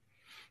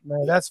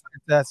 Man, that's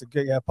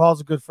good. Yeah,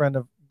 Paul's a good friend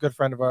of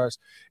ours,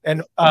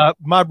 and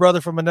my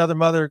brother from another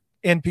mother,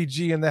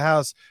 NPG in the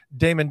house,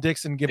 Damon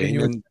Dixon, giving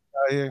you.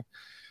 So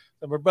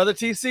my brother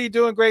TC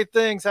doing great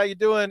things. How you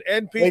doing,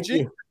 NPG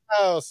in the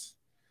house?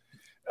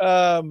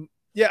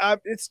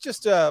 It's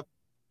just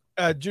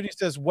Judy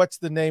says, "What's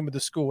the name of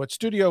the school?" It's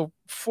Studio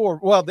 4.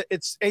 Well,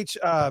 it's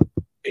HSRA.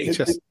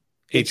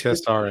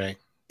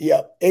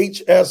 Yeah,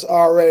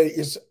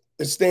 HSRA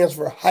it stands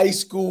for High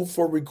School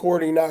for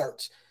Recording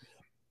Arts.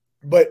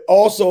 But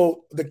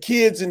also the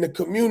kids in the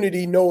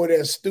community know it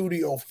as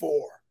Studio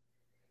 4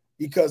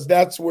 because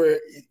that's where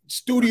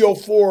Studio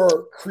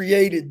 4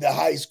 created the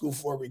High School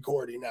for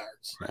Recording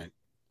Arts. Right.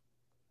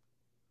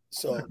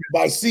 So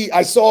I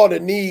saw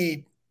the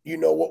need,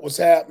 what was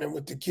happening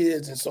with the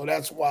kids. And so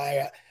that's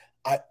why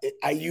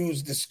I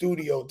used the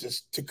studio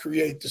to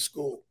create the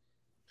school.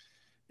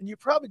 And you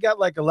probably got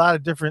like a lot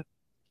of different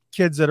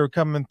kids that are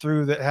coming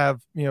through that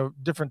have,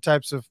 different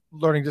types of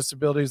learning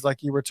disabilities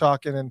like you were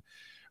talking. And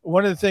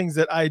one of the things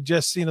that I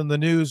just seen on the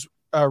news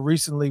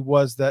recently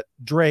was that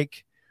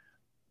Drake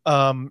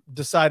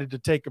decided to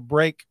take a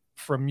break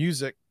from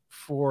music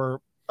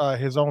for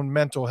his own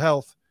mental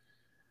health,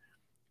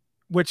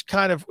 which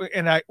kind of,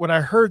 when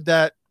I heard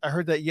that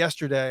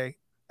yesterday,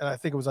 and I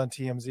think it was on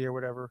TMZ or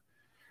whatever.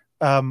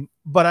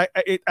 But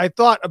I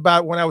thought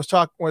about when I was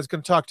going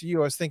to talk to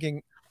you, I was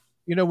thinking,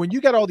 when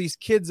you got all these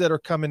kids that are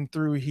coming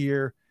through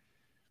here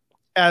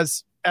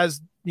as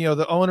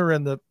the owner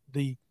and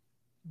the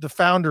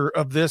founder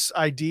of this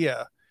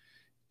idea,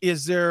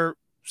 is there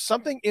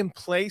something in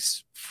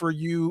place for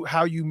you,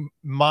 how you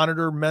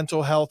monitor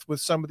mental health with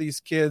some of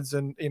these kids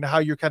and how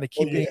you're kind of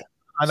keeping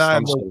an eye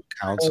on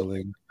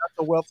counseling,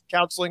 mental health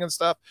counseling and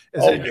stuff?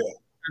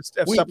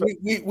 We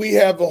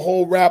have a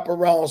whole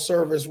wraparound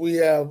service. We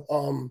have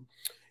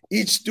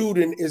each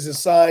student is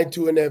assigned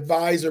to an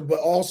advisor, but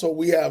also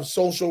we have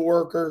social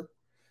worker,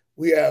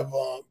 we have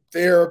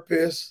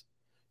therapists.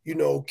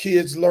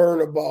 Kids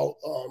learn about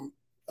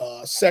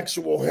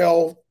sexual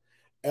health,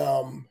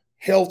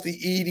 healthy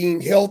eating,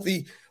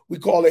 we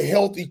call it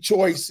healthy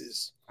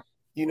choices,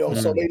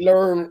 so they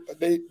learn,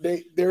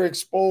 they're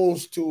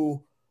exposed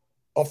to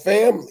a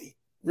family.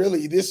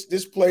 Really,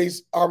 this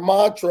place, our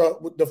mantra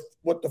with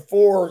what the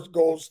 4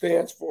 goal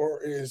stands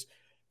for is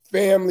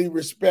family,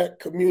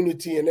 respect,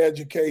 community, and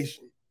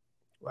education.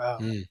 Wow.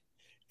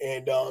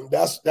 And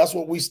that's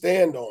what we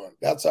stand on.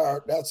 That's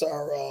our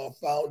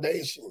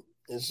foundation.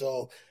 And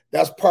so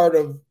that's part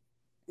of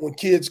when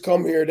kids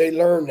come here, they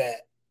learn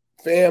that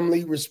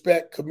family,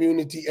 respect,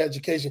 community,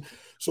 education.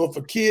 So if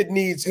a kid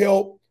needs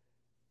help,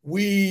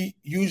 we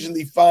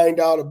usually find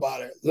out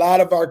about it. A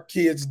lot of our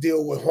kids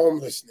deal with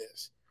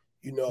homelessness.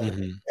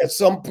 At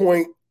some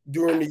point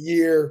during the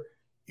year,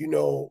 we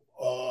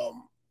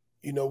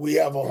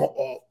have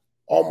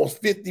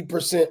almost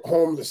 50%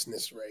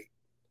 homelessness rate.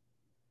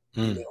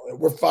 And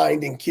we're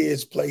finding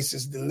kids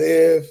places to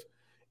live,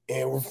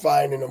 and we're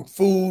finding them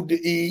food to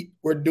eat.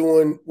 We're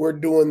doing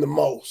the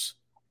most.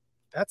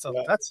 That's a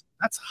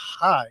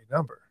high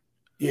number.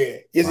 Yeah,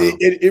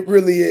 it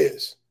really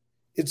is.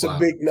 It's a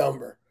big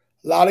number.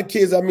 A lot of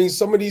kids. I mean,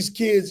 some of these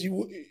kids,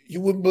 you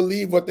wouldn't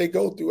believe what they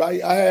go through.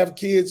 I have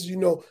kids,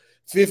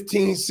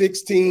 15,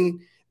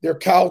 16. They're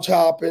couch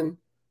hopping.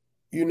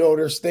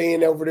 They're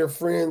staying over their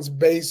friend's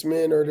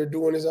basement, or they're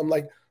doing this. I'm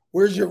like,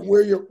 where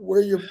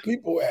your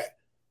people at?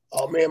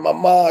 Oh man, my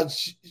mom,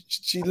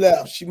 she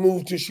left. She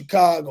moved to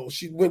Chicago.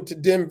 She went to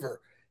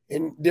Denver,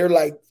 and they're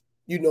like,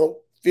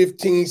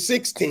 15,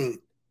 16.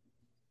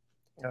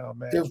 Oh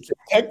man.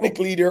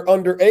 Technically they're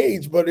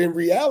underage, but in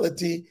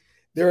reality,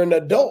 they're an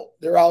adult.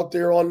 They're out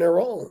there on their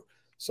own.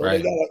 So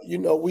They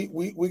gotta,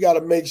 we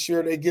gotta make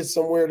sure they get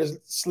somewhere to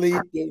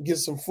sleep and get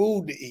some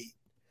food to eat.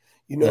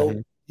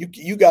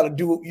 You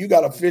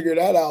gotta figure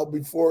that out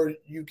before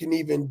you can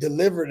even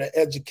deliver the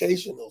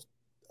educational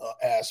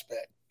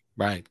aspect.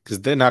 Right,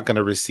 because they're not going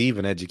to receive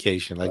an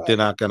education. Like they're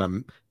not going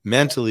to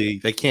mentally,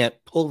 they can't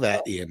pull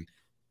that in.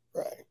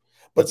 Right,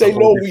 but they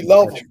know we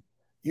love them.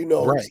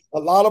 Right. A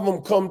lot of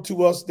them come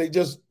to us. They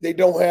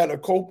don't have the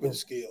coping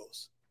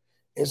skills,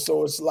 and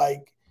so it's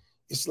like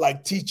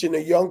teaching a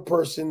young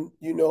person,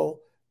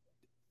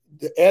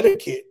 the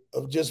etiquette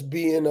of just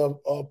being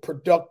a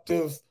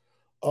productive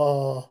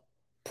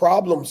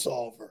problem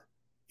solver.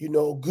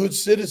 Good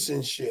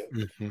citizenship.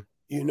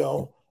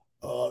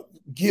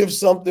 Give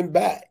something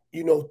back.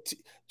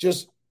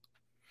 Just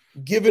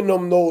giving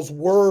them those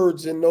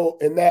words and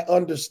that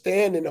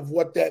understanding of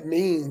what that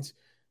means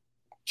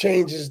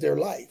changes their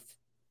life.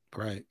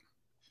 Right.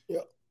 Yeah.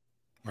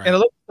 Right. And I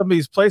look at some of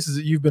these places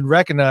that you've been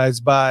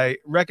recognized by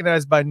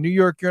New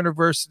York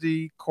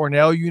University,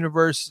 Cornell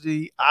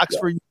University,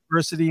 Oxford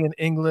University in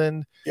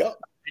England. Yeah.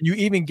 And you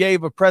even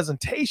gave a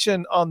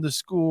presentation on the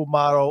school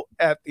model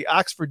at the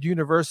Oxford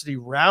University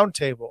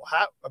Roundtable.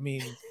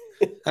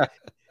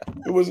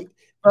 It was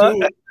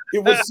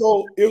it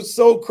was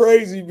so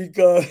crazy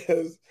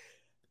because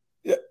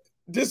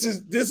this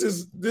is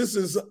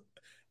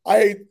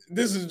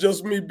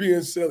just me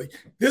being silly.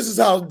 This is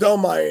how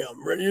dumb I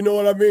am, right? You know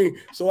what I mean?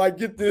 So I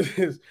get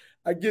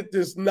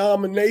this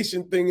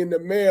nomination thing in the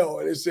mail,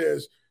 and it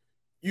says,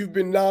 "You've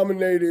been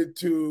nominated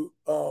to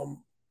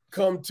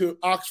come to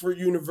Oxford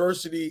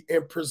University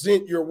and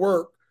present your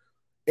work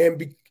and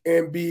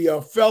be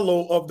a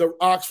fellow of the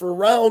Oxford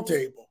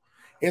Roundtable."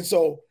 And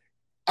so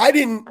I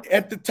didn't,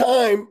 at the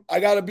time, I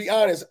got to be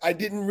honest, I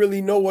didn't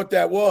really know what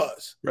that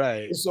was.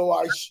 Right. And so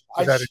I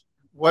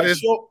showed my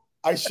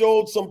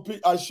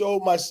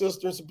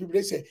sister and some people.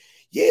 They said,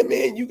 "Yeah,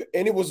 man,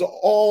 and it was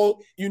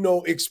all,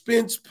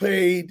 expense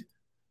paid.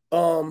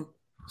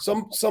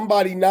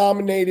 Somebody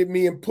nominated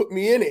me and put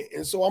me in it."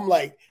 And so I'm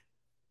like,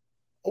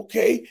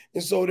 okay.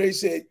 And so they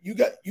said, you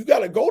got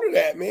to go to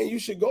that, man. You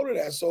should go to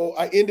that. So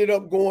I ended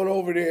up going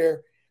over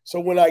there. So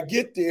when I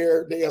get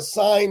there, they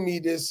assign me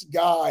this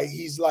guy.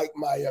 He's like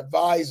my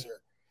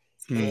advisor.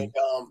 And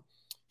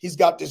he's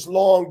got this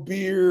long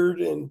beard,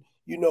 and,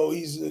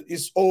 he's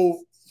this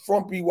old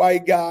frumpy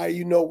white guy,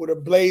 with a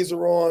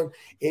blazer on.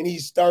 And he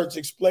starts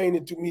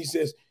explaining to me, he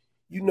says,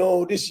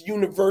 this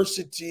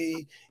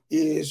university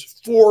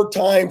is 4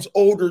 times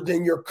older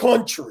than your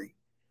country.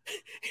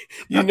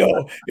 And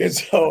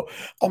so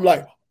I'm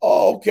like,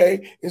 oh,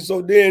 okay. And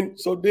so then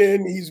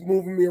he's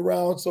moving me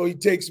around. So he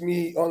takes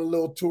me on a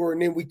little tour,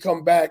 and then we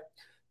come back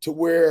to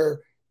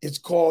where it's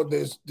called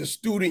the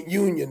student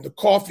union, the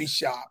coffee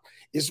shop.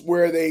 It's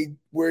where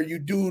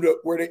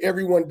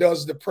everyone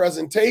does the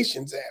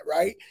presentations at,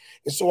 right?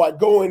 And so I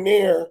go in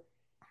there,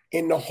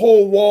 and the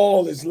whole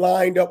wall is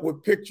lined up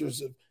with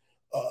pictures of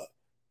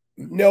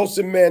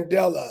Nelson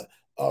Mandela,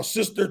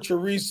 Sister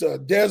Teresa,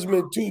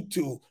 Desmond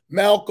Tutu,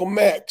 Malcolm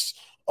X,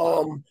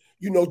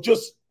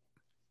 just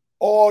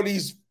all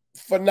these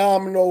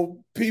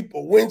phenomenal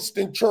people,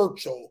 Winston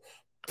Churchill,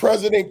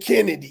 President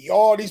Kennedy,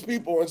 all these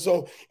people.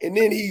 And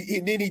then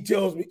he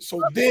tells me,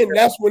 so then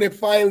that's when it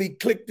finally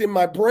clicked in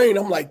my brain.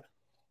 I'm like,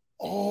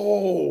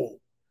 oh,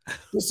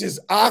 this is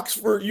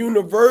Oxford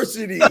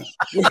University,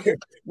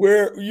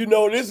 where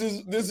this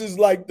is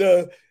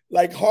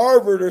like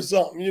Harvard or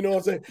something, you know what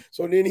I'm saying?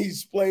 So then he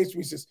explains to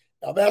me, he says,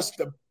 now that's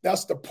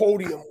the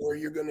podium where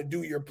you're going to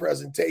do your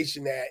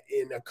presentation at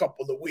in a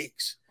couple of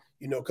weeks,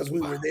 because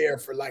we were there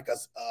for like a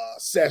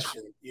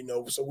session,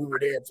 so we were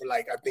there for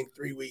like, I think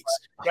 3 weeks.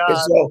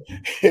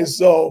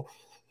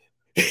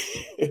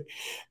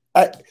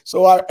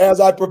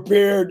 As I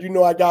prepared,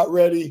 I got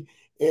ready,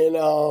 and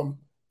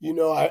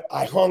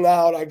I hung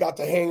out. I got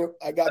to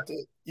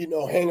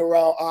hang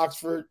around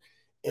Oxford,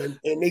 and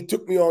they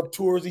took me on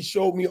tours. He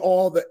showed me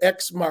all the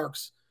X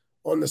marks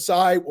on the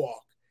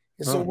sidewalk.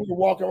 And so we were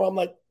walking around, I'm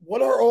like,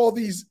 what are all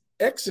these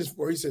X's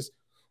for? He says,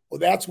 well,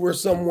 that's where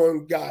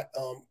someone got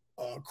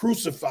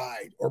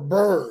crucified or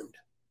burned,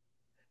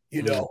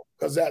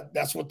 because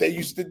that's what they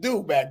used to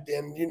do back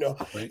then,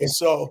 Right. And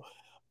so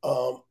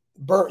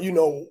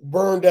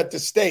burned at the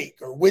stake,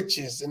 or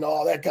witches and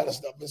all that kind of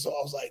stuff. And so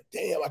I was like,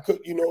 damn, I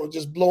could,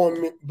 just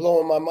blowing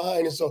my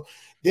mind. And so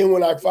then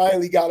when I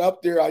finally got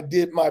up there, I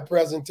did my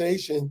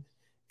presentation,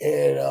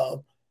 and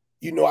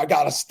I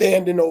got a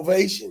standing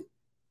ovation.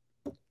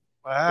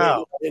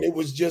 Wow. And it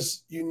was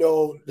just,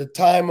 the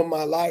time of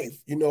my life.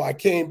 I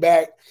came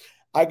back.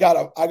 I got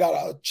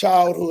a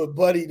childhood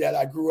buddy that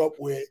I grew up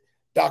with,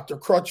 Dr.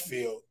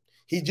 Crutchfield.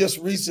 He just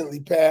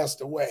recently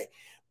passed away,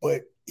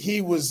 but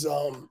he was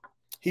a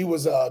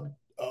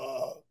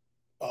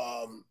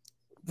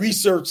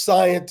research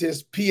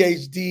scientist,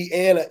 PhD,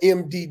 and an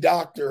MD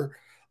doctor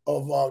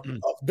of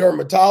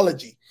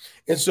dermatology.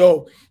 And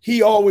so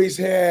he always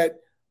had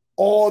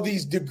all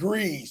these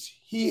degrees.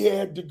 He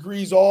had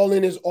degrees all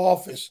in his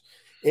office,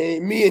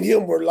 and me and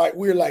him were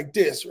like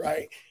this,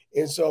 right?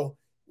 And so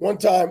one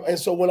time,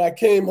 when I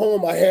came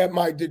home, I had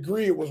my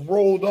degree. It was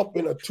rolled up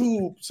in a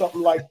tube, something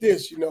like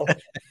this,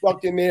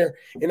 stuck in there,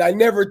 and I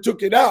never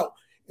took it out.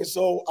 And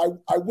so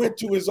I went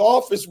to his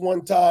office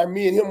one time.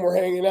 Me and him were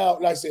hanging out,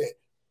 and I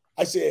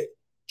said,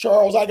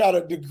 Charles, I got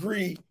a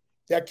degree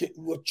that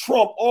will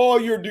trump all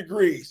your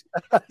degrees.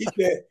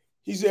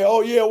 He said,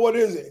 oh yeah, what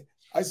is it?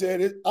 I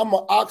said, I'm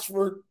an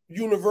Oxford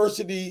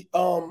University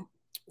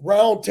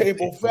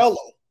Roundtable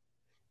Fellow.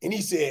 And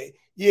he said,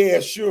 yeah,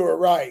 sure,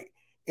 right.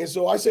 And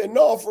so I said,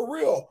 no, for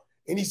real.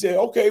 And he said,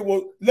 okay,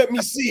 well, let me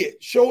see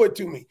it. Show it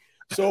to me.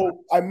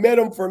 So I met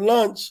him for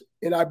lunch,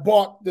 and I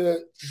bought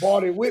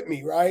it with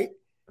me, right?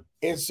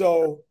 And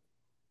so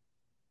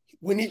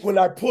when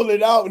I pull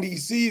it out and he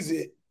sees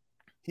it,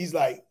 he's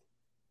like,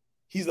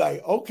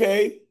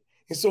 okay.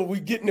 And so we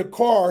get in the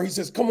car. He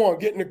says, come on,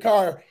 get in the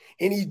car.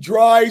 And he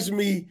drives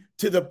me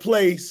to the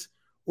place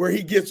where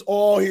he gets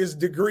all his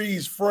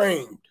degrees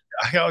framed.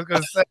 I was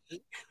gonna say,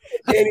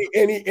 and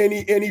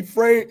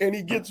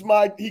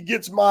he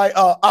gets my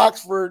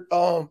Oxford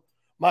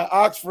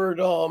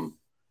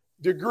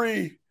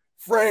degree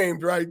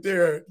framed right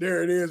there.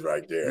 There it is,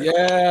 right there.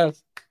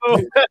 Yes.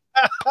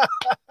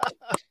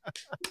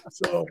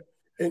 So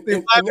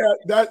and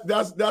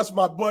that's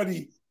my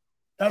buddy.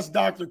 That's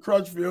Dr.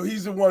 Crutchfield.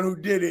 He's the one who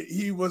did it.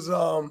 He was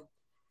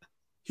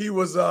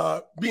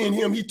being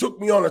him. He took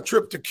me on a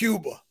trip to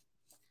Cuba.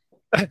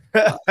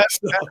 Yeah.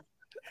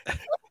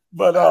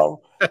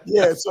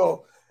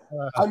 So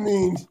I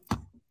mean,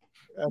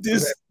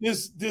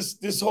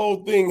 this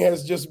whole thing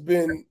has just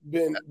been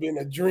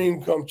a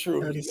dream come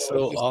true. That's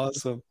so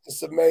awesome.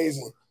 It's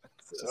amazing.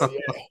 So,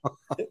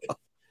 yeah.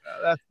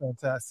 That's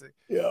fantastic.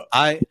 Yeah.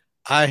 I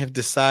have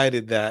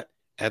decided that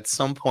at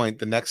some point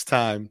the next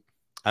time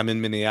I'm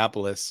in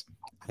Minneapolis,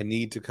 I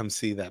need to come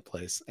see that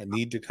place. I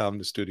need to come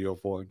to Studio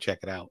 4 and check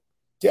it out.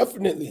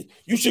 Definitely.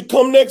 You should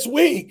come next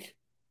week.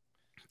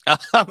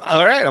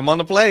 All right, I'm on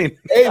the plane.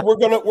 Hey, we're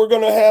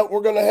gonna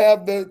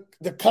have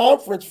the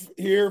conference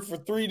here for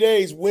 3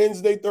 days,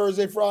 Wednesday,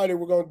 Thursday, Friday.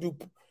 We're gonna do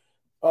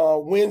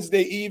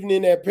Wednesday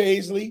evening at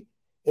Paisley.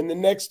 In the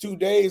next 2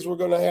 days, we're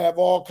gonna have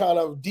all kind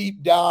of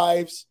deep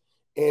dives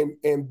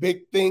and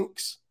big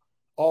thinks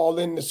all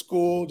in the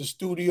school, the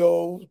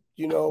studio.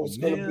 You know, it's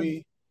gonna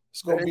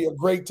be a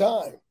great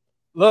time.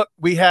 Look,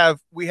 we have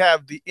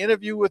the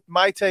interview with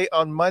Maite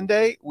on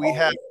Monday. We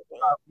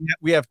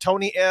have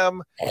Tony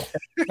M,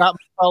 Scott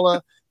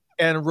McCullough,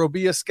 and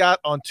Robia Scott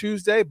on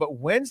Tuesday. But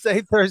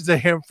Wednesday,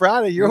 Thursday, and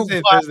Friday, you're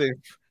Thursday.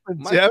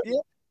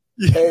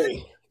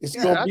 Hey, it's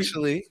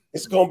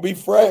gonna be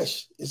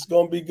fresh. It's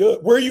gonna be good.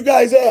 Where are you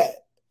guys at?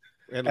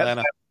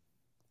 Atlanta.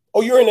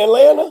 Oh, you're in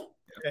Atlanta?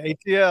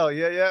 ATL,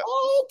 yeah.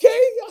 Oh, okay.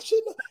 I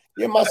should know.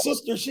 Yeah, my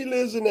sister, she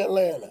lives in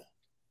Atlanta.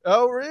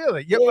 Oh,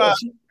 really? Yeah.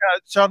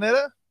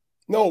 Charnetta?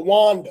 No,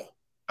 Wanda.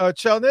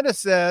 Charnetta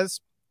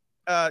says,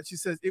 she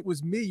says, it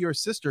was me, your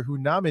sister, who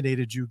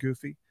nominated you,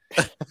 Goofy.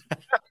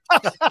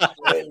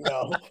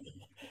 No.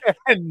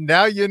 And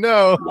now you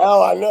know.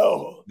 Now I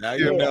know. Now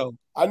you know.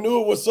 I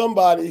knew it was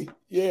somebody.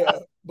 Yeah.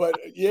 But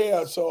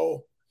yeah,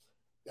 so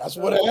that's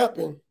what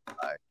happened.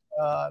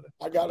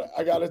 I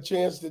got a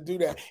chance to do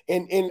that.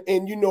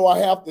 And you know, I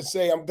have to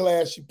say I'm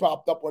glad she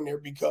popped up on there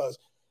because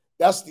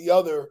that's the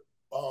other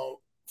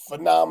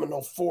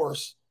phenomenal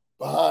force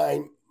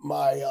behind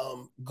my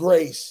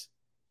grace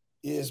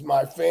is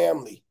my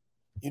family.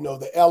 You know,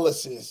 the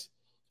Ellises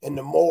and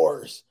the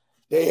Moores.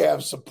 They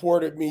have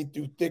supported me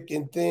through thick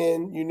and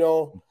thin, you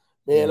know.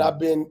 Man, I've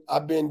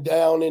been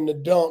down in the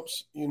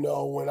dumps, you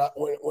know, when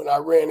I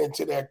ran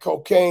into that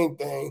cocaine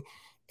thing,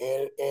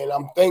 and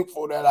I'm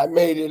thankful that I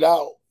made it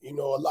out. You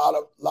know, a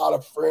lot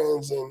of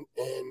friends and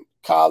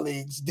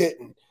colleagues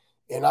didn't,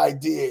 and I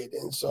did,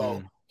 and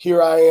so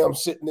here I am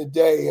sitting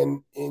today,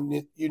 and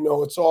you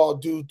know, it's all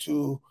due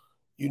to,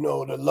 you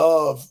know, the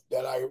love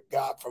that I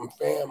got from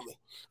family,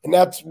 and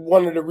that's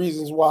one of the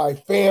reasons why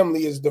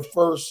family is the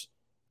first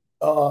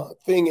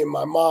thing in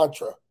my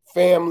mantra: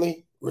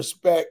 family,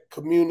 respect,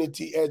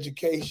 community,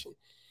 education.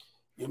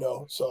 You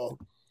know, so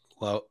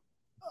well,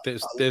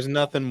 there's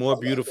nothing more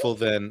beautiful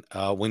than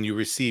when you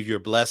receive your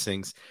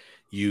blessings,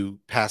 you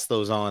pass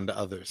those on to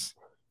others.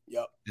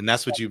 Yep. And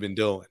that's what you've been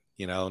doing.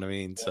 You know what I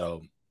mean? Yeah.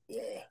 So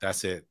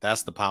that's it.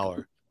 That's the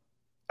power.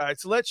 All right,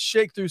 so let's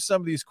shake through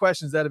some of these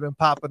questions that have been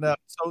popping up.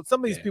 So some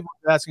of these people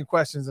are asking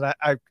questions, and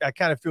I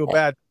kind of feel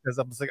bad because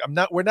I'm just like,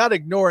 we're not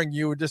ignoring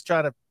you. We're just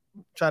trying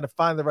to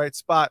find the right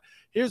spot.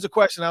 Here's a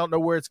question. I don't know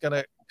where it's going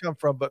to come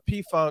from, but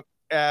P Funk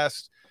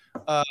asked,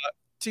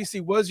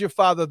 TC, was your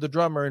father the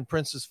drummer in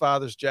Prince's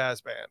father's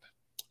jazz band?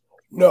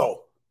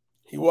 No,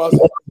 he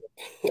wasn't.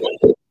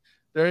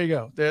 There you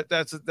go.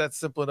 That's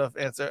simple enough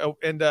answer. Oh,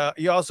 and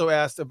he also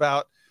asked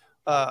about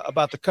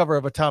the cover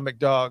of Atomic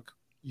Dog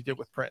you did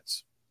with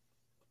Prince.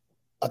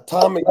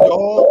 Atomic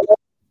Dog?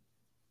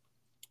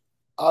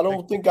 I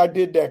don't think I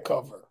did that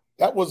cover.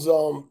 That was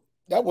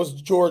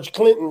George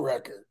Clinton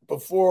record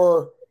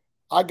before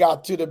I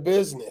got to the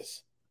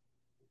business.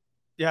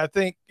 I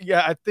think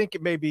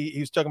it may be he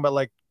was talking about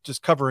like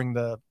just covering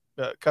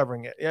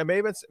it. Yeah,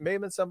 maybe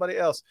it's somebody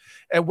else.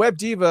 And Web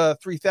Diva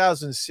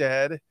 3000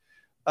 said,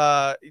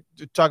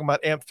 talking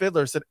about Amp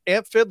Fiddler, said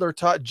Amp Fiddler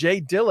taught Jay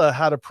Dilla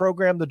how to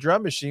program the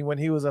drum machine when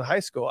he was in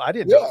high school. I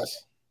didn't know.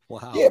 Yes.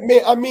 Wow. Yeah,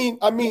 man. I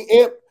mean,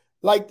 Amp,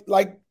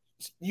 like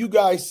you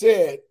guys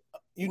said,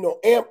 you know,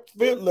 Amp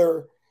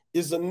Fiddler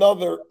is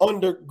another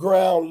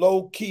underground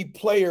low-key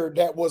player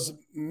that was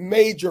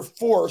major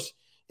force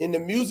in the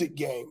music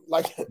game.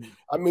 Like,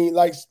 I mean,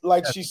 like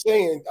she's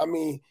saying, I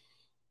mean,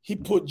 he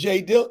put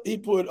Jay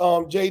Dilla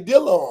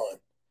on,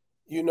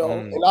 you know,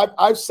 and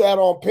I've sat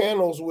on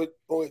panels with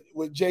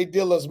Jay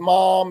Dilla's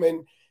mom,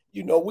 and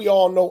you know, we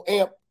all know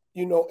Amp.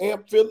 You know,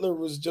 Amp Fiddler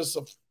was just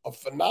a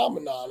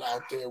phenomenon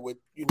out there with,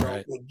 you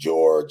know, with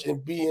George,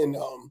 and being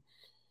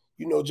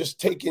you know, just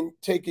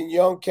taking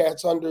young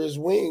cats under his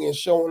wing and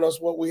showing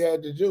us what we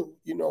had to do,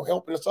 you know,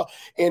 helping us out.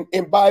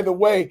 And by the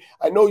way,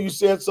 I know you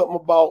said something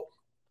about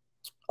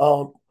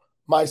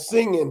my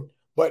singing,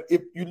 but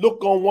if you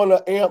look on one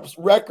of Amp's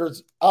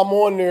records, I'm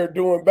on there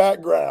doing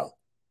background.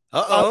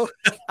 Uh-oh.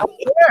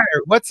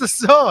 What's the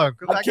song?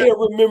 I can't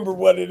remember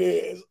what it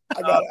is.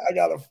 I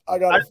gotta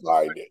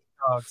find it.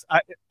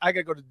 I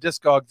gotta go to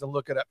Discogs and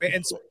look it up.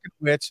 And speaking of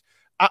which,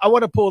 I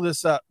want to pull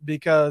this up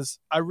because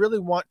I really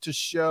want to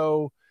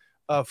show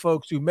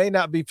folks who may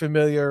not be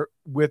familiar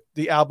with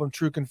the album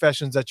True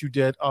Confessions that you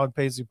did on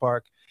Paisley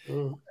Park.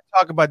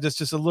 Talk about this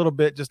just a little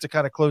bit, just to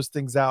kind of close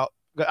things out.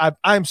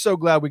 I'm so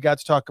glad we got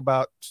to talk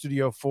about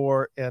Studio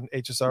 4 and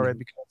HSRA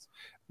because,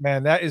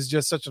 man, that is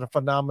just such a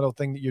phenomenal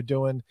thing that you're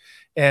doing.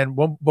 And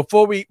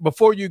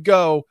before you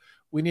go,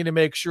 we need to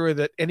make sure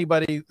that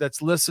anybody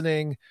that's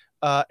listening,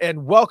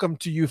 and welcome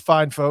to you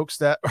fine folks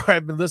that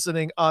have been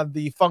listening on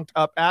the Funked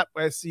Up app.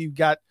 I see you've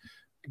got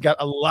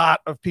a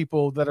lot of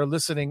people that are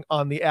listening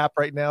on the app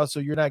right now,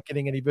 so you're not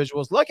getting any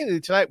visuals. Luckily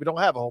tonight we don't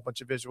have a whole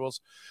bunch of visuals,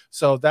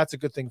 so that's a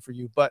good thing for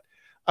you. But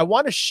I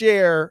want to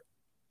share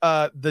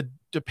the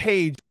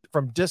page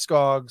from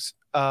Discogs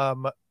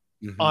on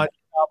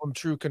album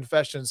True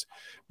Confessions,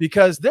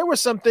 because there were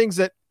some things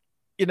that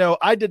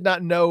I did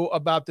not know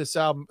about this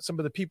album. Some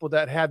of the people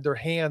that had their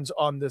hands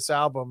on this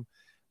album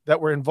that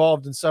were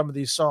involved in some of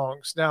these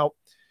songs. Now,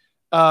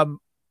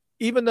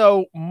 even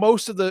though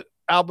most of the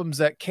albums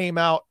that came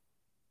out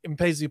in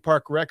Paisley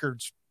Park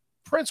Records,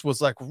 Prince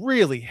was like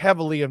really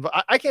heavily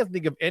involved. I can't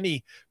think of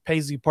any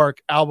Paisley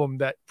Park album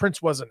that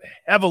Prince wasn't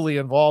heavily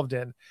involved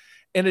in.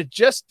 And it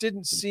just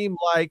didn't seem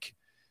like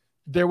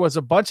there was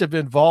a bunch of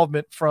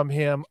involvement from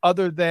him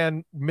other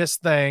than Miss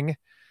Thing.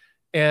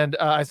 And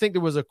I think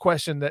there was a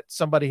question that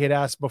somebody had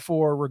asked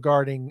before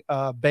regarding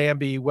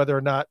Bambi, whether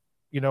or not,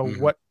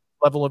 what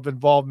level of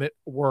involvement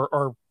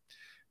or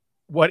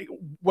what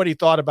he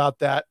thought about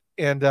that.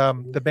 And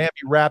the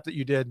Bambi rap that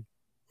you did,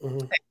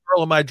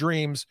 Girl of My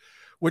Dreams,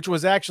 which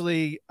was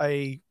actually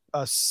a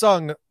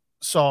sung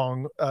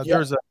song.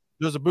 There's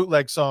a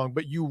bootleg song,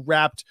 but you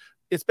rapped.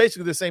 It's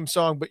basically the same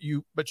song, but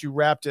you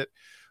rapped it.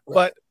 Right.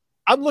 But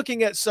I'm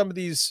looking at some of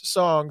these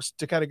songs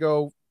to kind of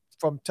go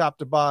from top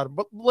to bottom.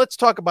 But let's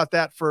talk about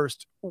that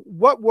first.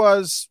 What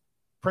was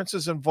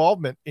Prince's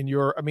involvement in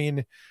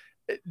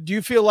do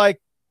you feel like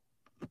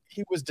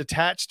he was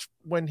detached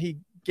when he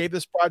gave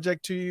this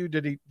project to you?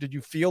 Did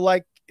you feel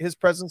like his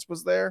presence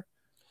was there?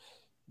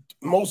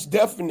 Most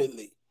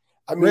definitely.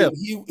 I mean,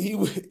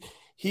 really?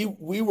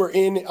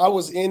 I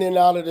was in and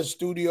out of the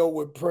studio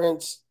with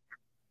Prince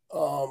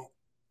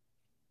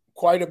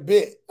quite a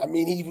bit. I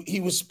mean,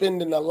 he was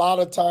spending a lot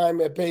of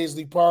time at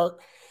Paisley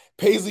Park.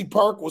 Paisley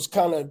Park was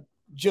kind of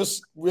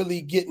just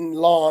really getting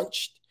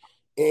launched,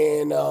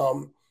 and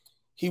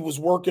he was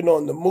working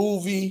on the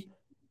movie.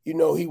 He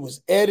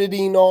was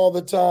editing all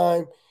the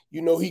time.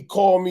 He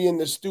called me in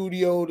the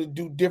studio to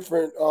do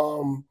different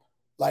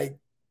like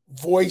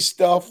voice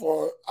stuff,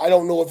 or I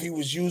don't know if he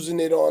was using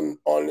it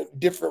on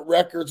different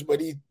records, but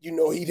he'd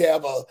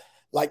have a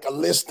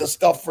list of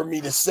stuff for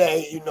me to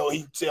say.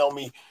 He'd tell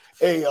me,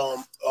 hey,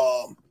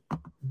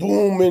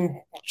 boom and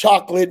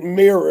chocolate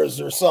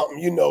mirrors or something,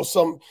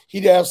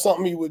 he'd have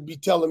something he would be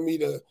telling me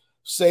to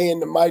say in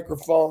the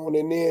microphone.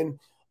 And then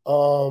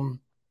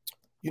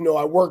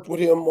I worked with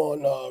him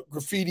on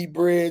Graffiti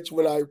Bridge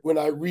when I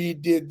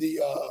redid the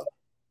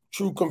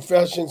True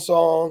Confession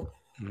song.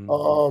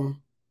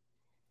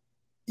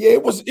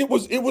 It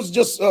was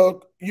just a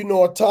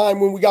time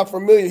when we got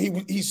familiar.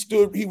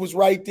 He was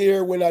right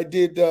there when I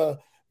did the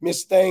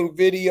Miss Thing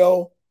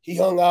video. He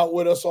hung out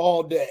with us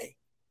all day.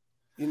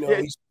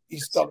 He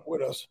stuck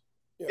with us.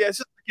 Yeah, it's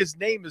just his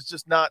name is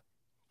just not.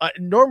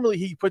 Normally,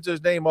 he puts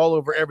his name all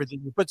over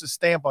everything. He puts a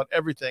stamp on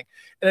everything,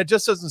 and it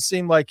just doesn't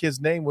seem like his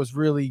name was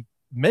really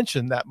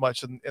mentioned that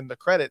much in the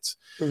credits.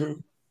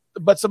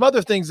 But some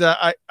other things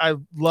that I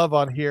love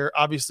on here,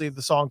 obviously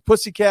the song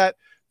Pussycat,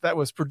 that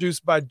was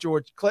produced by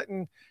George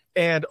Clinton,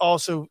 and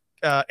also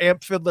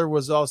Amp Fiddler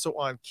was also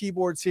on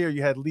keyboards here.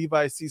 You had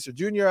Levi Caesar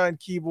Jr. on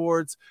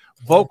keyboards,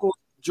 vocals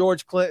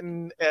George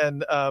Clinton,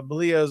 and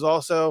Malia is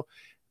also.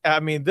 I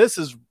mean, this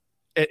is,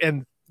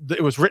 and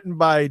it was written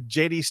by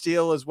J.D.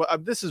 Steele as well.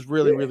 This is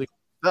really, really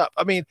up.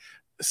 I mean,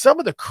 some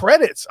of the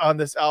credits on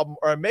this album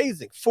are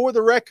amazing. For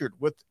the Record,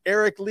 with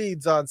Eric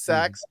Leeds on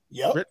sax,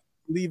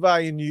 Levi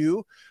and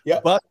you,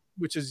 but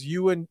which is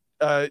you and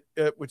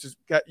which has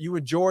got you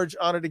and George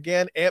on it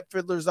again. Amp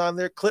Fiddler's on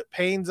there. Clip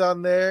Payne's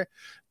on there.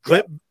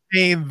 Clip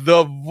Payne,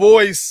 the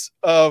voice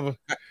of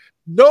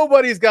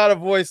nobody's got a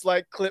voice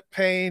like Clip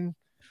Payne,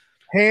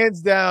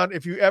 hands down.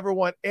 If you ever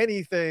want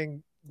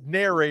anything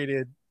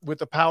narrated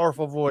with a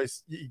powerful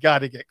voice, you got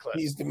to get Clip.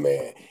 He's the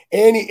man,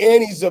 and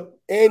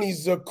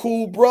he's a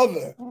cool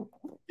brother.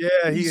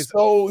 Yeah, he's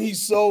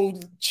so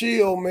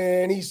chill,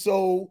 man. He's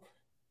so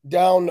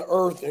down to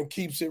earth and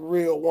keeps it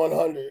real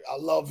 100. I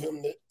love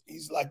him.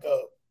 He's like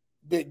a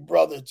big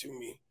brother to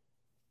me.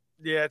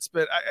 Yeah, it's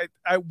been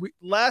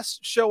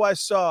last show I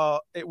saw,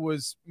 it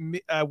was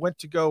me. I went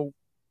to go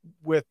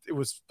with, it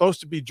was supposed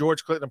to be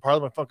George Clinton and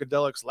Parliament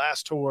Funkadelic's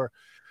last tour.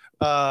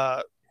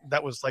 That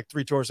was like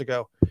 3 tours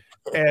ago.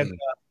 And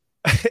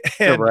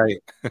you're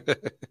right.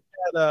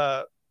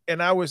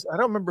 and I don't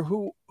remember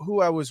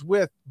who I was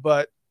with,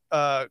 but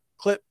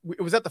Clip,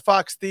 it was at the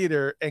Fox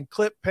Theater, and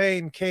Clip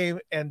Payne came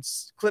and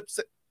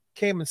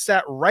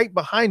sat right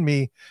behind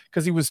me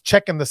because he was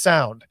checking the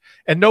sound,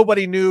 and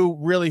nobody knew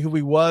really who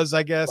he was,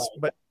 I guess,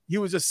 but he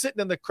was just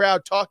sitting in the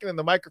crowd talking in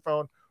the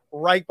microphone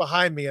right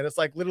behind me, and it's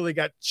like literally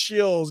got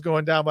chills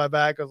going down my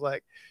back. I was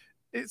like,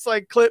 it's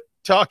like Clip,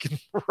 talking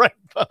right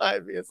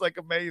behind me. It's like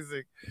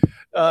amazing.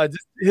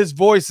 Just his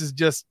voice is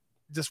just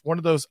one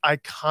of those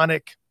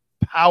iconic,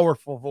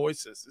 powerful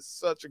voices. It's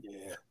such a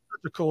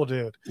cool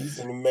dude. He's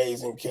an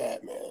amazing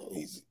cat, man.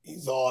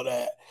 He's all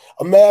that.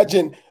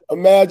 Imagine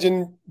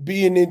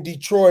being in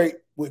Detroit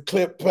with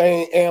Clip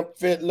Payne, Amp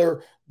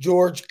Fiddler,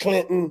 George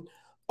Clinton,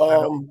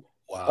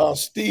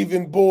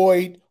 Stephen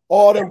Boyd.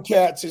 All them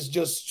cats is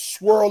just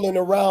swirling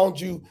around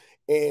you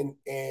and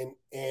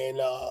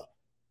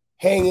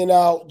hanging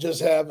out,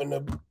 just having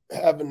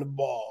the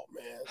ball,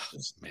 man.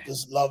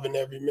 Just loving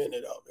every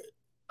minute of it.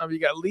 You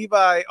got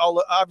Levi.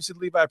 Obviously,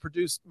 Levi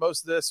produced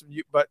most of this,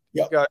 but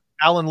you got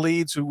Alan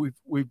Leeds, who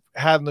we've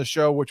had on the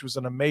show, which was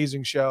an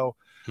amazing show.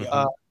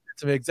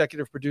 Some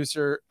executive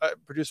producer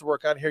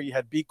work on here. You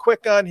had Be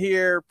Quick on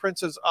here.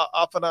 Prince is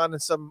off and on in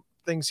some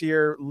things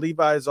here.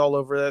 Levi's all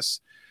over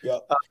this. Yeah.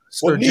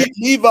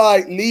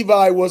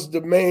 Levi was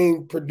the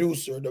main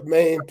producer, the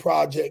main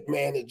project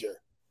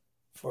manager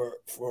for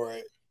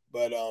it.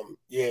 But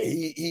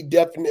he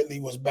definitely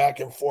was back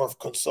and forth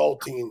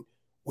consulting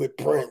with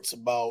Prince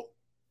about,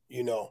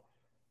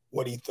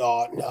 what he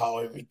thought and how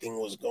everything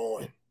was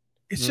going.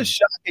 It's just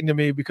shocking to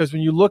me because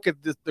when you look at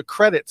the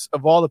credits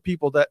of all the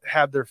people that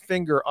had their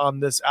finger on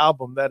this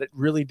album, that it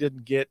really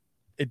didn't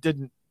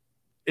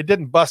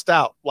bust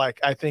out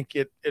like I think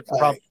it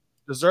probably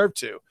deserved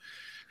to.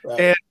 Right.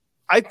 And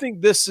I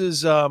think this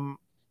is, I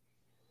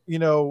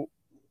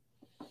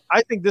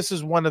think this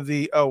is one of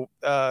the,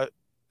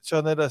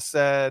 Sonetta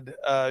said,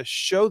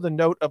 show the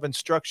note of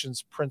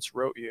instructions Prince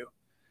wrote you.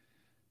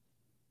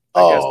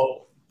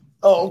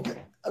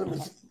 Okay. Let me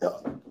see.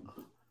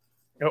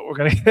 No, we're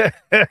gonna.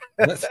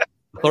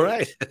 All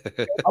right.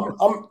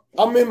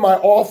 I'm in my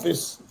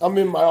office. I'm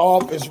in my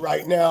office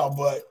right now,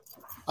 but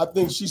I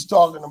think she's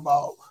talking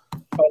about.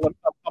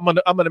 I'm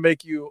gonna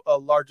make you a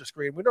larger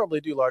screen. We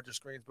normally do larger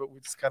screens, but we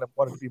just kind of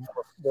want to be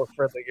more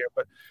friendly here.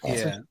 But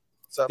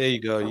there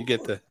you go. You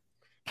get the.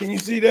 Can you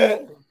see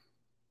that?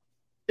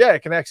 Yeah, I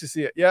can actually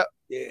see it. Yeah.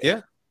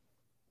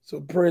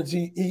 So Prince,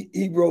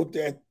 he wrote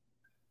that,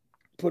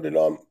 put it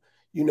on,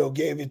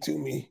 gave it to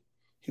me.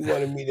 He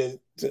wanted me to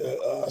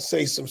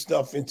say some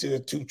stuff into the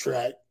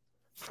 2-track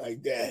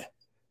like that.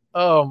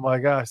 Oh my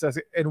gosh,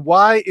 and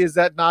why is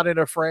that not in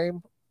a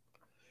frame?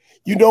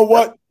 You know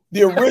what?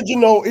 The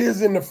original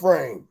is in the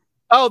frame.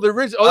 Oh, the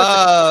original.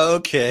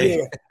 Okay.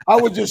 Yeah, I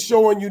was just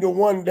showing you the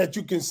one that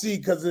you can see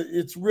because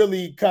it's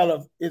really kind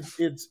of it's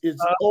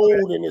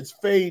old and it's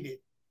faded.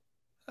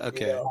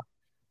 Okay.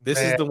 This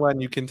is the one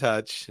you can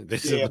touch.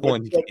 This is the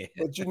one you can't.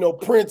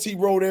 But Prince, he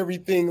wrote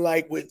everything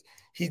like with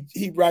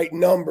he write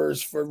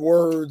numbers for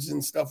words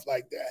and stuff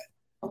like that.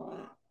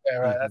 Yeah,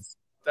 right.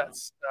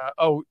 That's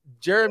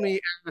Jeremy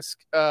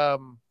asked,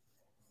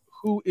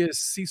 who is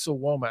Cecil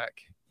Womack?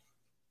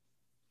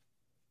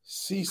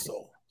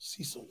 Cecil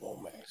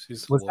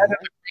Womack. Was that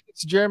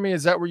Jeremy?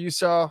 Is that where you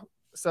saw?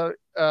 So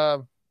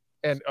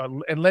and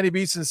Lenny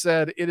Beeson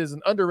said it is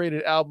an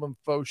underrated album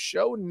for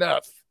show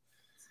enough.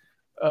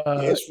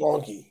 It's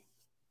funky.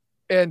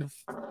 And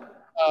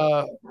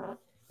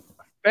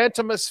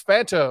Phantomus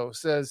Phanto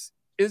says,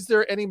 is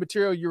there any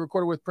material you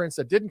recorded with Prince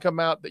that didn't come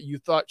out that you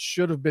thought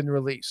should have been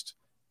released?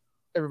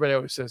 Everybody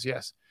always says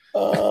yes.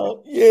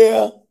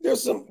 Yeah,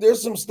 there's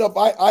some stuff.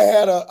 I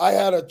had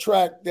a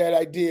track that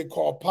I did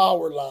called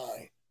Power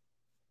Line.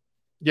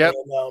 Yep.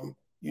 And,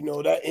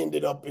 that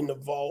ended up in the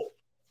vault.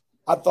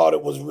 I thought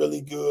it was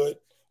really good.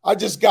 I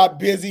just got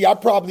busy. I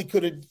probably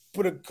could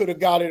have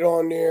got it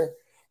on there.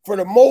 For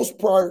the most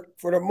part,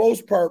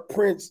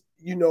 Prince,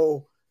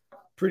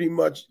 pretty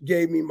much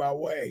gave me my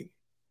way,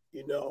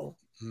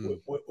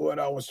 with what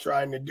I was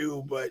trying to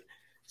do. But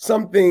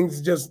some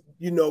things just,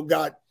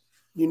 got,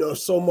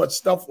 so much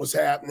stuff was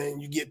happening.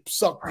 You get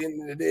sucked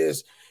into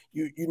this.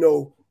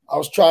 I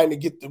was trying to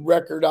get the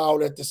record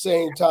out at the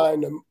same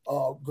time. The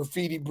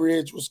Graffiti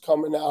Bridge was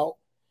coming out.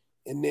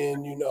 And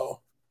then,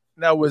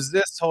 Now,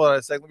 hold on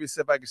a second. Let me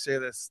see if I can say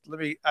this.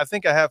 I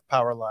think I have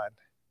Power Line.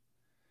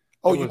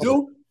 Oh, you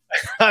do?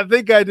 I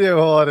think I do.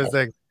 Hold on a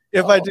second.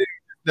 If I do,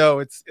 no,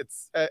 it's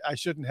I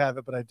shouldn't have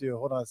it, but I do.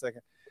 Hold on a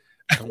second.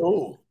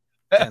 Oh,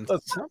 and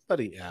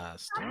somebody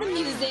asked. The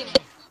music.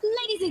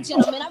 Ladies and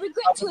gentlemen, I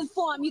regret to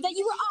inform you that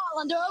you were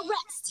all under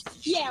arrest.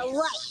 Yeah, right. Now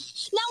I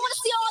want to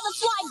see all the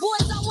fly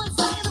boys on one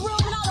side of the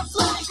room and all the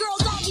fly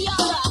girls on the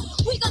other.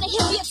 We're gonna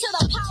hit you to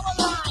the power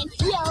line.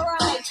 Yeah,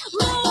 right.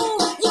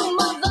 Move, you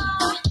mother.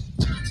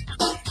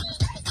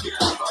 Your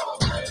power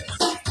line.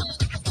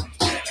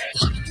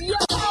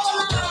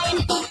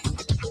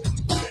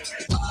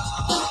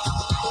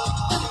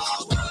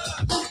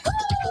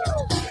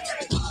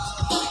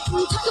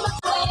 Talk about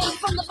the way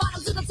from the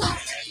bottom to the top.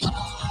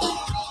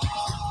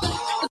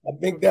 I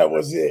think that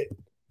was it.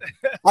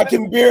 I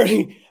can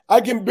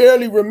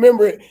barely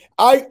remember it.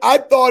 I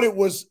thought it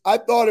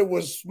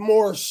was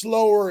more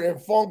slower and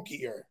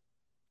funkier.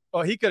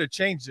 Oh, he could have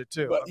changed it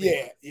too. But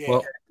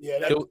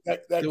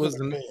that was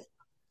been.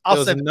 There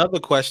was another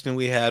question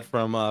we had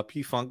from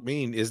P Funk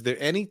Mean. Is there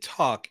any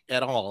talk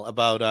at all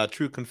about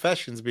True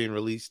Confessions being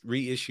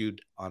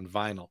reissued on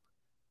vinyl?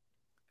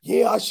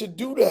 Yeah, I should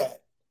do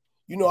that.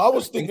 I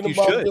was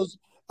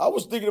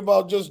thinking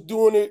about just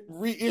doing it,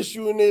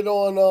 reissuing it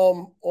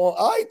on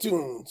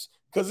iTunes,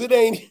 because it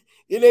ain't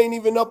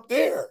even up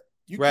there.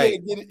 You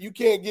can't get it. You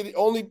can't get it.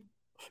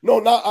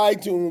 Not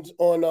iTunes,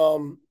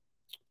 on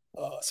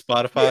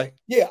Spotify.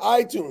 Yeah,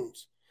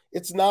 iTunes.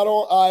 It's not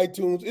on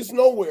iTunes. It's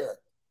nowhere.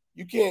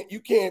 You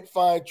can't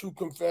find True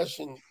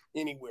Confession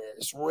anywhere.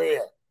 It's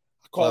rare.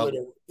 I call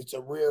it's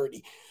a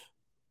rarity.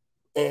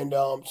 And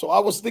so I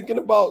was thinking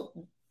about,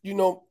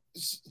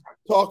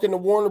 talking to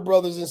Warner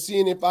Brothers and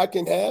seeing if I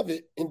can have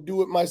it and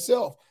do it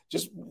myself.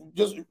 Just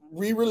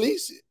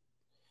re-release it.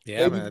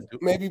 Yeah, man.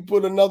 Maybe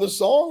put another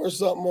song or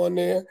something on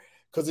there,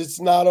 because it's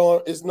not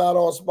on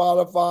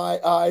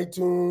Spotify,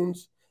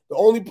 iTunes. The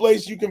only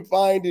place you can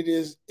find it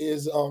is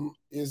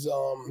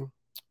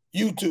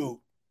YouTube.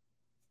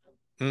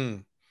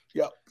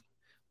 Yep.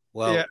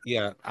 Well,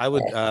 yeah, I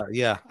would.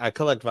 I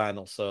collect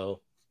vinyl,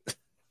 so.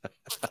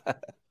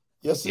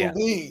 Yes,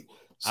 indeed.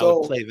 So I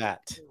would play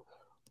that.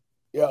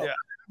 Yeah.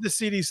 The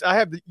CDs. I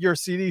have your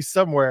CDs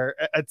somewhere.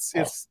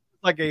 It's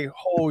like a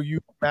whole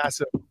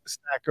massive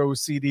stack of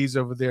CDs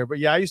over there. But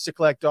yeah, I used to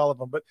collect all of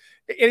them. But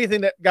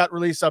anything that got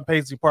released on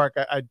Paisley Park,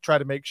 I'd try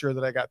to make sure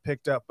that I got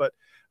picked up. But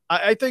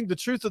I think the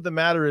truth of the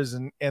matter is,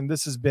 and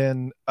this has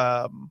been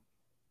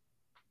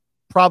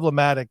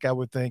problematic, I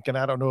would think, and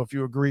I don't know if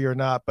you agree or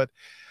not, but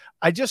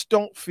I just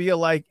don't feel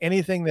like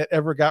anything that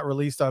ever got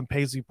released on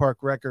Paisley Park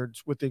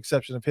Records, with the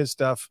exception of his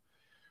stuff,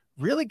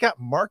 really got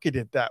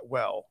marketed that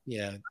well.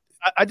 Yeah.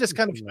 I just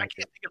I can't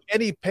think of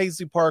any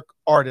Paisley Park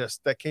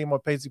artist that came on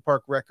Paisley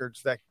Park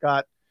Records that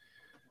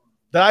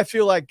I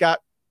feel like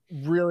got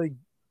really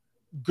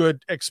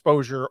good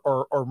exposure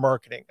or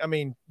marketing. I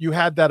mean, you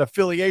had that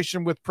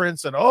affiliation with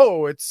Prince and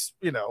it's,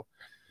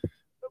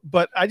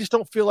 but I just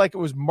don't feel like it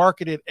was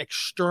marketed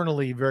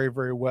externally very,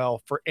 very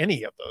well for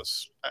any of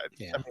those.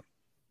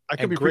 I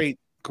could be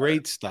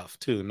great stuff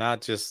too.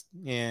 Not just,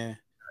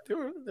 there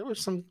were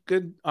some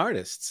good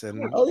artists,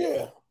 and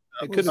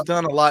they could have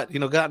done a lot,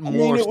 gotten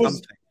more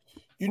something.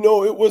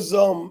 It was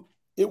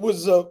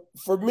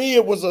for me,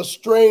 it was a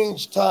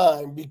strange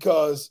time,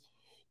 because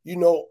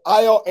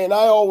I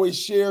always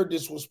shared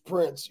this with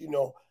Prince.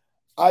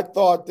 I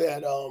thought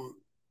that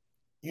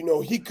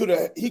he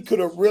could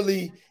have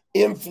really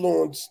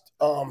influenced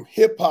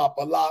hip hop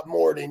a lot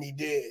more than he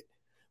did,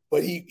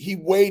 but he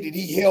waited.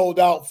 He held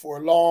out for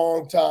a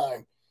long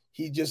time.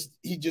 He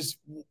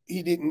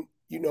didn't.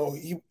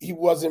 He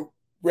wasn't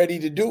ready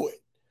to do it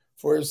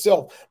for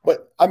himself.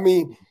 But I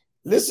mean,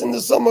 listen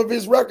to some of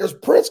his records.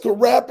 Prince could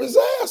rap his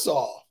ass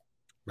off.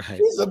 Right.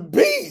 He's a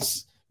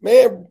beast.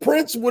 Man,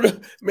 Prince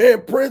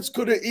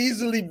could have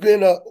easily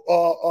been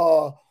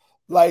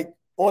like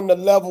on the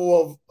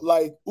level of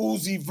like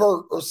Uzi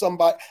Vert or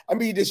somebody. I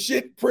mean, the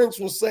shit Prince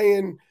was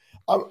saying.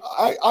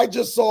 I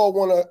just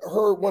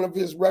heard one of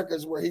his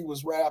records where he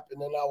was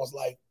rapping, and I was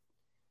like,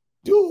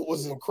 dude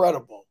was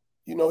incredible.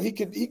 He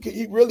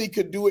really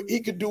could do it.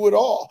 He could do it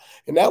all.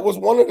 And that was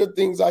one of the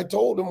things I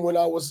told him when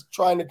I was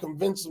trying to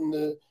convince him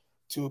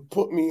to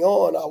put me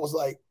on.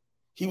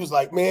 He was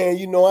like, man,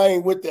 I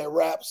ain't with that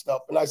rap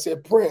stuff. And I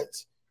said,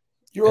 Prince,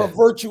 you're a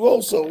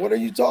virtuoso. What are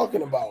you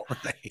talking about?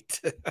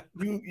 Right.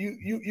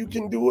 You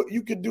can do it.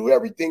 You can do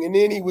everything. And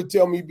then he would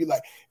tell me, he'd be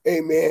like, hey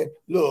man,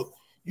 look,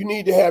 you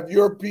need to have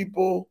your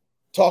people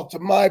talk to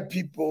my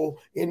people,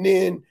 and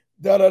then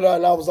da-da-da.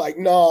 And I was like,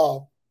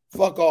 nah,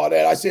 fuck all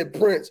that. I said,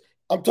 Prince,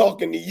 I'm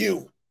talking to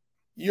you.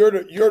 You're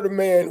the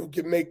man who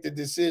can make the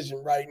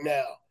decision right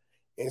now.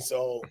 And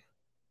so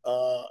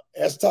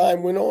as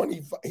time went on,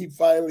 he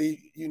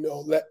finally,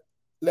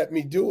 let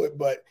me do it.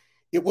 But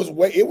it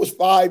was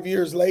 5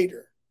 years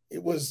later.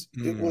 It was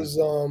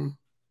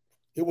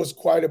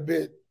quite a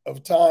bit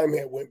of time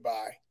that went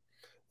by.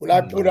 When I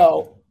put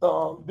out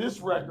this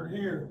record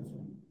here.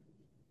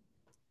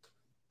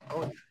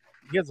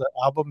 He has an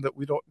album that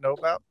we don't know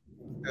about.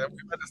 We might have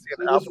seen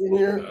an album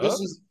here.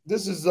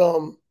 This is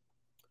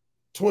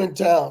Twin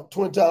Town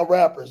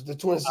Rappers, the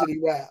Twin City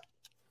Rap.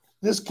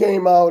 This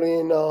came out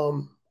in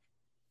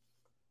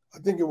I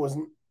think it was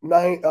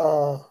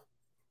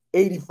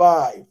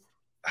 85.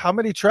 How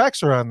many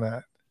tracks are on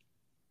that?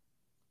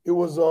 It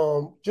was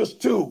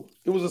just 2.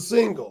 It was a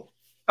single.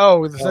 Oh,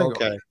 with a single.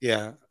 Okay,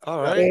 yeah.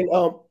 All right. And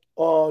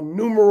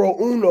Numero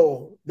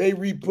Uno, they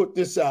re-put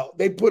this out.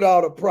 They put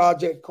out a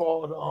project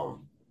called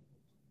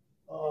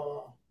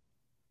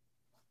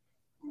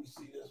let me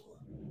see this one.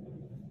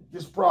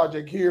 This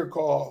project here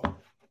called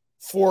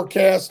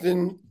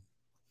Forecasting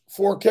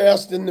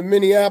the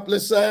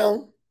Minneapolis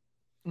Sound.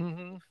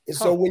 Mm-hmm. And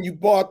so when you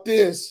bought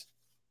this,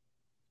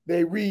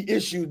 they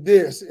reissued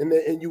this,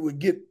 and you would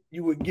get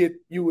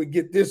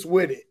this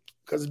with it,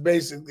 because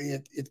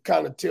basically it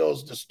kind of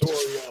tells the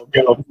story of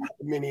the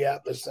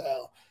Minneapolis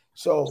Sound.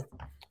 So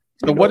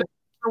what is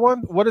the other one?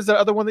 What is the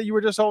other one that you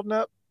were just holding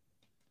up?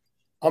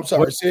 I'm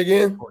sorry, say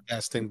again.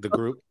 Forecasting the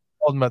group.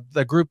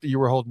 The group that you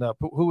were holding up.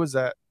 Who was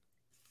that?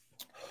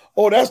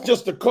 Oh, that's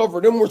just the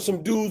cover. Them were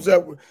some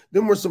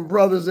some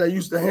brothers that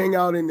used to hang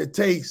out in the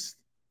Taste,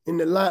 in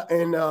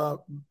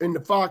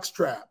the Fox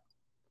Trap,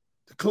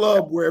 the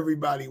club where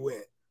everybody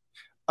went.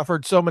 I've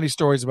heard so many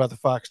stories about the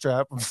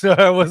Foxtrap. So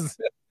I was,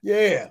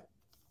 Yeah.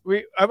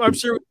 I'm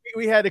sure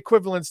we had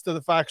equivalents to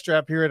the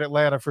Foxtrap here in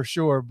Atlanta for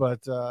sure.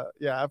 But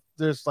yeah,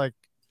 there's like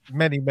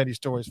many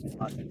stories.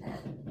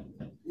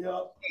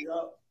 Yeah.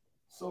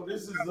 So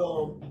this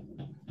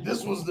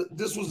was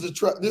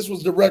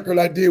the record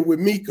I did with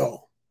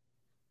Miko.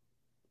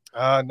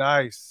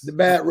 Nice. The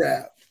Bad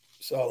Rap.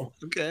 So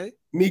okay.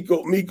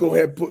 Miko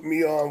had put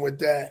me on with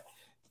that.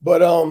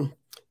 But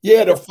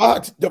yeah, the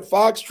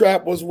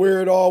Foxtrap was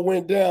where it all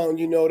went down.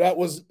 You know, that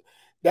was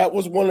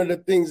one of the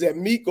things that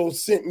Miko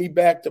sent me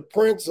back to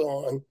Prince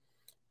on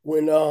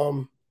when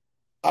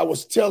I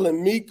was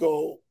telling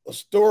Miko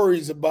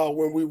stories about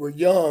when we were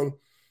young,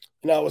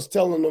 and I was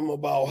telling them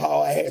about how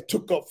I had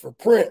took up for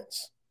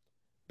Prince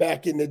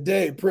back in the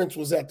day. Prince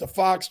was at the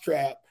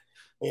Foxtrap,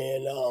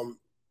 and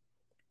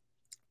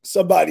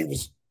somebody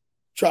was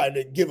trying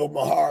to give him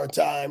a hard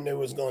time. They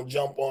was going to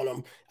jump on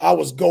him. I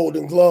was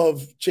Golden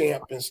Glove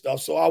champ and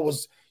stuff. So I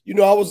was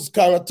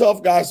kind of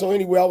tough guy. So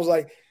anyway, I was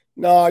like,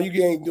 nah, you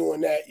ain't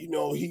doing that.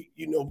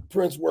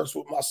 Prince works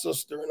with my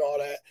sister and all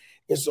that.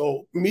 And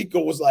so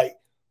Miko was like,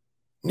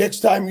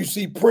 next time you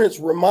see Prince,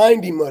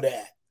 remind him of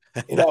that.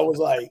 And I was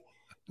like,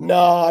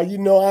 nah, I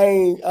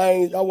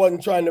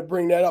wasn't trying to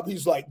bring that up.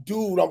 He's like,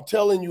 dude, I'm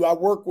telling you, I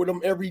work with him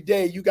every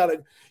day. You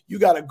gotta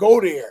go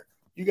there.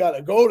 You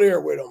gotta go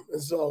there with him.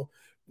 And so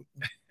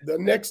the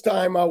next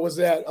time I was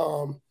at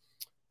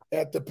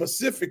the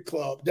Pacific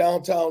Club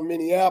downtown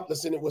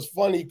Minneapolis, and it was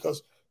funny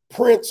because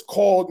Prince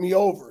called me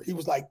over. He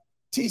was like,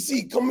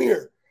 TC, come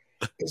here.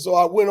 And so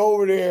I went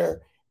over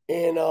there,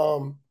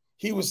 and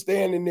he was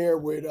standing there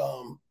with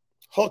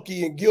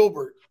Hucky and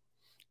Gilbert.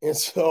 And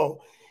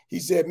so he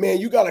said, man,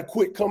 you got to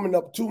quit coming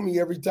up to me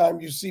every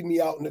time you see me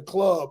out in the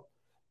club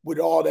with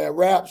all that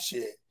rap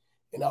shit.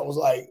 And I was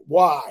like,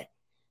 why?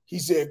 He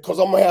said, because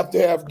I'm going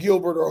to have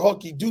Gilbert or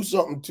Hucky do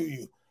something to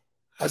you.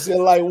 I said,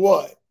 like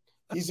what?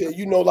 He said,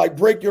 like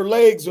break your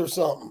legs or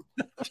something.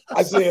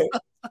 I said,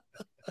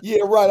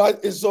 yeah,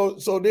 right.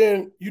 So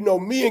then,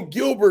 me and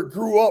Gilbert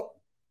grew up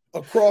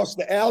across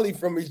the alley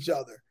from each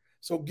other.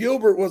 So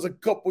Gilbert was a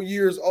couple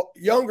years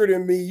younger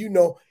than me.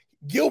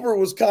 Gilbert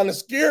was kind of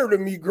scared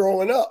of me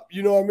growing up.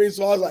 You know what I mean?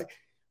 So I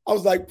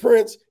was like,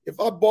 Prince,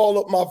 if I ball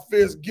up my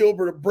fist,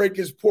 Gilbert will break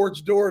his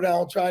porch door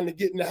down trying to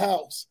get in the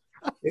house.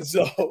 And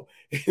so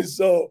I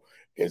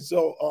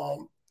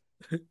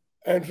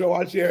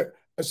shared.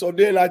 And so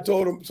then I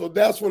told him, so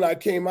that's when I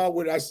came out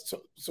with it.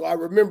 So I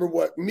remember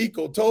what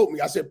Miko told me.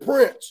 I said,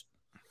 Prince,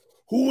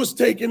 who was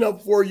taking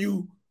up for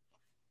you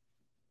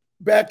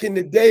back in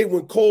the day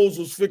when Coles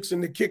was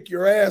fixing to kick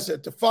your ass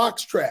at the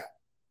Foxtrap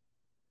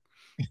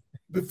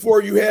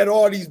before you had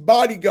all these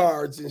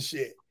bodyguards and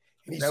shit?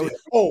 And he said,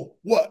 oh,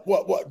 what?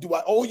 Do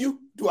I owe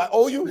you?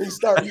 And he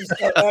started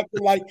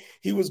acting like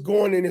he was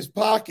going in his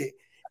pocket.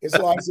 And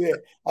so I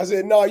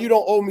said, no, you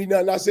don't owe me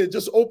nothing. I said,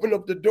 just open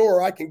up the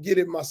door. I can get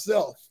it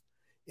myself.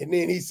 And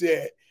then he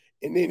said,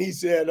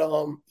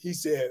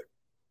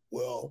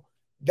 well,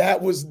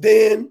 that was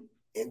then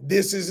and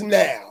this is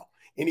now.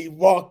 And he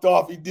walked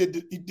off. He did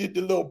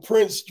the little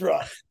Prince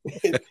strut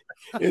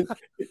and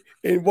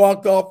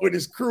walked off with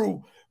his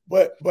crew.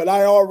 But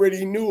I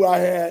already knew I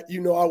had,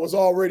 I was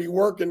already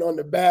working on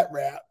the Bat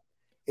Rap.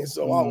 And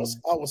so I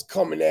was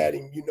coming at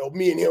him,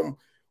 me and him,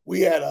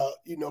 we had a,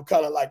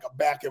 kind of like a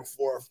back and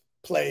forth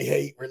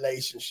play-hate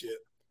relationship.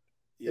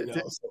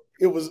 So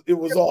it was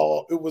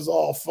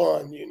all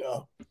fun,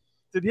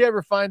 Did he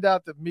ever find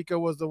out that Miko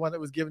was the one that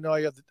was giving all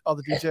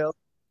the details?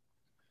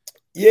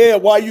 Yeah,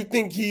 why you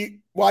think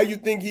he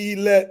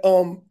let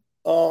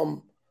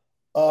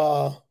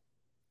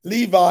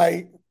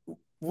Levi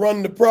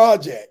run the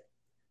project?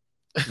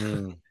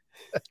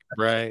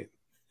 Right.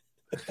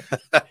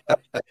 All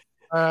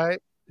right.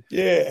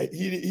 Yeah,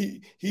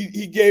 he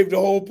gave the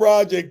whole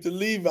project to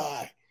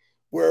Levi,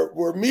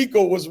 where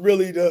Miko was one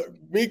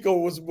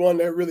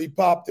that really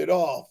popped it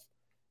off,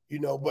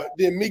 But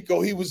then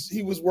Miko, he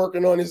was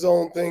working on his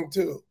own thing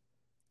too.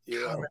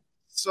 Yeah,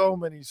 so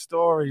many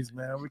stories,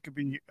 man. We could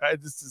be.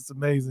 This is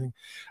amazing.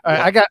 All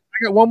right, I got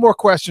one more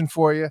question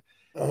for you,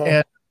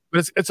 but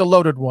it's a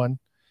loaded one.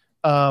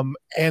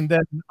 And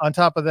then on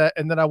top of that,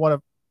 and then I want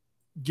to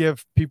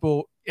give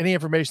people any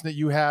information that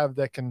you have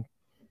that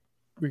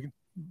we can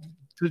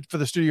for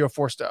the Studio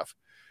 4 stuff.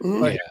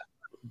 Mm-hmm.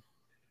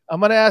 I'm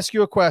going to ask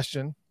you a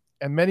question,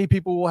 and many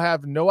people will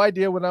have no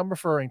idea what I'm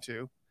referring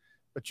to,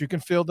 but you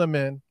can fill them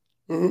in.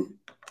 Mm-hmm.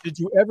 Did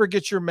you ever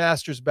get your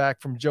masters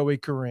back from Joey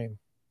Kareem?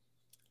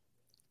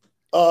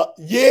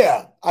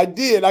 Yeah, I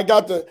did. I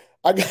got the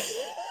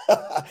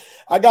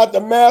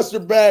master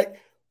back,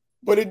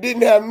 but it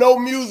didn't have no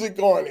music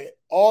on it.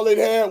 All it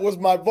had was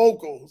my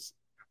vocals.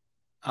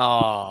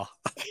 Oh.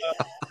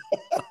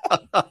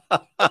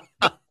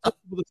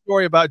 The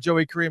story about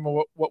Joey Kareem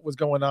and what was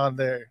going on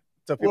there.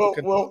 So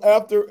people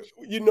after,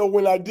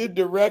 when I did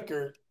the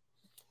record,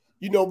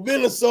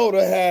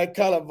 Minnesota had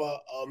kind of a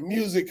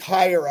music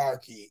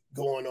hierarchy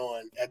going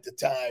on at the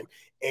time,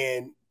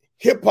 and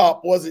hip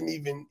hop wasn't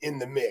even in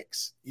the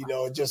mix.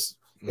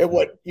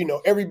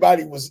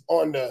 Everybody was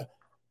on the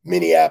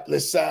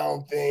Minneapolis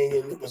sound thing,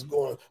 and it was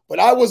going. But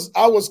I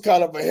was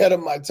kind of ahead of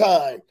my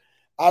time.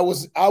 I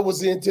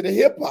was into the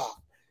hip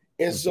hop,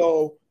 and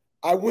so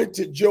I went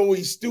to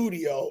Joey's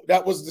studio.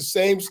 That was the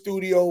same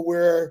studio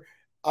where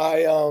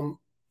I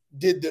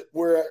did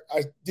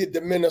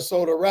the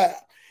Minnesota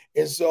rap,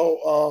 and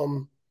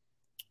so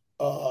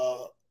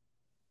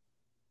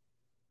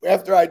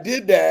after I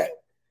did that,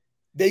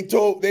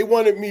 they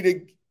wanted me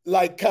to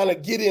like kind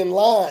of get in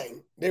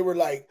line. They were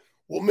like,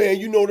 well, man,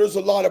 you know, there's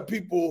a lot of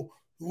people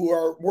who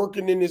are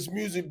working in this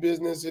music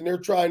business and they're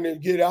trying to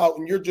get out,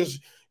 and you're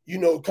just, you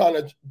know, kind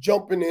of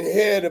jumping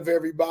ahead of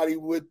everybody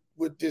with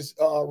this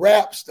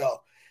rap stuff.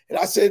 And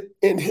I said,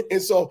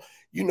 and so,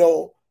 you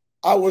know,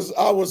 I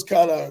was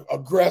kind of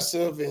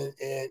aggressive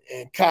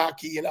and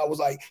cocky, and I was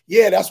like,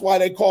 yeah, that's why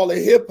they call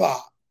it hip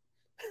hop.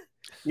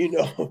 You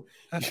know,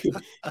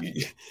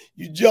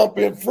 you jump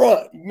in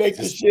front, you make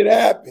the shit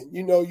happen.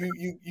 You know,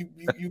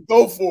 you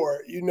go for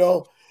it. You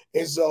know,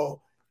 and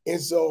so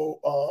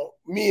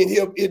me and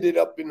him ended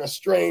up in a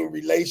strained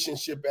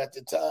relationship at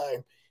the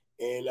time,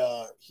 and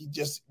he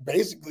just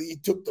basically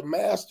took the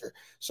master.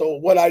 So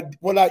what I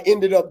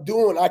ended up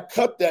doing, I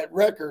cut that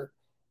record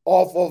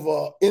off of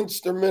a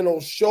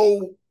instrumental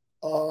show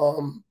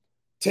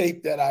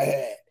tape that I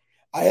had.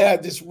 I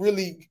had this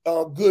really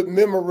good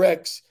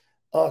Memorex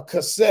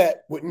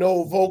cassette with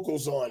no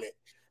vocals on it.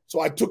 So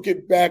I took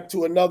it back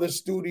to another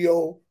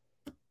studio,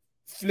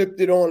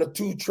 flipped it on a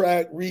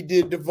 2-track,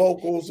 redid the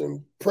vocals,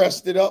 and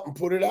pressed it up and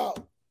put it out.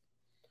 It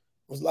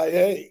was like,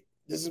 hey,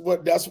 this is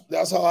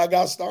that's how I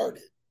got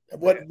started.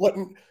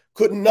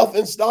 Couldn't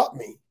nothing stop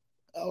me.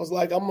 I was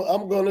like,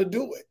 I'm gonna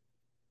do it.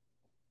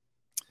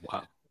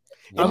 Wow.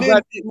 And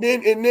then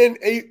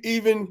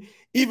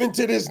even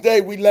to this day,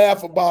 we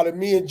laugh about it.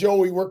 Me and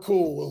Joey were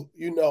cool.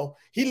 You know,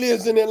 he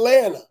lives in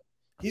Atlanta.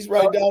 He's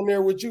right down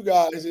there with you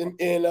guys,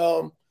 and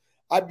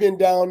I've been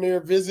down there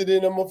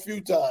visiting him a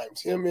few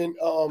times. Him and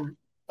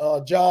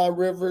John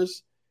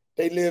Rivers,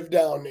 they live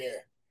down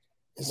there.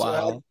 And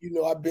so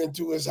I've been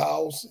to his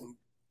house and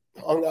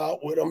hung out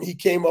with him. He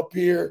came up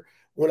here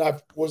when I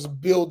was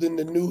building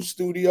the new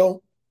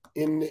studio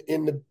in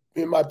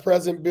my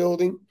present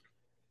building,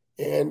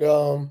 and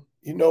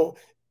you know,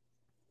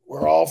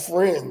 we're all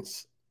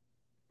friends.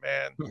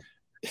 Man,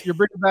 you're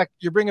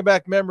bringing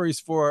back memories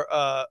from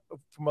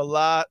a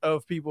lot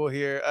of people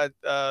here.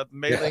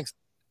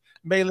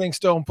 Mei-Ling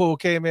Stone-Pool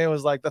came in,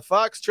 was like the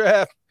fox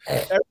trap.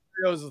 Everybody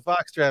knows what the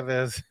fox trap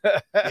is.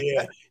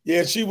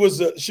 yeah. She was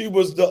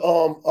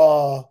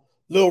the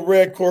little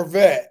red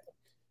Corvette,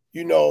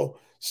 you know.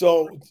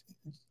 So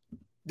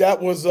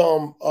that was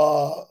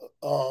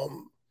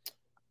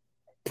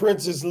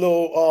Prince's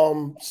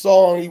little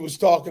song he was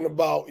talking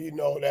about, you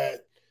know,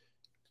 that,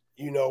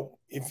 you know,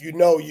 if you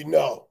know, you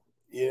know.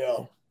 You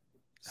know,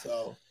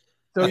 so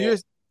you're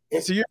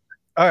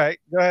all right.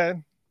 Go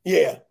ahead.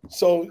 Yeah.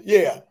 So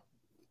yeah,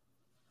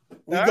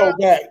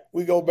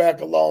 we go back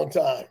a long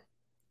time.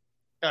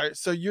 All right.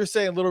 So you're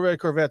saying Little Red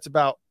Corvette's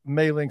about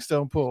Mei-Ling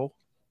Stone-Pool?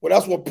 Well,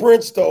 that's what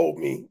Prince told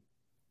me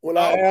when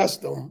I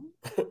asked him.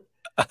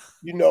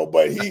 You know,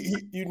 but he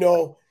you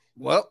know,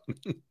 well,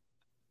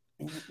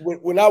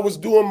 when I was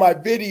doing my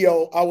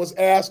video, I was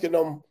asking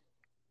him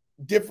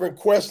different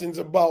questions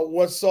about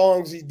what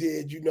songs he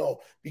did, you know,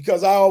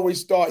 because I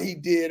always thought he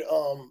did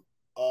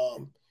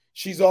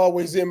She's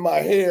Always in My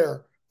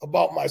Hair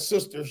about my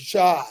sister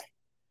Shy.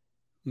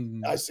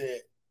 Mm-hmm. I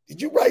said,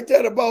 did you write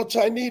that about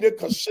Chinita?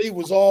 Because she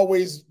was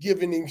always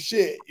giving him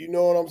shit, you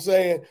know what I'm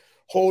saying?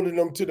 Holding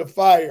him to the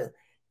fire.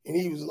 And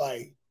he was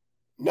like,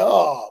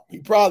 no. He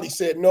probably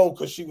said no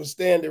because she was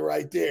standing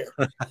right there.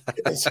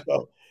 and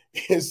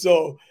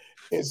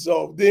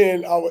so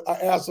then I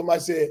asked him, I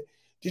said,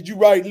 did you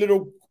write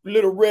Little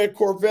Red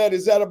Corvette?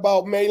 Is that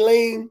about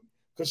Mei-Ling?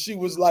 Because she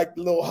was like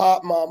the little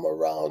hot mama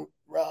around,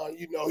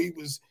 you know, he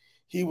was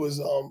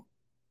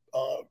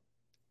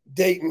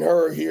dating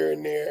her here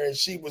and there, and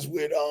she was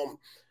with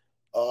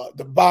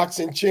the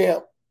boxing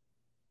champ,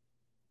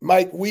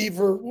 Mike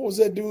Weaver. What was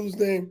that dude's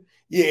name?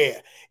 Yeah.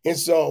 And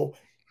so,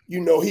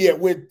 you know,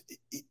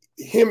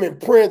 him and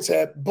Prince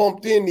had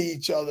bumped into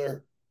each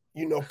other,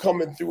 you know,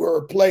 coming through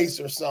her place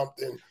or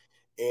something.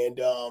 And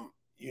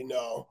you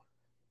know,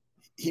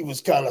 he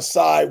was kind of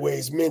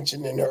sideways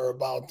mentioning her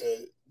about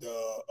the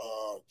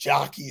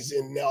jockeys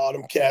and all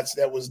them cats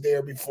that was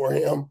there before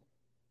him.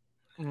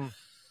 Mm.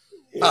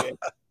 Yeah.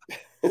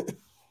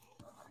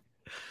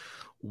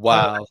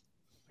 Wow.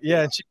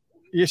 Yeah,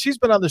 she's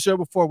been on the show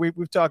before.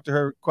 We've talked to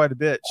her quite a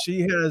bit.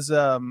 She has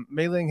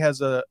Mei-Ling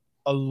has a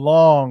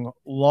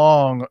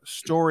long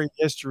story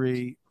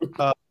history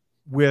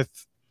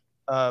with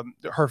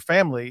her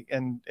family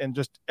and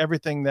just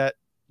everything that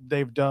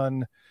they've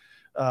done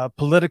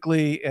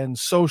politically and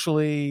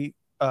socially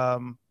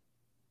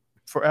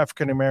for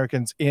African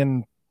Americans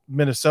in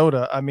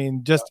Minnesota. I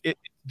mean, just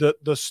the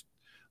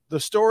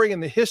story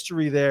and the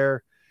history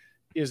there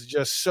is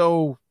just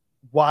so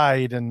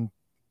wide and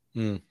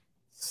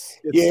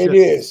it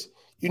is.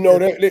 You know,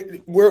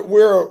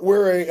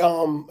 we're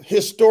a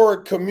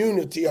historic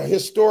community, a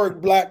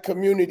historic Black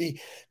community,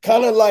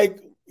 kind of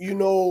like,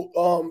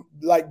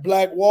 like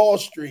Black Wall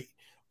Street,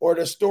 or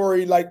the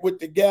story like with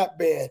the Gap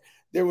Band.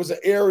 There was an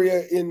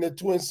area in the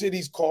Twin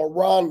Cities called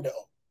Rondo,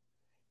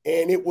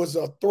 and it was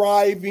a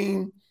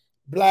thriving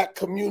Black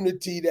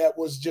community that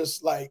was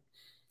just like,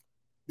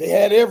 they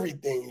had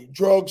everything: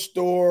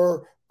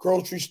 drugstore,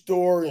 grocery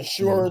store,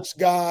 insurance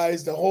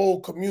guys. The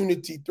whole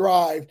community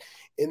thrived.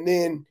 And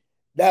then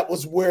that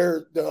was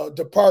where the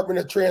Department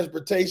of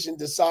Transportation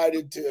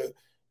decided to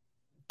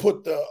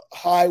put the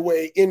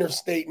highway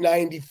Interstate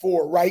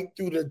 94 right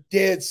through the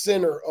dead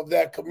center of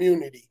that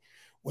community,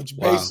 which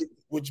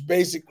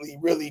basically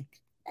really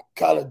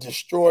kind of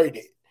destroyed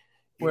it.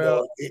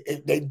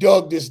 They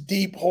dug this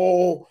deep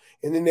hole,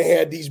 and then they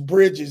had these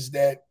bridges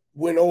that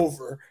went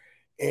over.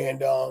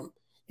 And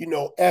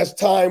as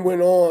time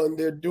went on,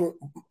 they're doing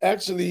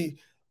my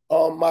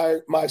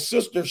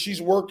sister,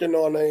 she's working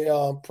on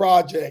a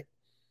project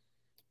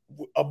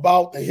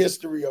about the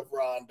history of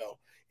Rondo,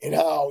 and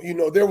how,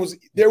 there was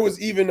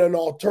even an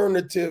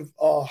alternative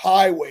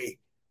highway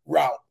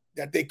route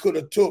that they could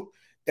have took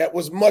that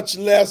was much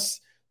less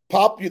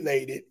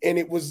populated, and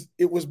it was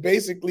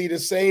basically the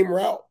same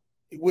route.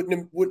 It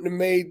wouldn't have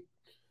made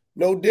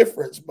no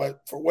difference,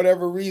 but for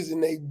whatever reason,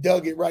 they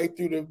dug it right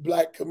through the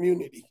Black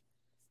community.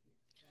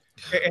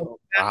 And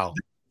wow.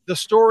 The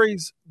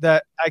stories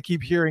that I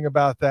keep hearing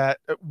about that,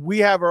 we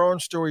have our own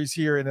stories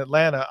here in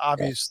Atlanta.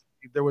 Obviously,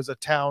 there was a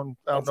town,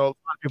 I don't know, a lot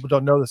of people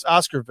don't know this,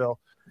 Oscarville.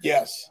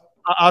 Yes.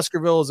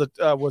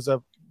 Oscarville was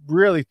a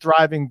really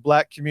thriving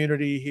Black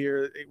community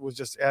here. It was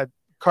just had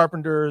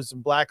carpenters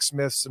and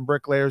blacksmiths and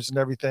bricklayers and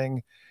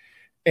everything.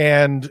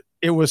 And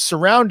it was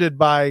surrounded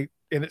by,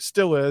 and it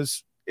still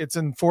is, it's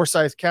in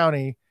Forsyth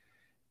County,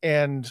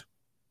 and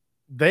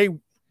they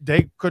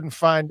couldn't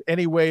find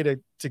any way to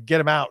get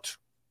them out.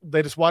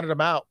 They just wanted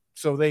them out.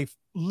 So they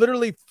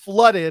literally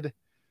flooded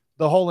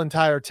the whole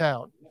entire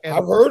town. And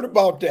I've heard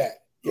about that.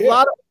 Yeah. A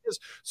lot of it is,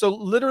 so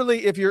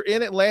literally, if you're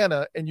in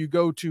Atlanta and you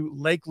go to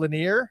Lake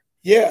Lanier,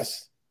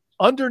 yes,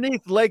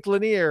 underneath Lake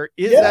Lanier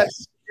is that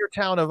your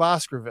town of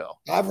Oscarville.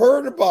 I've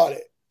heard about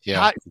it.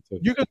 Yeah,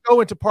 you can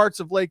go into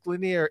parts of Lake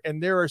Lanier,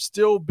 and there are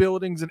still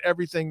buildings and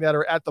everything that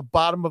are at the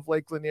bottom of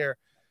Lake Lanier,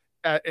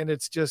 and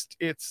it's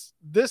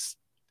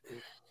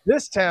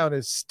this town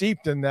is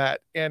steeped in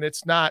that, and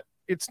it's not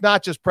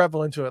just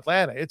prevalent to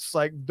Atlanta. It's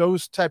like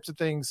those types of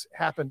things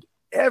happened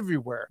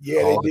everywhere.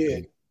 Yeah, they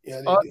did.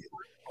 Yeah, they did.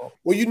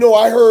 Well,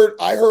 I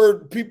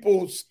heard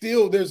people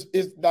still, it's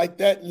like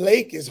that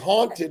lake is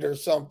haunted or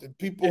something.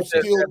 People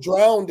still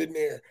drowned in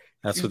there.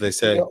 That's what they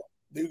say.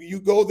 You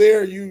go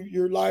there,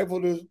 you're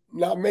liable to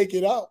not make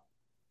it out.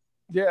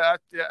 Yeah,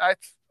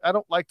 I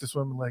don't like to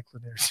swim in Lake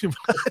Lanier too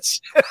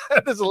much.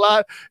 There's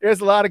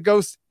a lot of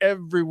ghosts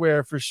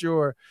everywhere for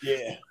sure.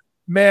 Yeah.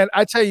 Man,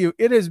 I tell you,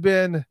 it has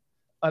been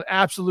an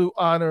absolute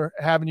honor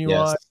having you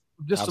on.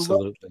 Just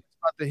absolutely. To learn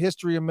about the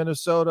history of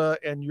Minnesota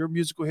and your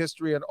musical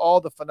history and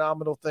all the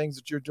phenomenal things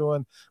that you're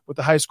doing with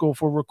the High School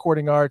for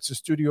Recording Arts and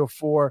Studio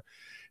 4.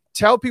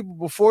 Tell people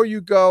before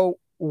you go,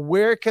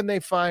 where can they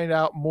find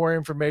out more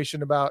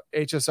information about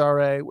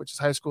HSRA, which is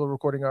High School of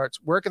Recording Arts?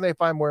 Where can they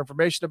find more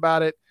information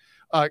about it?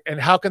 And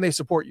how can they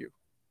support you?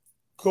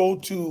 Go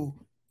to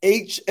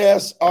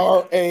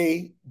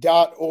hsra.org.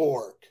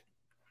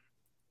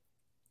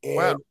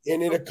 And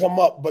it'll come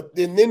up. But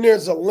then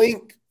there's a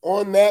link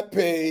on that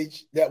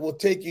page that will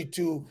take you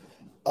to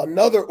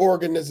another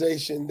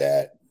organization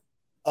that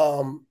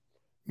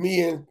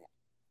me and a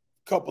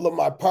couple of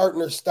my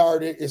partners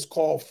started. It's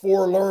called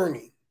For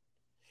Learning.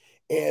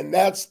 And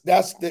that's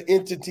the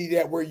entity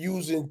that we're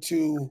using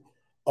to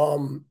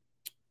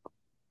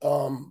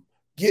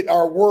get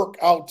our work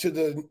out to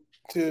the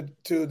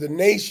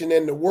nation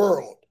and the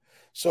world.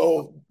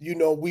 So,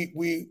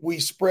 we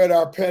spread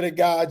our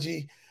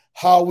pedagogy,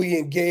 how we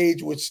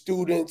engage with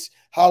students,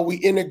 how we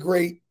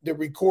integrate the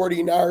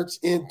recording arts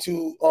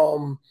into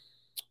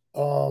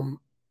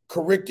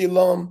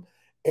curriculum.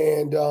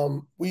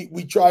 And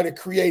we try to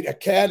create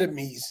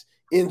academies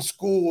in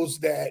schools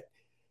that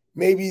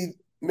maybe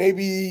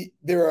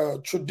they're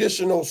a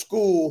traditional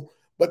school,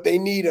 but they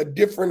need a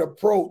different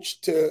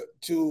approach to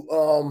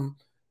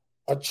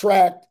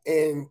attract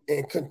and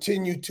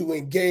continue to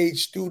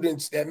engage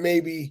students that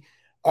maybe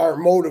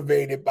aren't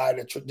motivated by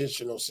the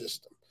traditional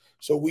system.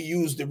 So we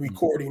use the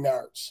recording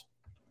arts.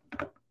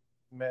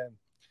 Man,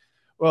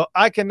 well,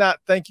 I cannot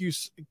thank you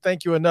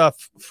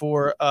enough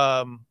for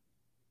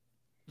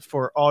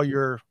all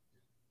your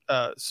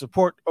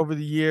support over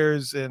the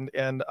years,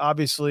 and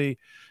obviously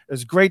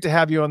it's great to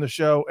have you on the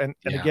show. And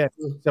again,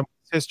 some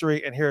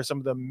history and hear some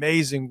of the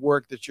amazing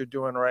work that you're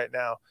doing right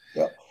now.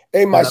 Yeah.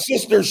 Hey, my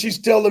sister, she's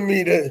telling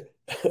me to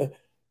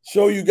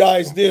show you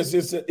guys this.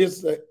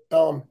 It's a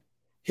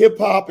hip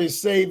hop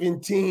is saving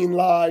teen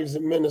lives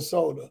in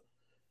Minnesota.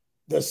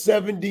 The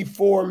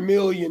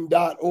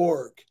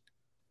 74million.org.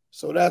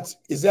 So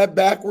is that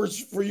backwards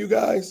for you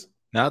guys?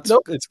 Now it's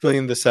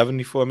clean, the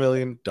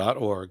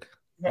 74million.org.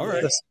 All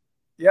right.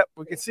 Yep,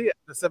 we can see it.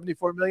 The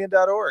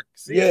 74million.org.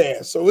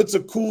 So it's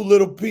a cool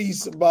little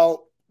piece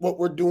about what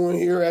we're doing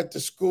here at the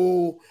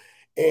school.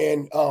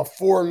 And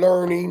For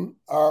Learning,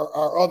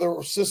 our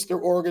other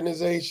sister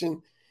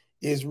organization,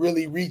 is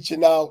really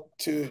reaching out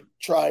to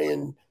try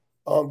and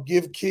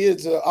give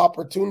kids an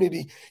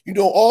opportunity.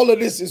 All of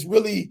this is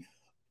really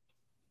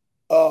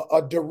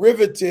a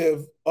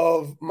derivative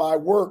of my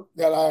work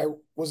that I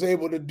was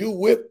able to do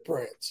with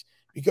Prince,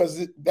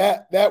 because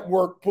that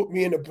work put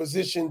me in a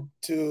position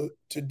to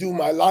do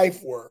my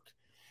life work.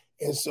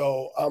 And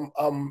so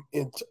I'm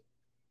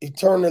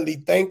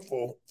eternally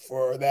thankful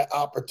for that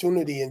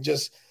opportunity, and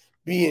just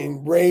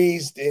being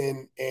raised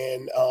and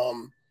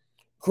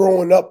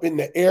growing up in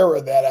the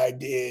era that I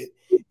did,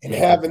 and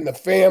having the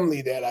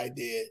family that I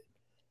did.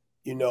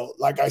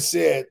 Like I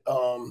said,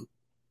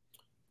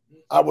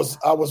 I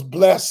was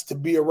blessed to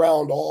be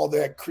around all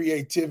that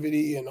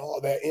creativity and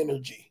all that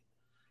energy.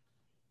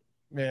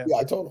 Man. Yeah,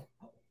 I told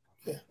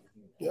him.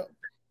 Yeah.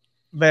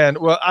 Man,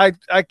 well, I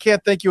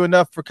can't thank you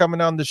enough for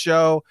coming on the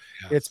show.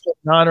 Yes. It's been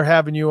an honor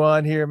having you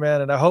on here,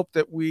 man, and I hope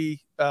that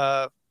we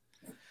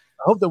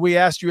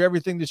asked you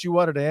everything that you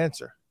wanted to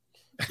answer.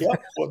 Yeah,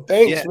 well,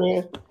 thanks,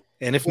 man.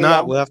 And if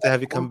not, we'll have to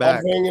have you come back.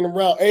 I'm hanging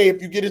around. Hey,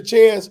 if you get a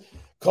chance,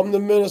 come to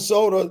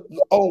Minnesota.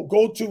 Oh,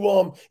 go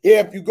to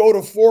if you go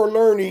to For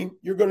Learning,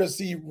 you're gonna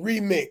see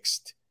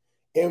Remixed.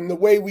 And the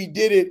way we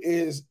did it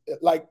is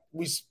like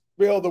we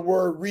spell the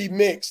word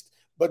remixed,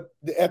 but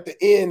at the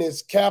end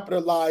is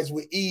capitalized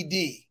with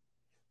ED.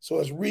 So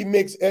it's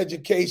Remix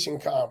Education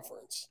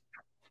Conference.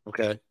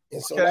 Okay.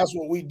 And so that's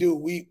what we do.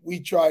 We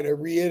try to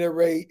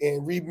reiterate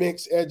and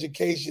remix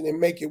education and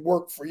make it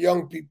work for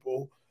young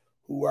people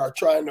who are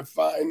trying to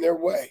find their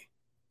way.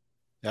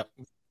 Yep.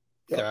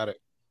 Got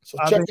it. So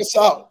check us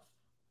out.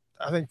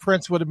 I think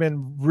Prince would have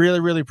been really,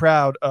 really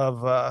proud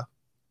of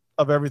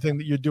everything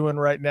that you're doing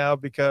right now,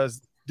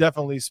 because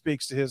definitely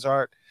speaks to his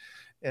heart.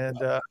 And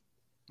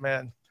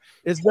man,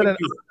 it's been an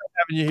honor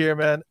having you here,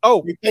 man.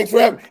 Oh, thanks for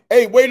having me.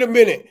 Hey, wait a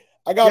minute.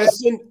 I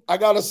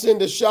gotta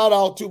send a shout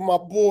out to my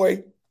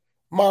boy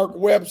Mark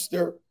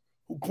Webster,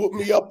 who put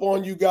me up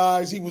on you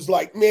guys. He was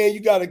like, man, you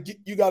gotta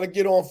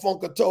get on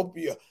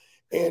Funkatopia.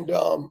 And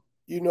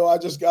I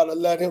just gotta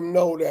let him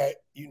know that,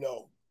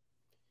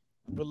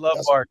 we love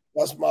Mark.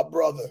 That's my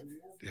brother.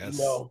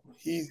 Yes.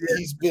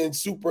 He's been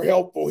super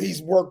helpful.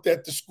 He's worked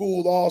at the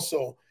school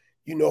also,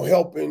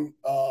 helping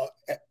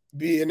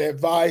be an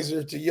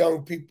advisor to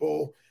young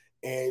people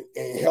and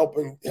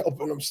helping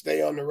them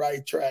stay on the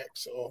right track.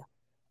 So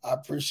I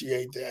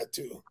appreciate that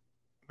too.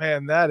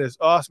 Man, that is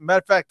awesome. Matter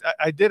of fact,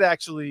 I did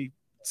actually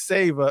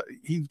save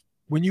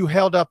when you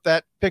held up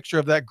that picture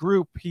of that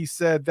group, he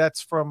said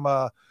that's from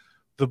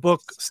the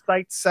book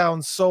Sight,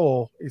 Sound,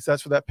 Soul.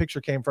 That's where that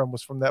picture came from,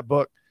 was from that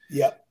book.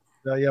 Yeah.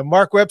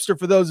 Mark Webster,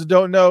 for those who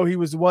don't know, he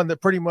was the one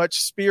that pretty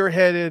much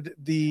spearheaded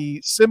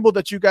the symbol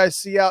that you guys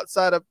see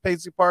outside of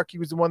Paisley Park. He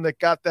was the one that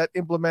got that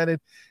implemented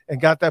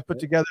and got that put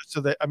together.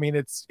 So that,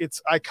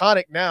 it's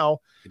iconic now.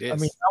 It is.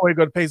 Now when you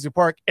go to Paisley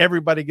Park,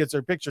 everybody gets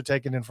their picture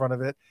taken in front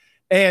of it.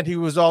 And he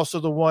was also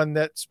the one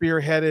that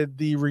spearheaded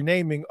the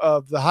renaming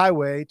of the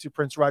highway to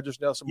Prince Rogers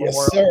Nelson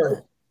Memorial. Yes,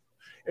 sir.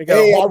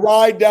 Hey, I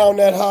ride down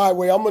that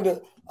highway. I'm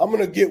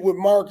gonna get with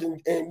Mark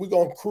and we're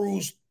gonna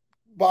cruise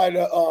by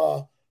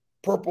the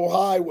Purple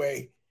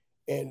Highway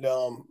and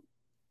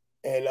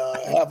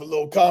have a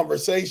little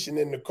conversation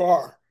in the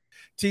car.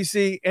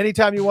 TC,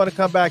 anytime you want to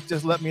come back,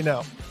 just let me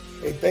know.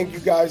 Hey, thank you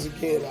guys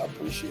again. I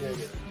appreciate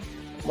it.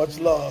 Much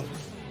love.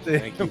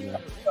 Thank you.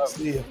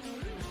 See you.